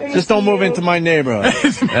 Just don't move into my neighborhood.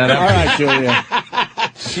 All right, Julia.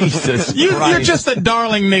 Jesus, you're just a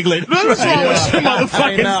darling niglet. What's wrong with you,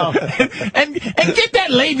 motherfuckers? And get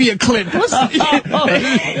that labia clipped. You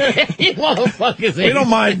motherfuckers. We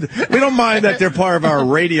don't mind that they're part of our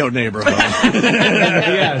radio neighborhood.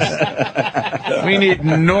 Yes. We need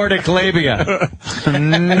Nordic labia.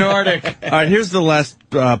 Nordic. All right, here's the last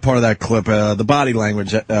part of that clip. The body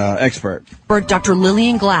language expert. Dr.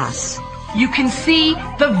 Lillian Glass. You can see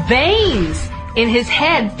the veins in his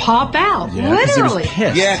head pop out. Yeah, 'cause he was literally.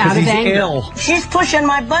 pissed. Yeah, Out because of he's anger. ill. She's pushing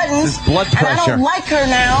my buttons. His blood And I pressure. don't like her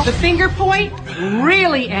now. The finger point,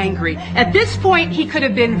 really angry. At this point, he could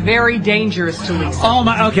have been very dangerous to Lisa. Oh,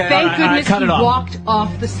 my, okay. Thank goodness cut he it off. walked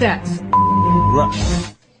off the sets.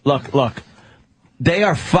 Look. They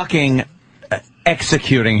are fucking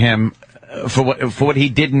executing him for what he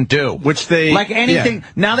didn't do. Which they... Like anything. Yeah.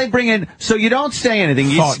 Now they bring in... So you don't say anything.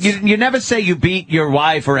 You never say you beat your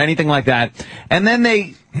wife or anything like that. And then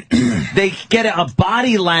they get a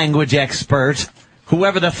body language expert,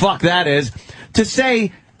 whoever the fuck that is, to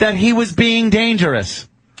say that he was being dangerous.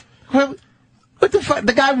 What the fuck?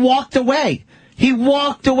 The guy walked away. He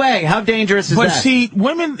walked away. How dangerous is that? But see,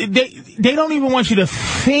 women, they don't even want you to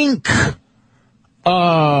think.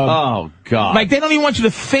 Oh, God. Like, they don't even want you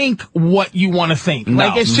to think what you want to think. No.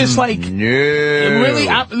 Like, it's just like... No. Really?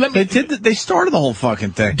 They started the whole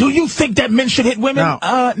fucking thing. Do you think that men should hit women?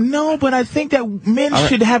 No. No, but I think that men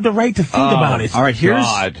should have the right to think about it. All right,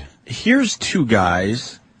 here's two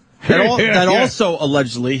guys that also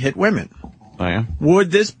allegedly hit women. Oh, yeah?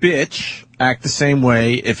 Would this bitch act the same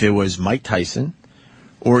way if it was Mike Tyson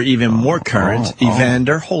or even more current,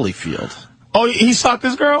 Evander Holyfield? Oh, he stalked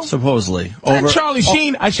this girl? Supposedly. And Charlie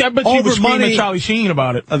Sheen. I bet she was screaming at Charlie Sheen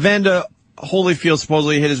about it. Evander Holyfield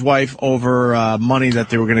supposedly hit his wife over money that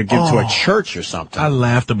they were going to give to a church or something. I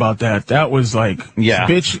laughed about that. That was like,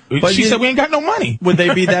 bitch. But she said, we ain't got no money. Would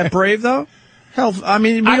they be that brave, though? Hell, I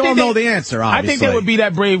mean, we all know the answer, obviously. I think they would be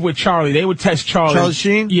that brave with Charlie. They would test Charlie. Charlie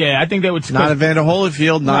Sheen? Yeah, I think they would. Not Evander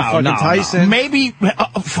Holyfield, not fucking Tyson. Maybe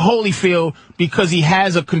Holyfield, because he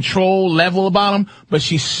has a control level about him, but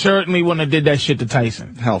she certainly wouldn't have did that shit to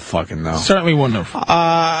Tyson. Hell fucking no. Certainly wouldn't have.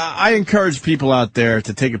 I encourage people out there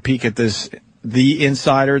to take a peek at this, The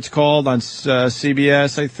Insider, it's called, on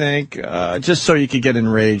CBS, I think, just so you could get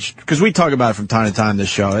enraged. Because we talk about it from time to time, this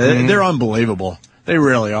show. They're unbelievable. They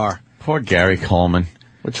really are. Poor Gary Coleman.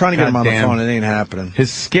 We're trying to get him on the phone. It ain't happening.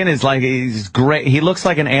 His skin is like, he's gray. He looks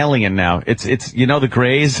like an alien now. It's you know the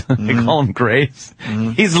Greys? They call him Greys.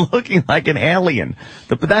 He's looking like an alien.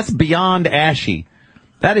 But that's beyond ashy.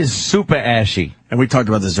 That is super ashy. And we talked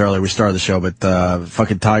about this earlier. We started the show, but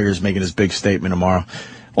fucking Tiger's making his big statement tomorrow.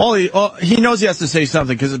 He knows he has to say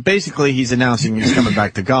something, because basically he's announcing he's coming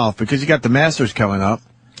back to golf, because you got the Masters coming up.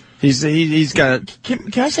 He's got...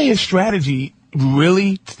 Can I say his strategy...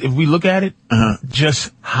 Really, if we look at it,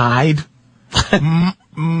 just hide.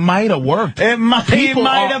 Might have worked. He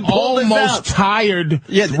might have pulled us almost out. tired.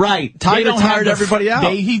 Yeah, right. Tiger tired everybody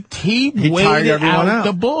out. He tired everyone out.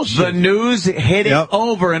 The bullshit. The news hit it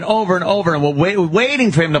over and over and over, and we're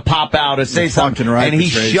waiting for him to pop out or say something. Right, and he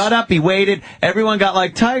shut up. He waited. Everyone got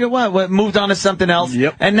like, Tiger, what? Moved on to something else.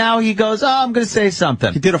 Yep. And now he goes, I'm going to say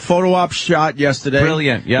something. He did a photo op shot yesterday.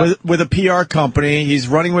 Brilliant. Yeah. With a PR company. He's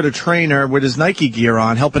running with a trainer with his Nike gear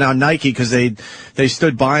on, helping out Nike because they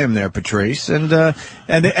stood by him there, Patrice.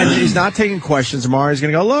 And he's not taking questions tomorrow. He's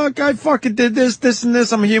going to go, look, I fucking did this, and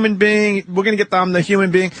this. I'm a human being. We're going to get I'm the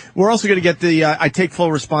human being. We're also going to get the I take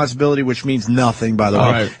full responsibility, which means nothing, by the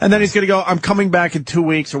way. Right. And then he's going to go, I'm coming back in 2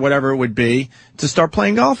 weeks or whatever it would be to start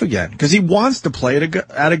playing golf again. Because he wants to play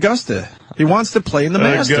at Augusta. He wants to play in the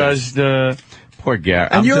Masters. Poor Gary.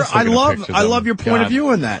 And I love your point of view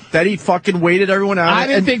on that he fucking waited everyone out. I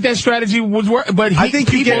didn't think that strategy was work, but I think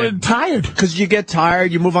people are tired. Because you get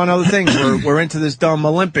tired, you move on to other things. We're into this dumb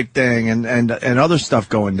Olympic thing and other stuff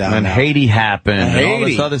going down. And now. Haiti happened. And all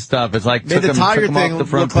Haiti. this other stuff. It's like made the Tiger thing off the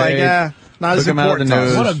front look page. like, not as important.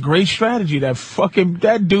 What a great strategy.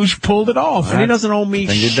 That douche pulled it off. And he doesn't owe me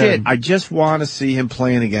shit. I just want to see him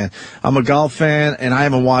playing again. I'm a golf fan, and I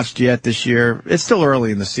haven't watched yet this year. It's still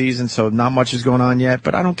early in the season, so not much is going on yet,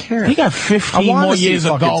 but I don't care. He got 15 more years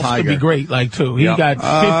of golf to be great, too. He got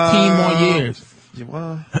 15 more years.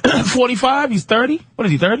 Well, 45? He's 30? What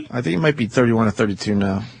is he, 30? I think he might be 31 or 32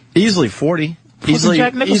 now. Easily 40.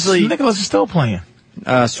 Jack Nicklaus is still playing.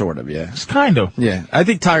 Sort of, yeah. It's kind of. Yeah. I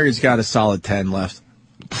think Tiger's got a solid 10 left.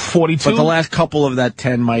 42? But the last couple of that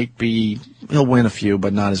 10 might be, he'll win a few,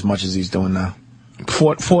 but not as much as he's doing now.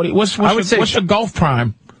 40. What's your golf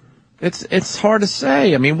prime? It's hard to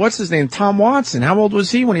say. I mean, what's his name? Tom Watson. How old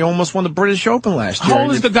was he when he almost won the British Open last year? How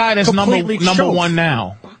old is the guy that's number one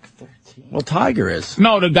now? Well, Tiger is.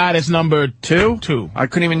 No, the guy that's number two. I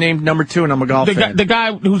couldn't even name number 2, and I'm a golf fan. The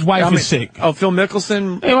guy whose wife is sick. Oh, Phil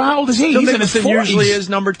Mickelson. Hey, well, how old is he? Phil He's in his 40s. Usually is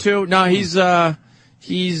number 2. No, the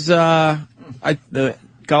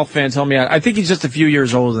golf fans tell me, I think he's just a few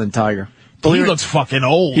years older than Tiger. He looks fucking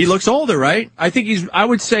old. He looks older, right? I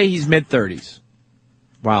would say he's mid-30s.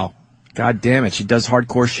 Wow. God damn it. She does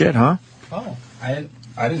hardcore shit, huh? Oh, I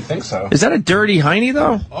didn't think so. Is that a dirty hiney,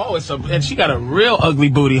 though? Oh, and she got a real ugly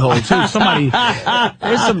booty hole, too. Somebody,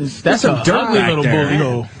 that's some dirt ugly little booty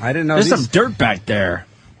hole. I didn't know There's some dirt back there.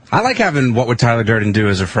 I like having What Would Tyler Durden Do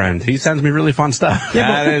as a friend. He sends me really fun stuff.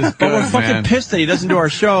 Yeah, that is good, but we're fucking pissed that he doesn't do our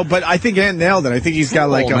show. But I think Ant nailed it. I think he's got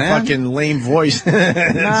like a fucking lame voice.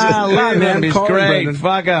 Nah, leave him. He's great.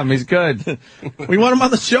 Fuck him. He's good. We want him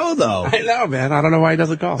on the show, though. I know, man. I don't know why he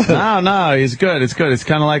doesn't call. No, he's good. It's good. It's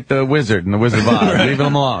kind of like the Wizard and the Wizard of Oz. Leave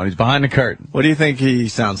him alone. He's behind the curtain. What do you think he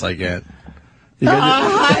sounds like, Ant?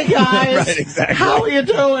 Hi, guys. Right, exactly. How are you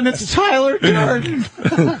doing? It's Tyler Durden.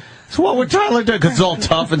 So what would Tyler do? Because it's all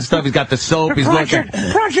tough and stuff. He's got the soap. He's Project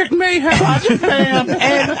Mayhem. Project Mayhem.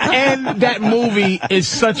 And that movie is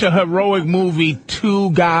such a heroic movie.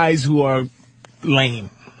 2 guys who are lame.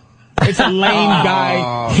 It's a lame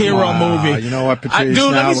guy hero movie. You know what, Patrice?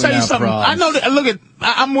 Dude, let me tell you something. I know that, look,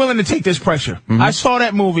 I'm willing to take this pressure. Mm-hmm. I saw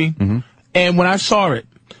that movie, and when I saw it,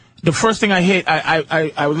 the first thing I hit,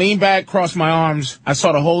 I leaned back, crossed my arms. I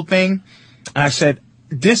saw the whole thing, and I said,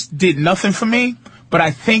 this did nothing for me. But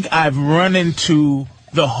I think I've run into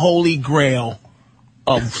the holy grail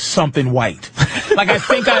of something white. Like, I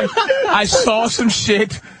think I saw some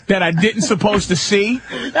shit that I didn't supposed to see.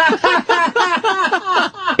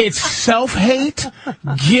 It's self-hate,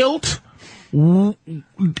 guilt,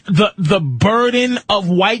 the burden of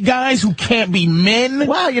white guys who can't be men.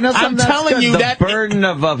 Well, you know, I'm telling you that burden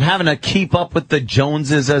of having to keep up with the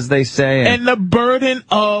Joneses, as they say, and the burden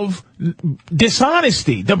of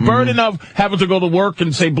dishonesty, the burden of having to go to work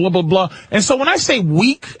and say blah blah blah. And so when I say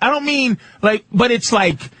weak, I don't mean like, but it's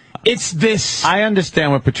like it's this. I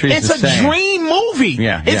understand what Patrice is saying. It's a dream movie.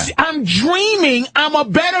 Yeah, I'm dreaming. I'm a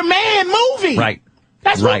better man movie. Right.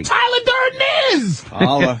 That's what Tyler Durden is.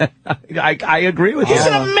 I agree with you. He's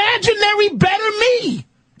an imaginary better me.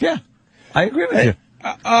 Yeah, I agree with you.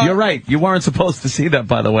 You're right. You weren't supposed to see that,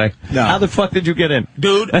 by the way. No. How the fuck did you get in?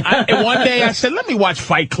 Dude, one day I said, let me watch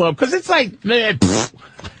Fight Club, because it's like, man, and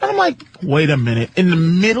I'm like, wait a minute. In the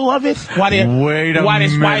middle of it? Why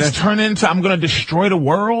it's turning into, I'm going to destroy the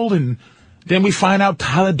world, and then we find out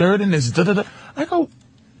Tyler Durden is da-da-da.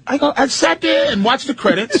 I sat there and watched the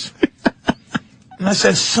credits. And I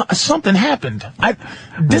said, something happened.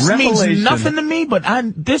 This means nothing to me, but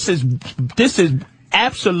this is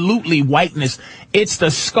absolutely whiteness. It's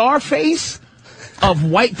the Scarface of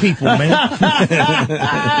white people, man.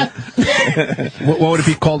 What would it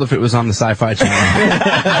be called if it was on the Sci-Fi Channel?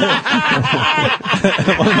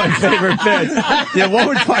 One of my favorite bits. Yeah, what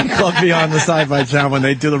would Fight Club be on the Sci-Fi Channel when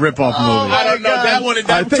they do the rip-off movie? I don't know. That one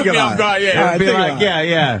took me off guard. Yeah, it'd be like,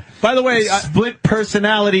 yeah. By the way, split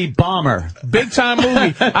personality bomber, big time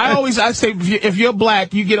movie. I say if you're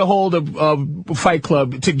black, you get a hold of Fight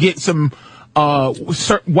Club to get some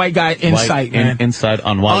white guy insight, man. Insight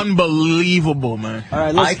on white. Unbelievable, man. All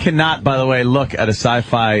right, I cannot, by the way, look at a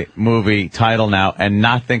sci-fi movie title now and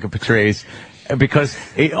not think of Patrice, because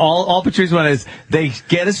all Patrice wants is they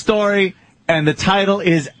get a story and the title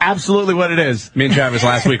is absolutely what it is. Me and Travis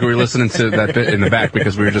last week, we were listening to that bit in the back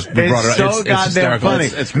because we brought it up. So goddamn funny.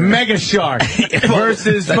 It's Mega Shark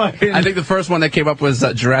versus fucking... I think the first one that came up was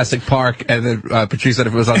Jurassic Park, and then Patrice said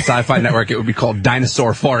if it was on Sci-Fi Network, it would be called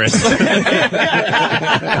Dinosaur Forest.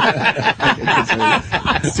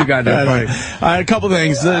 It's too goddamn funny. All right, a couple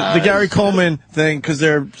things. The Gary Coleman thing, because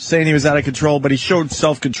they're saying he was out of control, but he showed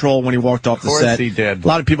self-control when he walked off the set. Of course he did. A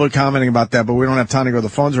lot of people are commenting about that, but we don't have time to go to the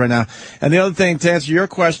phones right now. And the other thing, to answer your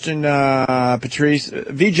question, Patrice,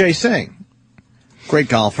 Vijay Singh, great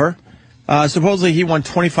golfer. Supposedly he won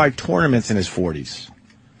 25 tournaments in his 40s.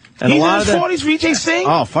 And He's in his 40s, Vijay Singh?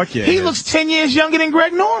 Oh, fuck yeah. He looks 10 years younger than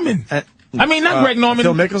Greg Norman. I mean, not Greg Norman.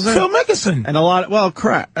 Phil Mickelson? Phil Mickelson. And a lot of, well,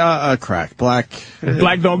 crack. Black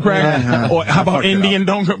don't crack? Or how about Indian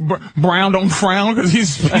brown don't frown? Because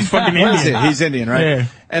he's fucking Indian. He's Indian, right? Yeah.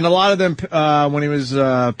 And a lot of them, when he was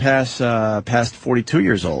past 42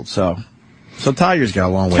 years old, so Tiger's got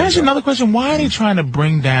a long way Can I ask to you go. another question? Why are they trying to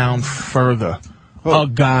bring down further a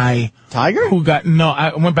guy... Tiger? Who got... No,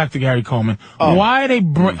 I went back to Gary Coleman. Oh. Why are they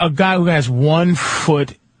a guy who has 1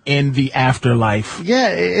 foot in the afterlife? Yeah,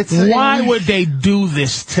 it's... Why would they do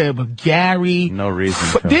this to Gary? No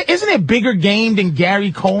reason. Isn't it bigger game than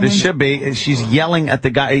Gary Coleman? There should be. She's yelling at the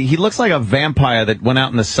guy. He looks like a vampire that went out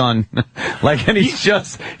in the sun. And he's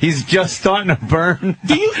just starting to burn.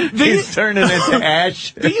 He's turning into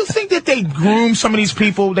ash. Do you think that they groom some of these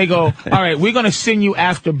people? They go, all right, we're going to send you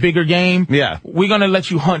after bigger game. Yeah. We're going to let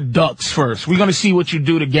you hunt ducks first. We're going to see what you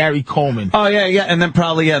do to Gary Coleman. Oh, yeah. And then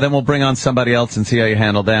then we'll bring on somebody else and see how you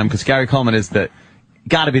handle them. Because Gary Coleman is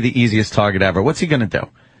got to be the easiest target ever. What's he going to do?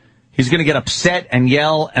 He's going to get upset and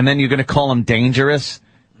yell, and then you're going to call him dangerous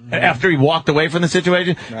after he walked away from the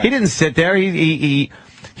situation? Right. He didn't sit there. He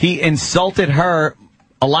insulted her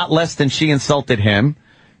a lot less than she insulted him.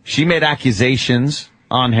 She made accusations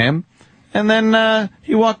on him, and then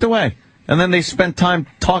he walked away. And then they spent time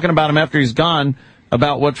talking about him after he's gone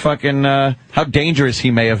about what fucking how dangerous he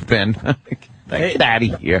may have been. Get out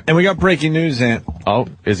of here. And we got breaking news, Ant. Oh,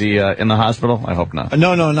 is he in the hospital? I hope not.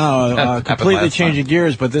 No. Completely changing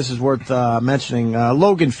gears, but this is worth mentioning.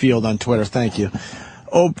 Logan Field on Twitter, thank you.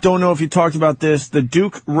 Oh, don't know if you talked about this. The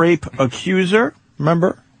Duke rape accuser,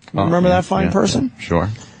 remember? Remember that fine person? Sure.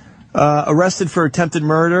 Arrested for attempted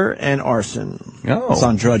murder and arson. Oh. It's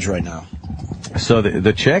on Drudge right now. So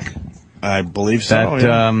the chick? I believe so.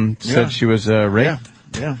 That said she was raped?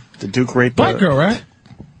 Yeah. The Duke rape. Black girl, right?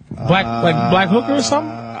 Black hooker or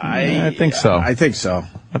something? I think so. I think so.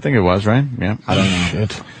 I think it was, right? Yeah. I don't know.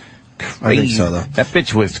 Shit. I think so, though. That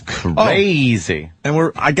bitch was crazy.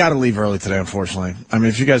 And I gotta leave early today, unfortunately. I mean,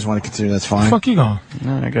 if you guys want to continue, that's fine. Fuck you going?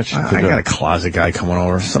 No, I got I got a closet guy coming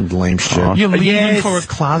over. Some lame shit. You're leaving for a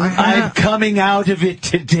closet guy? I'm coming out of it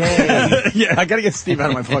today. Yeah, I gotta get Steve out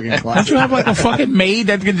of my fucking closet. Don't you have like a fucking maid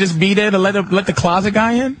that can just be there to let the closet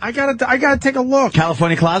guy in? I gotta take a look.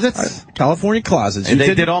 California closets? California closets. And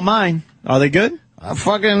they did all mine. Are they good? I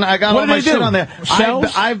got all my shit on there.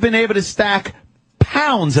 I've been able to stack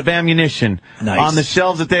pounds of ammunition on the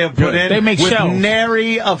shelves that they have put in. They make with shelves.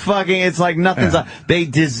 nary a fucking, it's like nothing's they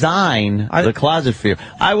design the closet for you.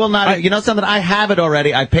 I will not, you know something, I have it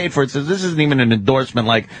already, I paid for it, so this isn't even an endorsement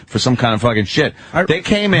like for some kind of fucking shit. They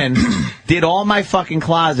came in, did all my fucking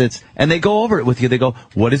closets, and they go over it with you. They go,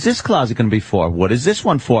 what is this closet going to be for? What is this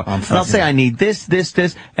one for? And I'll say, I need this,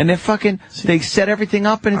 and they set everything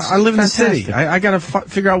up, and it's I live in the fantastic. city. I gotta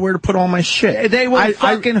figure out where to put all my shit. They will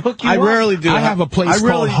fucking hook you I up. rarely do. I have a place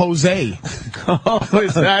called Jose. Oh,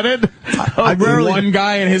 is that it? One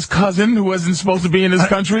guy and his cousin, who wasn't supposed to be in this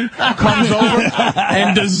country, comes over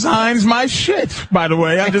and designs my shit, by the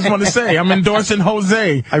way. I just want to say, I'm endorsing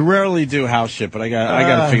Jose. I rarely do house shit, but I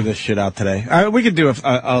gotta figure this shit out today. We could do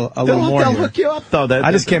a little more. They'll here. hook you up, though.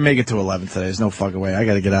 I just can't make it to 11 today. There's no fucking way. I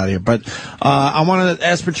gotta get out of here. But I want to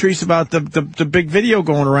ask Patrice about the big video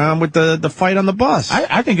going around with the fight on the bus.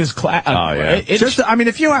 I think it's I mean,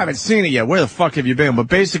 if you haven't seen it yet, where the fuck have you been? But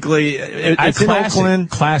basically, it's in Oakland.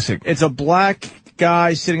 Classic. It's a black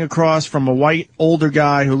guy sitting across from a white older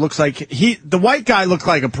guy who looks like the white guy looked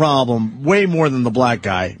like a problem way more than the black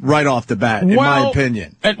guy right off the bat, in my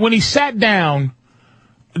opinion. And when he sat down,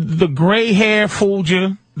 the gray hair fooled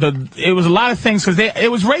you. It was a lot of things because it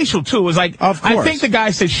was racial too. It was like, of course. I think the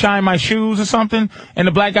guy said "shine my shoes" or something, and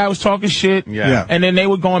the black guy was talking shit. Yeah. And then they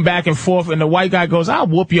were going back and forth, and the white guy goes, "I'll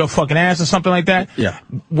whoop your fucking ass" or something like that. Yeah.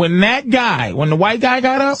 When the white guy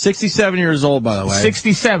got up, 67 years old, by the way.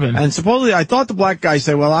 67, and supposedly I thought the black guy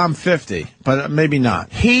said, "Well, I'm 50," but maybe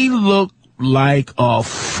not. He looked like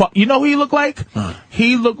you know who he looked like?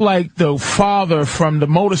 He looked like the father from the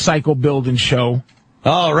motorcycle building show.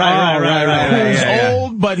 Oh, right. He's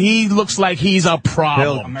old, but he looks like he's a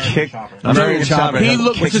problem. American Chopper. He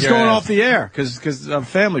looked just going off the air because of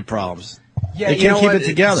family problems. Yeah, they can't keep it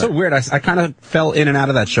together. It's so weird. I kind of fell in and out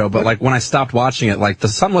of that show, but like when I stopped watching it, like the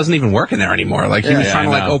son wasn't even working there anymore. Like he was trying to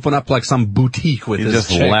like open up like some boutique with this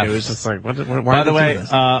chick. Left. It was just like, why By the way,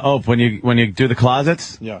 when you do the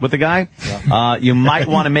closets with the guy, you might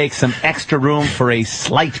want to make some extra room for a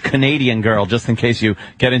slight Canadian girl just in case you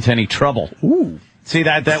get into any trouble. Ooh. See,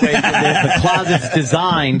 that way the closet's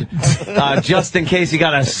designed just in case you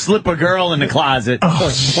got to slip a girl in the closet. Oh,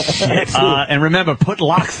 shit. And remember, put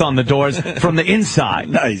locks on the doors from the inside.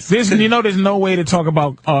 Nice. There's no way to talk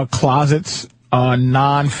about closets,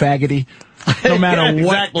 non-faggoty. No matter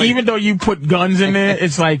what, exactly. even though you put guns in there,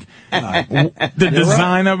 it's like the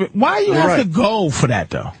design of it. Why do you have to go for that,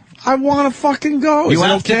 though? I want to fucking go. You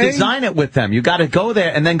have to design it with them. You got to go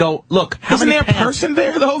there and then go, look, how Isn't many there a person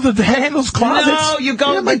there, though, that handles closets? No, you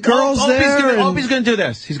go. Yeah, my girl's there. Opie's going to do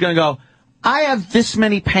this. He's going to go, I have this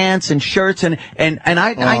many pants and shirts, and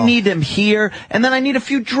I need them here, and then I need a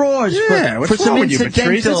few drawers for some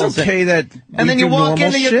incidentals. It's okay that and then you walk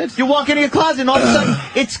into your closet, and all of a sudden,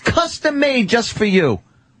 it's custom made just for you.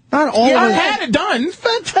 Not all of I've us. had it done.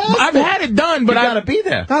 Fantastic. I've had it done, but you got to be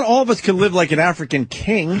there. Not all of us can live like an African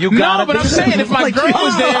king. No, but I'm saying if my girl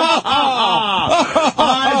was there,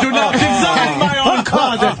 I do not design my own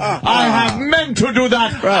closet. I have meant to do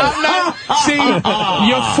that. Right. I'm not. See,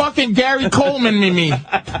 you're fucking Gary Coleman, me.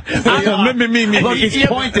 Look, he's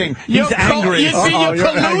pointing. He's angry. You see, you're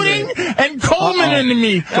colluding and Coleman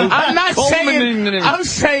me. I'm not saying. I'm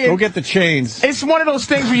saying. Go get the chains. It's one of those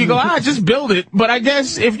things where you go, just build it. But I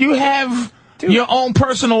guess if you have your own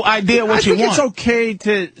personal idea what you want. I think it's okay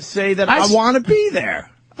to say that I want to be there.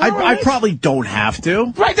 I probably don't have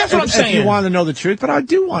to. Right, that's what I'm saying. If you want to know the truth, but I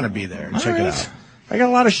do want to be there and check it out. I got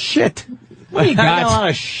a lot of shit. What do you got? I got a lot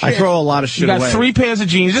of shit. I throw a lot of shit away. You got 3 pairs of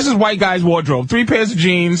jeans. This is white guy's wardrobe. 3 pairs of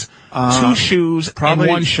jeans, 2 shoes, and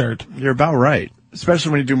 1 shirt. You're about right.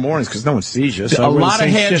 Especially when you do mornings, because no one sees you. So a lot of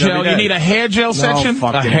hair gel. You need a hair gel section?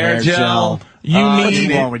 A hair gel. What's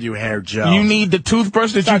wrong with you, hair gel? You need the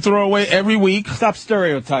toothbrush that you throw away every week. Stop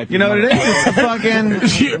stereotyping. You know what it is? It's fucking...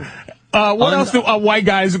 what else do white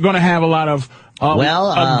guys are going to have a lot of?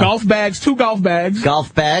 Golf bags, 2 golf bags.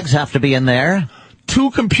 Golf bags have to be in there.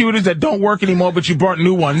 2 computers that don't work anymore, but you brought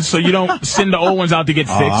new ones, so you don't send the old ones out to get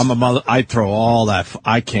fixed. I'm a mother. I throw all that.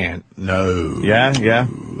 I can't. No. Yeah.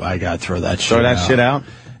 I got to throw that shit out. Throw that shit out?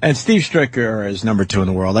 And Steve Stricker is number 2 in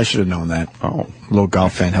the world. I should have known that. Oh, little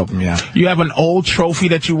golf fan helping me out. You have an old trophy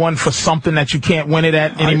that you won for something that you can't win it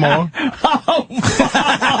at anymore? That's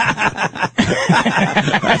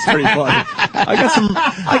pretty funny.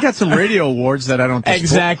 I got some radio awards that I don't display.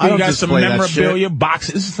 Exactly. You got some memorabilia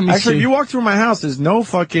boxes. Actually, if you walk through my house, there's no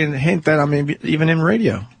fucking hint that I'm even in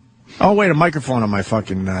radio. Oh, wait, a microphone on my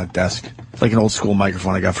fucking desk. Like an old school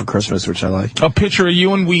microphone I got for Christmas, which I like. A picture of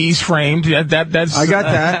you and Weeze framed. That's. I got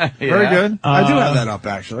that. Very good. I do have that up,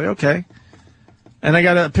 actually. Okay. And I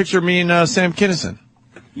got a picture of me and Sam Kinison.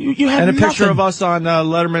 You have and a picture of us on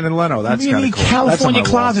Letterman and Leno. That's kind of cool. California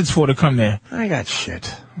closets for to come there. I got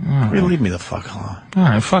shit. Leave me the fuck alone. All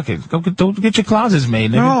right, fuck it. Go get your closets made.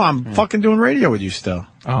 Nigga. No, I'm fucking doing radio with you still.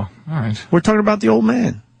 Oh, all right. We're talking about the old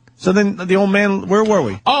man. So then the old man, where were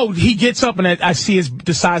we? Oh, he gets up and I see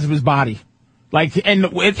the size of his body. Like, and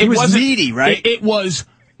it was meaty, right? It was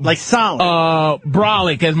like solid.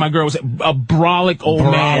 Brolic, as my girl was, a brolic old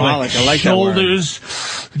man. Like I like shoulders.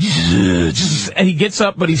 And he gets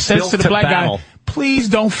up, but he says to the black guy, "Please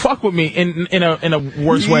don't fuck with me," in a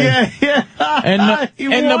worse way. Yeah. And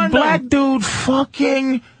the black dude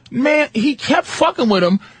fucking, man, he kept fucking with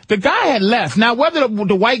him. The guy had left. Now, whether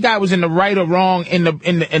the white guy was in the right or wrong in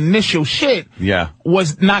the initial shit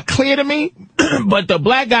was not clear to me, but the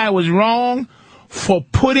black guy was wrong for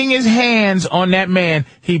putting his hands on that man.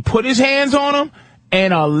 He put his hands on him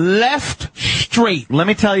and a left straight. Let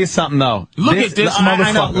me tell you something, though. Look at this motherfucker.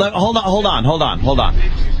 I know. Hold on.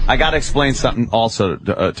 I got to explain something also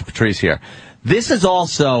to Patrice here. This is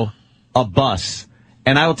also a bus,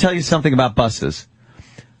 and I will tell you something about buses.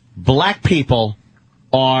 Black people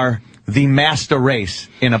are the master race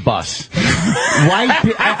in a bus.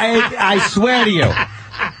 I swear to you.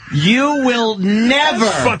 You will never.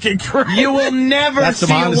 That's fucking crazy. You will never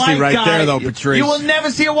see a white right guy. There, though, Patrice. You will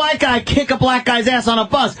never see a white guy kick a black guy's ass on a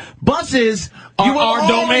bus. Buses are our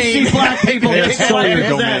domain. See black people kick black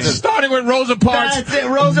guys' ass. Starting with Rosa Parks. That's it.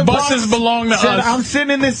 Rosa buses belong to us. I'm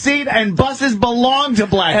sitting in this seat, and buses belong to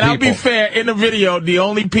black people. And I'll be fair. In the video, the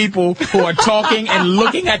only people who are talking and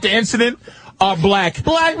looking at the incident are black.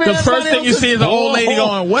 The first thing you see is an old lady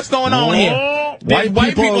going, "What's going on here?"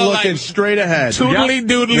 White people are looking straight ahead. Toodly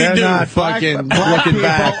doodly They're doo. not fucking looking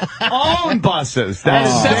back. Own buses.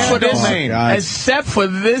 Except for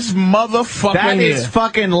this motherfucker. That is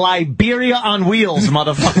fucking Liberia on wheels,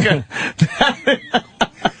 motherfucker.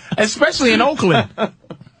 Especially in Oakland.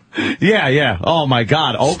 Yeah. Oh my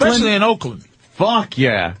God, Oakland. Especially in Oakland. Fuck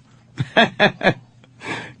yeah.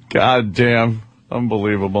 God damn.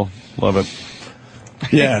 Unbelievable. Love it.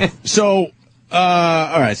 Yeah. So,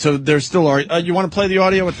 all right. So there's still, you want to play the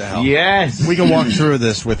audio? What the hell? Yes. We can walk through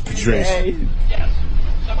this with Patrice.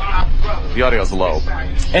 The audio's low.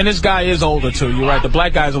 And this guy is older, too. You're right. The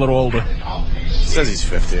black guy's a little older. Says he's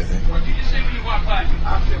 50, I think.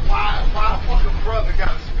 I said, why a fucking brother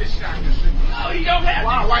got a spit shotgun? No, he don't have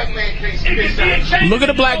why a white man can't spit shotgun? Look at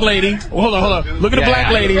the black lady. Hold on. Look at the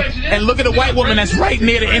black lady, and look at the white woman that's right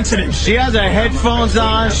near the incident. She has her headphones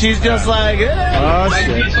on. She's just like, oh,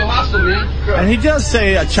 shit. And he does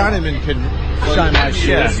say a Chinaman could shine my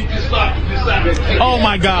shit. Oh,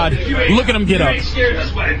 my God. Look at him get up. You ain't scared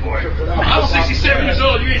this white boy. I was 67 years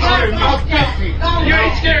old. You ain't scared me. You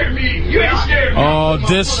ain't scared me. You ain't scared me. Oh,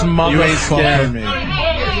 this motherfucker. You ain't scared me.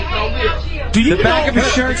 Do you the back of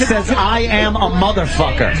his shirt says, I am a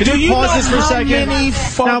motherfucker. Do you pause know this for a second? How many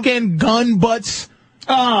fucking gun butts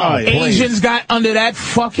Asians got under that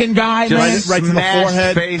fucking guy, man? Right to the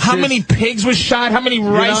forehead. Faces. How many pigs were shot? How many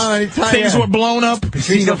rice things were blown up?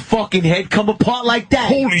 Seen a fucking head come apart like that.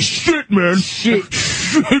 Holy shit, man. Shit.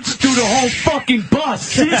 Through the whole fucking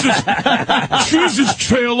bus. Jesus,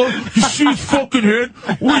 Taylor. You see his fucking head?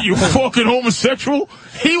 What, you fucking homosexual?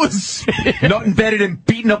 He was... Nothing better than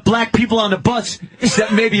beating up black people on the bus,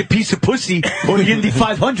 except maybe a piece of pussy or the Indy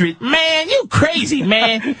 500. Man, you crazy,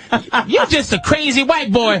 man. You're just a crazy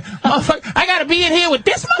white boy. I gotta be in here with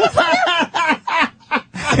this motherfucker?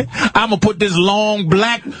 I'm gonna put this long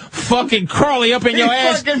black fucking Crawley up in your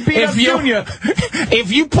ass.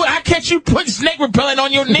 If you put, I catch you putting snake repellent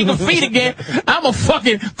on your nigga feet again, I'm a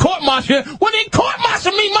fucking court-martial. Well, then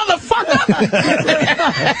court-martial me, motherfucker.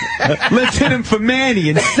 Lieutenant for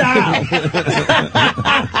Manny and Sal.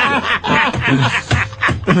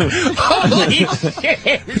 Holy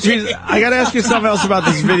shit. Jeez, I gotta ask you something else about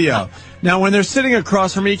this video. Now, when they're sitting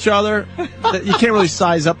across from each other, you can't really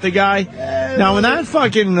size up the guy. Now, when that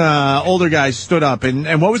fucking older guy stood up,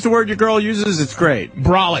 and what was the word your girl uses? It's great.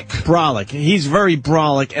 Brolic. Brolic. He's very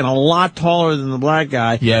brolic and a lot taller than the black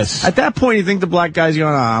guy. Yes. At that point, you think the black guy's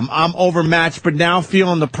going, I'm overmatched, but now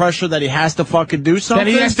feeling the pressure that he has to fucking do something?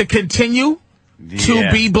 That he has to continue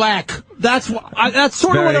to be black. That's sort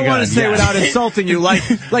of what I want to say without insulting you. Like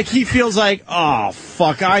he feels like, oh,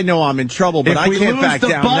 fuck, I know I'm in trouble, but I can't back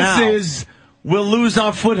down now. We'll lose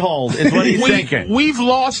our foothold, is what he's thinking. We've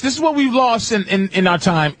lost, this is what we've lost in our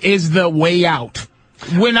time, is the way out.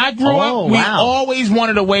 When I grew up, we always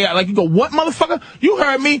wanted a way out. Like, you go, what, motherfucker? You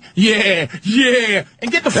heard me? Yeah.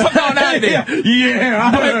 And get the fuck on out of there.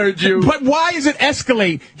 I heard you. But why does it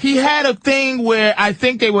escalate? He had a thing where I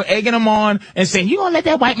think they were egging him on and saying, you gonna let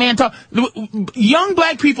that white man talk? Young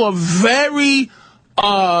black people are very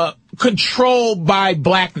controlled by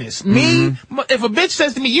blackness. Me, if a bitch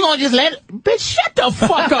says to me, you gonna just let it? Bitch, shut the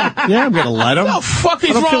fuck up. Yeah, I'm gonna let him. What the fuck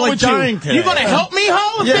is wrong with you? Today. You gonna help me,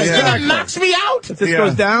 ho? If this nigga knocks me out? If this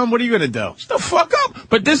goes down, what are you gonna do? Shut the fuck up.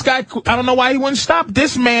 But this guy, I don't know why he wouldn't stop.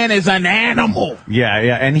 This man is an animal. Yeah,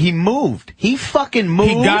 and he moved. He fucking moved.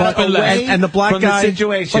 He got up and left. And the black from guy, the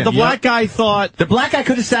situation. But the black guy thought... The black guy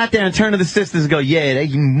could have sat there and turned to the sisters and go, yeah,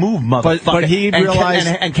 you move, motherfucker. But he realized...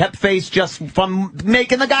 And kept face just from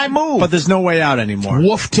making the guy move. But there's no way out anymore.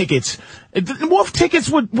 Wolf tickets. Wolf tickets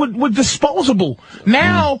were disposable.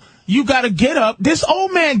 Now, you gotta get up. This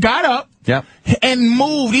old man got up and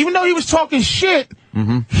moved. Even though he was talking shit,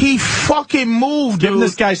 he fucking moved, Giving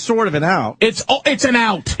this guy sort of an out. It's an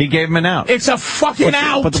out. He gave him an out. It's a fucking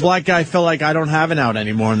out. But the black guy felt like, I don't have an out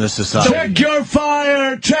anymore in this society. Check your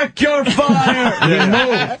fire! Check your fire! He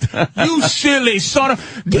moved. You silly son of...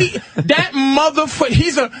 That motherfucker...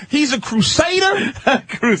 He's a crusader.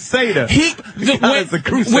 Crusader.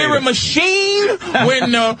 We're a machine.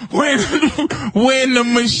 When the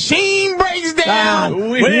machine breaks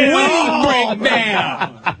down, we break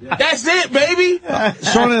down. That's it, baby.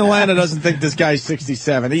 Sean in Atlanta doesn't think this guy's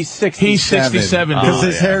 67. He's 67. He's 67. Because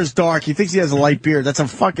his hair's dark. He thinks he has a light beard. That's a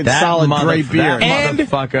fucking solid gray beard.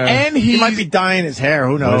 And he might be dyeing his hair.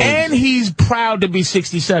 Who knows? And he's proud to be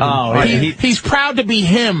 67. Oh, he's proud to be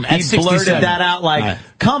him at 67. He blurted that out like,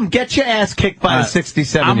 come get your ass kicked by a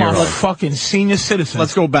 67-year-old. I'm a fucking senior citizen.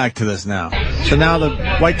 Let's go back to this now. So now the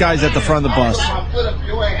white guy's at the front of the bus.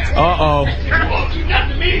 Uh-oh.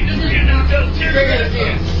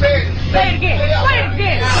 Say it again.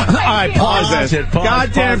 All right, pause this.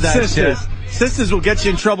 Goddamn sisters. Sisters will get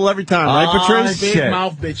you in trouble every time, right, Patrice? Big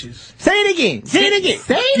mouth bitches. Say it again. Say it again.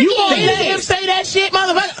 Say it again. You gonna let him say that shit,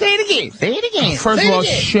 motherfucker? Say it again. Say it again. First of all,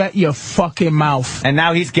 shut your fucking mouth. And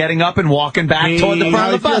now he's getting up and walking back toward the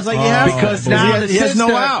front of the bus. Because now he has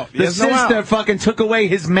no out. The sister fucking took away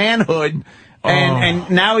his manhood.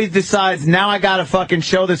 And now he decides, now I gotta fucking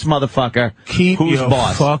show this motherfucker who's your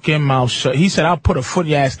boss. Fucking mouth shut. He said, I'll put a foot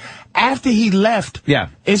in your ass. After he left,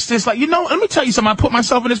 it's just like, let me tell you something. I put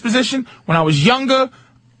myself in this position when I was younger,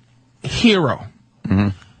 hero.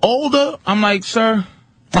 Older, I'm like, sir,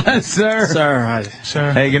 Sir.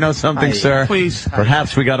 Sir. Hey, you know something, sir? Please.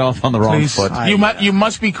 Perhaps we got off on the wrong foot. You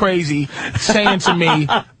must be crazy saying to me,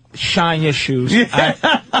 shine your shoes.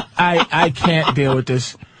 I can't deal with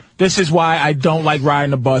this. This is why I don't like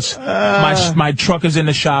riding the bus. My truck is in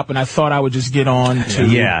the shop, and I thought I would just get on to...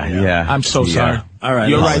 Yeah. I'm so sorry. All right.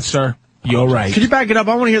 You're right, sir. You're right. Could you back it up?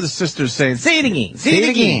 I want to hear the sisters saying, say it again. Say it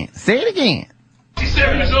again. Say it again. She's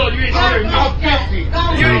 7 years old. You ain't serious.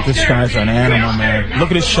 Dude, this guy's an animal, man.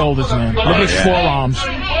 Look at his shoulders, man. Look at his forearms.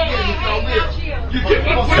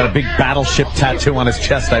 Got a big battleship tattoo on his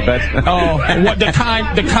chest, I bet. Oh, what the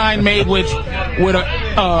kind made with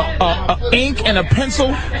a ink and a pencil,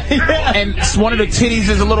 and one of the titties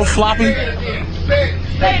is a little floppy. Say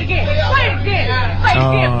it again.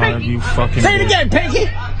 Oh, you fucking. Say it again, Pinky.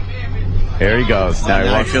 Here he goes. Now he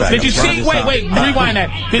walks back. Did you see? Wait, rewind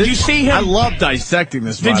that. Did you see him? I love dissecting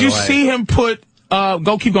this. Did you see him put?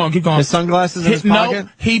 Keep going. His sunglasses in his pocket. No,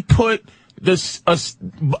 he put this.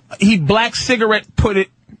 He black cigarette. Put it.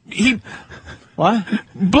 What?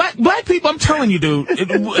 Black people, I'm telling you, dude,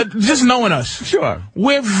 just knowing us. Sure.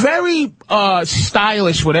 We're very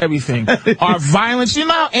stylish with everything. Our violence, you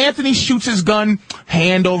know how Anthony shoots his gun,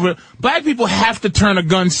 hand over it? Black people have to turn a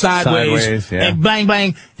gun sideways and bang,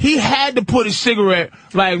 bang. He had to put his cigarette,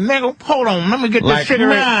 like, nigga, hold on, let me get this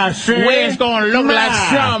cigarette. Where it's going to look like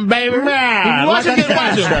something, baby. Watch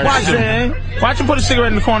him put a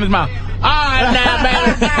cigarette in the corner of his mouth. All right, now,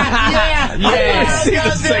 baby. Yeah. See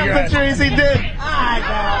the cigarette. He did.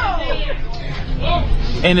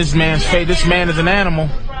 In this man's face, this man is an animal.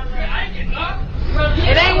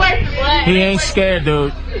 It ain't working. He ain't scared,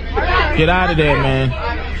 dude. Get out of there, man.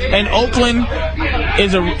 And Oakland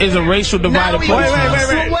is a racial divided place.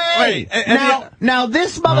 Wait. Now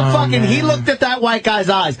this motherfucking, he looked at that white guy's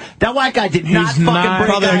eyes. That white guy did not fucking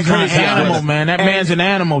bring that he's crazy an animal, man. That man's an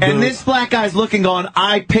animal, dude. And this black guy's looking on,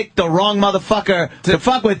 I picked the wrong motherfucker to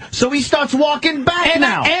fuck with. So he starts walking back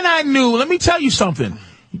now. And I knew, let me tell you something.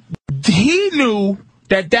 He knew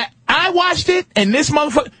that I watched it, and this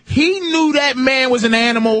motherfucker, he knew that man was an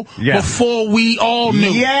animal before we all knew.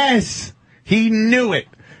 Yes. He knew it.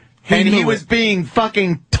 He was being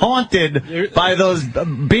fucking taunted by those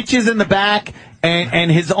bitches in the back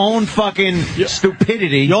and his own fucking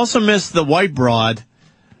stupidity. You also missed the white broad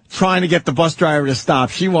trying to get the bus driver to stop.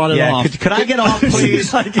 She wanted off. Could I get off,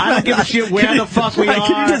 please? I don't give a shit where the fuck we are.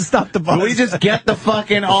 Can you just stop the bus? Can we just get the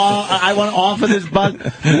fucking off? I want off of this bus.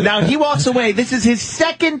 Now, he walks away. This is his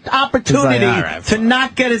second opportunity to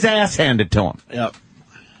not get his ass handed to him. Yep.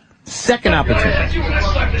 Second opportunity. What?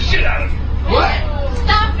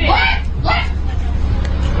 Stop it. What?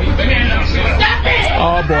 Stop it.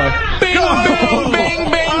 Oh, boy. Bing, bing,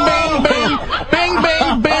 bing, bing, bing, bing, bing,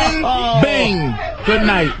 bing, bing, bing. Good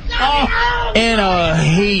night. In a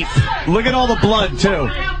heap. Look at all the blood, too.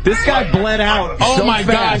 This guy bled out. Oh, my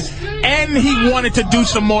God. And he wanted to do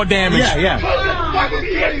some more damage. Yeah.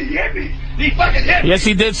 He fucking hit me. Yes,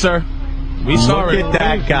 he did, sir. We saw it. Look at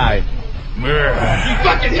that guy. He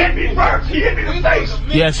fucking hit me first. He hit me in the face.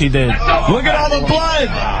 Yes, he did. Look at all the blood.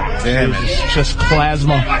 Damn it. It's just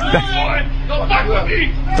plasma. Don't fuck with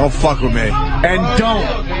me. Don't fuck with me. And don't.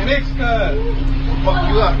 Fuck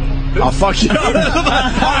you up. I'll fuck you up. All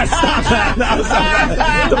right, stop that. No, stop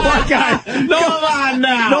that. The black guy. Come on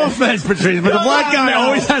now. No offense, Patrice, but the black guy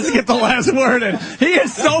always has to get the last word in. He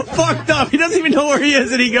is so fucked up. He doesn't even know where he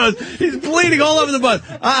is, and he goes, he's bleeding all over the bus.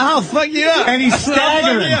 I'll fuck you up. And he's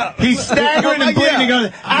staggering. He's staggering and bleeding. He goes,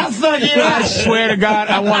 I'll fuck you up. I swear to God,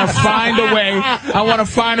 I want to find a way. I want to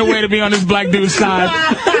find a way to be on this black dude's side.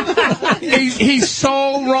 He's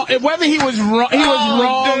so wrong. Whether he was wrong,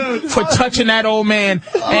 wrong for touching that old man,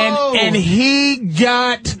 and he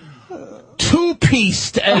got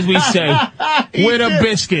two-pieced, as we say, with a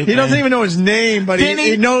biscuit. He doesn't even know his name, but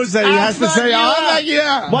he knows that he has to say, "Oh,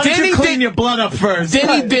 yeah." Why don't you clean your blood up first?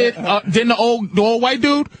 Then he did. Then the old white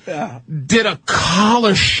dude did a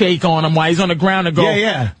collar shake on him while he's on the ground and go,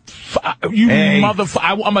 "You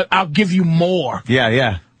motherfucker! I'll give you more."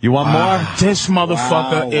 Yeah. You want more? This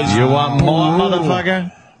motherfucker is. You want more,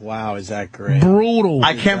 motherfucker? Wow, is that great? Brutal.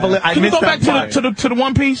 I can't believe I Can we missed go back that part. to the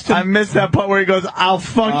One Piece? I missed that part where he goes, "I'll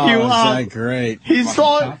fuck you up." Is that great? He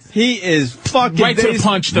saw it. He is fucking Right to the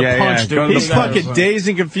punch. The punch, dude. He's fucking dazed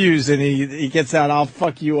and confused, and he gets out. I'll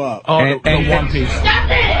fuck you up. Oh, the One Piece.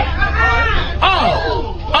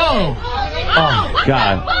 Oh,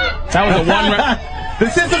 God. that was a one round. The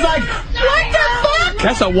sister's like, what the fuck?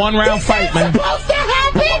 That's a one-round fight, man. Supposed to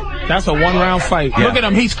happen? That's a one-round fight. Yeah. Look at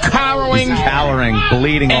him. He's cowering. He's cowering,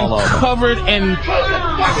 bleeding all over. Covered and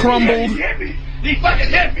crumbled. He fucking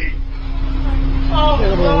hit me.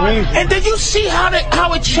 And did you see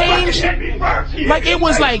how it changed? Like, it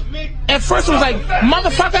was like, at first it was like,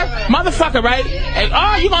 motherfucker, right? And,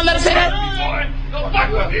 oh, you gonna let us say that?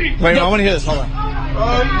 Wait, I want to hear this. Hold on.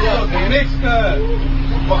 Next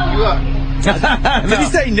time. Fuck you up. Did he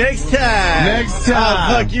say next time? Next time.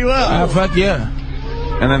 I'll fuck you up. Oh, fuck yeah.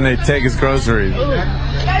 And then they take his groceries.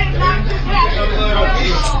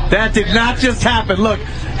 That did not just happen. Look,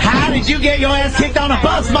 how did you get your ass kicked on a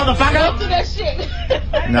bus,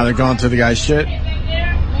 motherfucker? Now they're going through the guy's shit.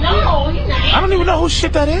 I don't even know whose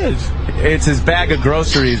shit that is. It's his bag of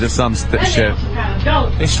groceries or some shit.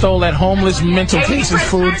 They stole that homeless mental case's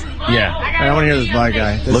food. Yeah. I want to hear this black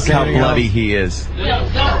guy. Look how bloody he is.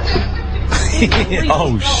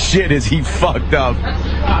 Oh shit, is he fucked up? Wait,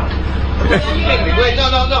 no.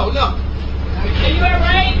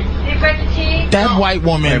 That white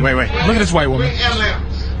woman. Wait. Look at this white woman.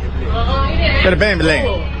 Get a bambi leg.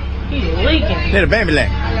 He's leaking. Get a bambi leg.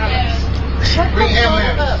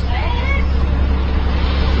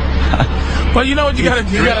 But you know what you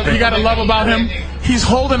gotta love about him? He's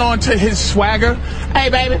holding on to his swagger. Hey,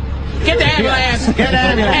 baby, get the ambulance. Get the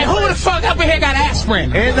ambulance. Hey, who the fuck up in here got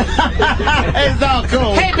aspirin? It's all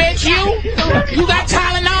cool. Hey, bitch, you got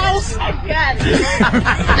Tylenols?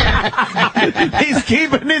 He's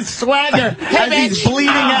keeping his swagger Hey, as he's bleeding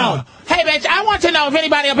out. Hey, bitch, I want to know if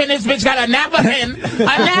anybody up in this bitch got a napkin.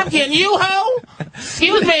 You hoe?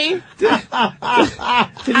 Excuse me.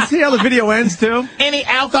 Did you see how the video ends, too? Any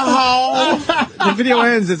alcohol? The video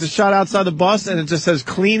ends, it's a shot outside the bus, and it just says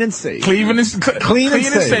clean and safe. Clean and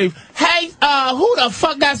safe. Hey, who the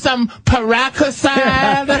fuck got some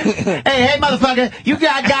Paracoside? Hey, motherfucker, you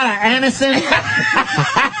got an Anderson?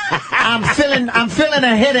 I'm feeling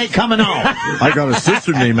a headache coming on. I got a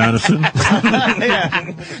sister named Addison.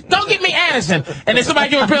 Yeah. Don't give me Anderson. And then somebody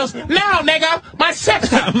give me pills. No, nigga, my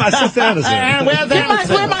sister. My sister Anderson. Where's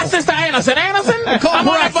my sister Anderson? Anderson? Call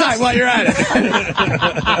Peroxide while you're at it.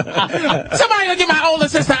 Somebody go get my older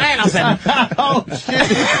sister Anderson. Oh, shit.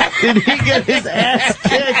 Did he get his ass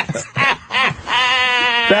kicked?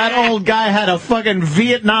 That old guy had a fucking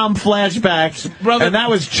Vietnam flashback, brother, and that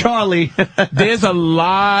was Charlie. There's a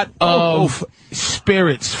lot of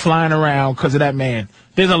spirits flying around because of that man.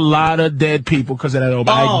 There's a lot of dead people because of that old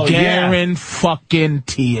man. I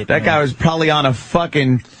guarantee it. That guy was probably on a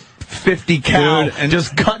fucking 50 cal and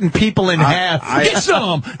just cutting people in half. Get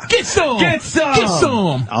some!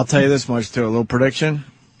 I'll tell you this much, too. A little prediction.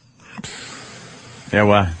 Yeah,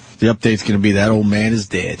 what? The update's going to be that old man is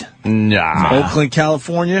dead. Nah. Oakland,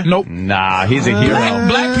 California? Nope. Nah, he's a hero.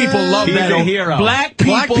 Black people love that. He's a hero. Black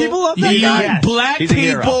people love that guy? Yes. Black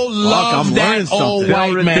people love that old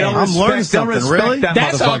white man. I'm learning something, really?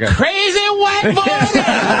 That's a crazy white boy.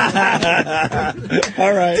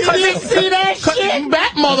 All right. Did you see that shit?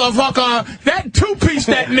 That motherfucker, that two-piece,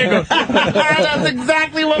 that nigga. That's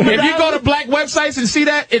exactly what If you go to black websites and see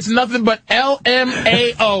that, it's nothing but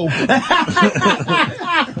LMAO.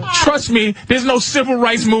 Trust me, there's no civil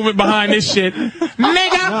rights movement behind this shit.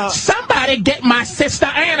 Nigga, somebody get my sister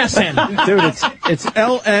Anderson. Dude, it's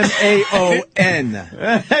LMAON.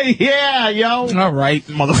 Yeah, yo. All right,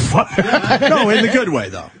 motherfucker. No, in the good way,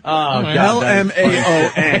 though. Oh, God.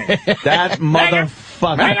 LMAON. That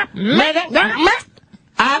motherfucker.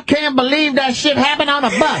 I can't believe that shit happened on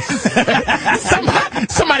a bus.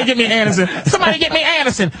 Somebody get me Anderson. Somebody get me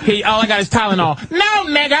Anderson. Hey, all I got is Tylenol. No,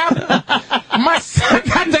 nigga. My son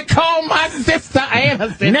got to call my sister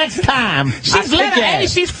Anderson. Next time. She's letter A.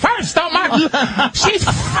 She's first on my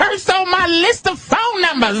list of phone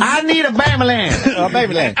numbers. I need a Bambiland. A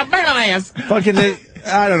Bambiland. A Bambiland. Fucking,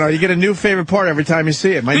 I don't know. You get a new favorite part every time you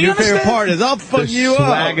see it. My new favorite part is I'll fuck you up. The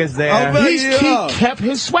swag is there. He kept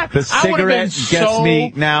his swag. The cigarette gets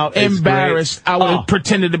me now. Embarrassed. I would have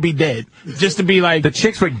pretended to be dead just to be like. The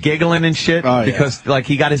chicks were giggling and shit because like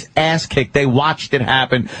he got his ass kicked. They watched it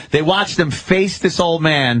happen. They watched him face this old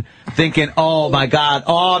man, thinking, "Oh my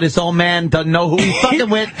God, this old man doesn't know who he's fucking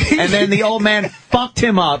with," and then the old man fucked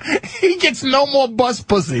him up. He gets no more bus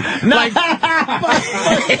pussy. Like,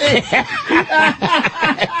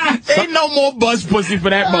 ain't no more bus pussy for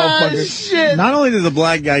that motherfucker. Shit. Not only did the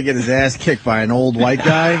black guy get his ass kicked by an old white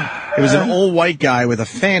guy, it was an old white guy with a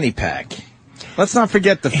fanny pack. Let's not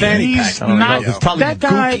forget the fanny pack. There's probably that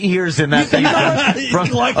guy ears in that thing.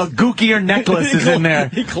 A gookier necklace is in there.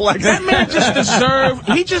 He collects. That man just deserved.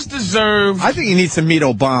 I think he needs to meet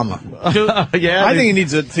Obama. Yeah, I think he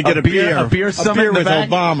needs to get a beer with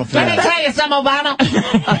Obama. Let me tell you something, Obama.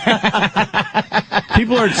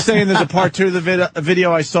 People are saying there's a part 2 of the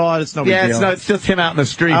video I saw. It's no big deal. It's just him out in the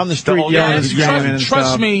street. Out in the street yelling and screaming and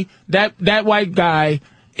Trust stuff. me, that white guy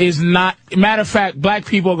is not. Matter of fact, black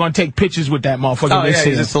people are going to take pictures with that motherfucker. Oh, yeah,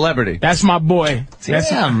 he's a celebrity. That's my boy.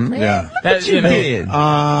 Damn, man. Yeah. That's, you know.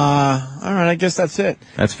 All right, I guess that's it.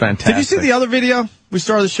 That's fantastic. Did you see the other video we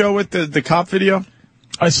started the show with, the cop video?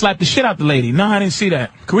 I slapped the shit out the lady. No, I didn't see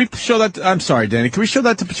that. Can we show that? I'm sorry, Danny. Can we show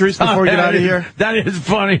that to Patrice before we get out of here? That is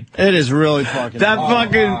funny. It is really fucking. That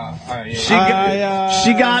fucking.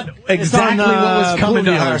 She got exactly what was coming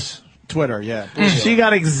to her. Twitter, yeah. She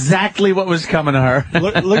got exactly what was coming to her.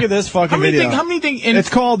 Look at this fucking video. How many things? It's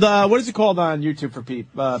called, what is it called on YouTube for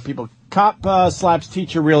people? Cop slaps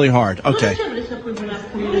teacher really hard. Okay.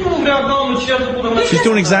 She's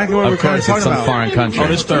doing exactly what we're kind of talking about. Some foreign country. Oh,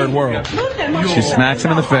 this third world. She smacks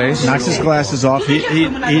him in the face. Knocks his glasses off.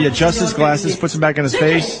 He adjusts his glasses, puts them back on his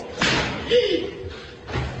face.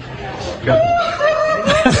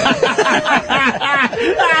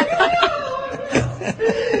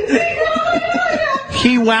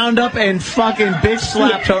 He wound up and fucking bitch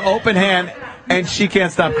slapped her open hand, and she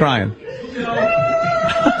can't stop crying.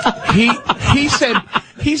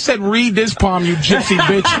 He said, read this palm, you gypsy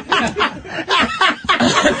bitch.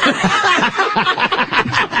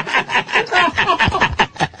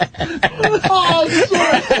 Oh, shit.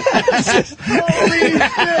 Holy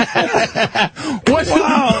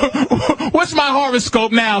shit. What's my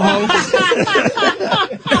horoscope now, ho?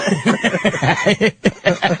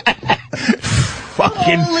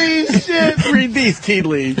 Fucking holy shit! Read these tea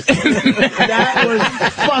leaves. That was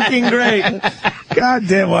fucking great. God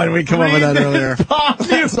damn! Why did we come up with that earlier?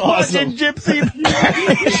 That's awesome. Gypsy.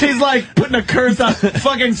 She's like putting a curse on,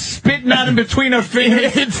 fucking spitting at him between her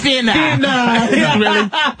fingers. Finna. Really?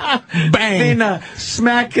 Bang. Finna.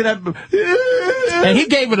 Smack it up. And he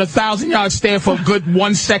gave it 1,000-yard stare for a good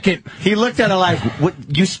 1 second. He looked at her like, "What?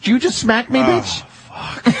 You just smacked me, bitch."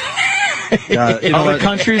 Fuck. God, In other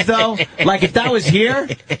countries, though, like if that was here,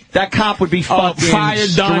 that cop would be fucking fire done,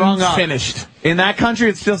 strung up. finished. In that country,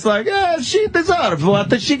 it's just like, she deserves what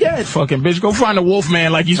did she get? Fucking bitch, go find a wolf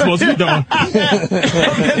man like you supposed to be doing.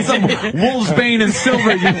 Get some wolf's bane and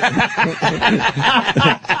silver.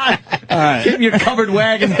 All right. Get in your covered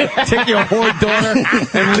wagon, take your whore daughter,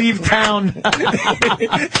 and leave town.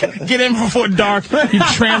 Get in before dark, you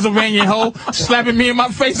Transylvanian hoe. Slapping me in my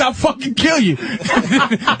face, I'll fucking kill you.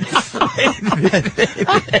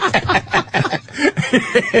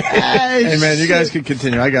 Hey man, you guys can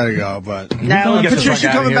continue. I gotta go, but Patrice,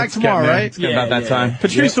 you're coming back tomorrow, right? It's about that time.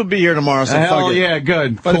 Patrice will be here tomorrow. So Hell fuck it. yeah,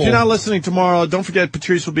 good. But if you're not listening tomorrow, don't forget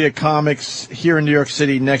Patrice will be at Comics here in New York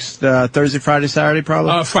City next Thursday, Friday, Saturday,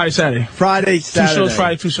 probably. Friday, Saturday. Friday, Saturday. 2 shows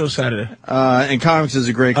Friday, 2 shows Saturday. And Comics is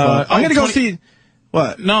a great club. I'm gonna go see.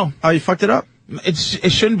 What? No. Oh, you fucked it up. It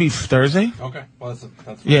shouldn't be Thursday. Okay. Well,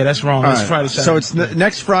 that's yeah, that's wrong. It's Friday, Saturday. So it's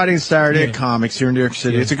next Friday and Saturday at Comics here in New York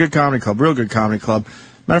City. It's a good comedy club, real good comedy club.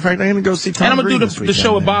 Matter of fact, I'm going to go see Tom And I'm Green going to do the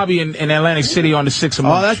show with Bobby in Atlantic City on the 6th of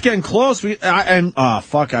March. Oh, that's getting close.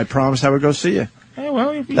 Fuck, I promised I would go see you. Hey,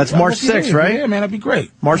 well, that's March 6th, right? Yeah, man, that'd be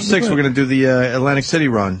great. March 6th, we're going to do the Atlantic City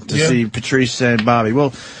run to see Patrice and Bobby.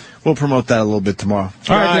 We'll promote that a little bit tomorrow.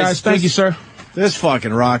 All right, guys. Thank you, sir. This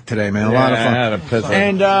fucking rocked today, man. A lot of fun. I had a piss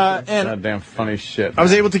and goddamn funny shit. I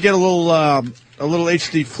was able to get a little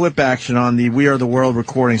HD flip action on the We Are the World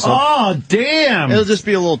recording. So oh damn! It'll just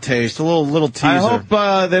be a little taste, a little teaser. I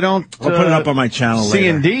hope they don't. I'll put it up on my channel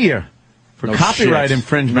later. C&D here for copyright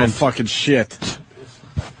infringement. No fucking shit.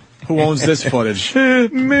 Who owns this footage?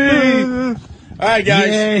 Me. All right,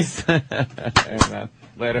 guys. Yes.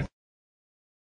 Later.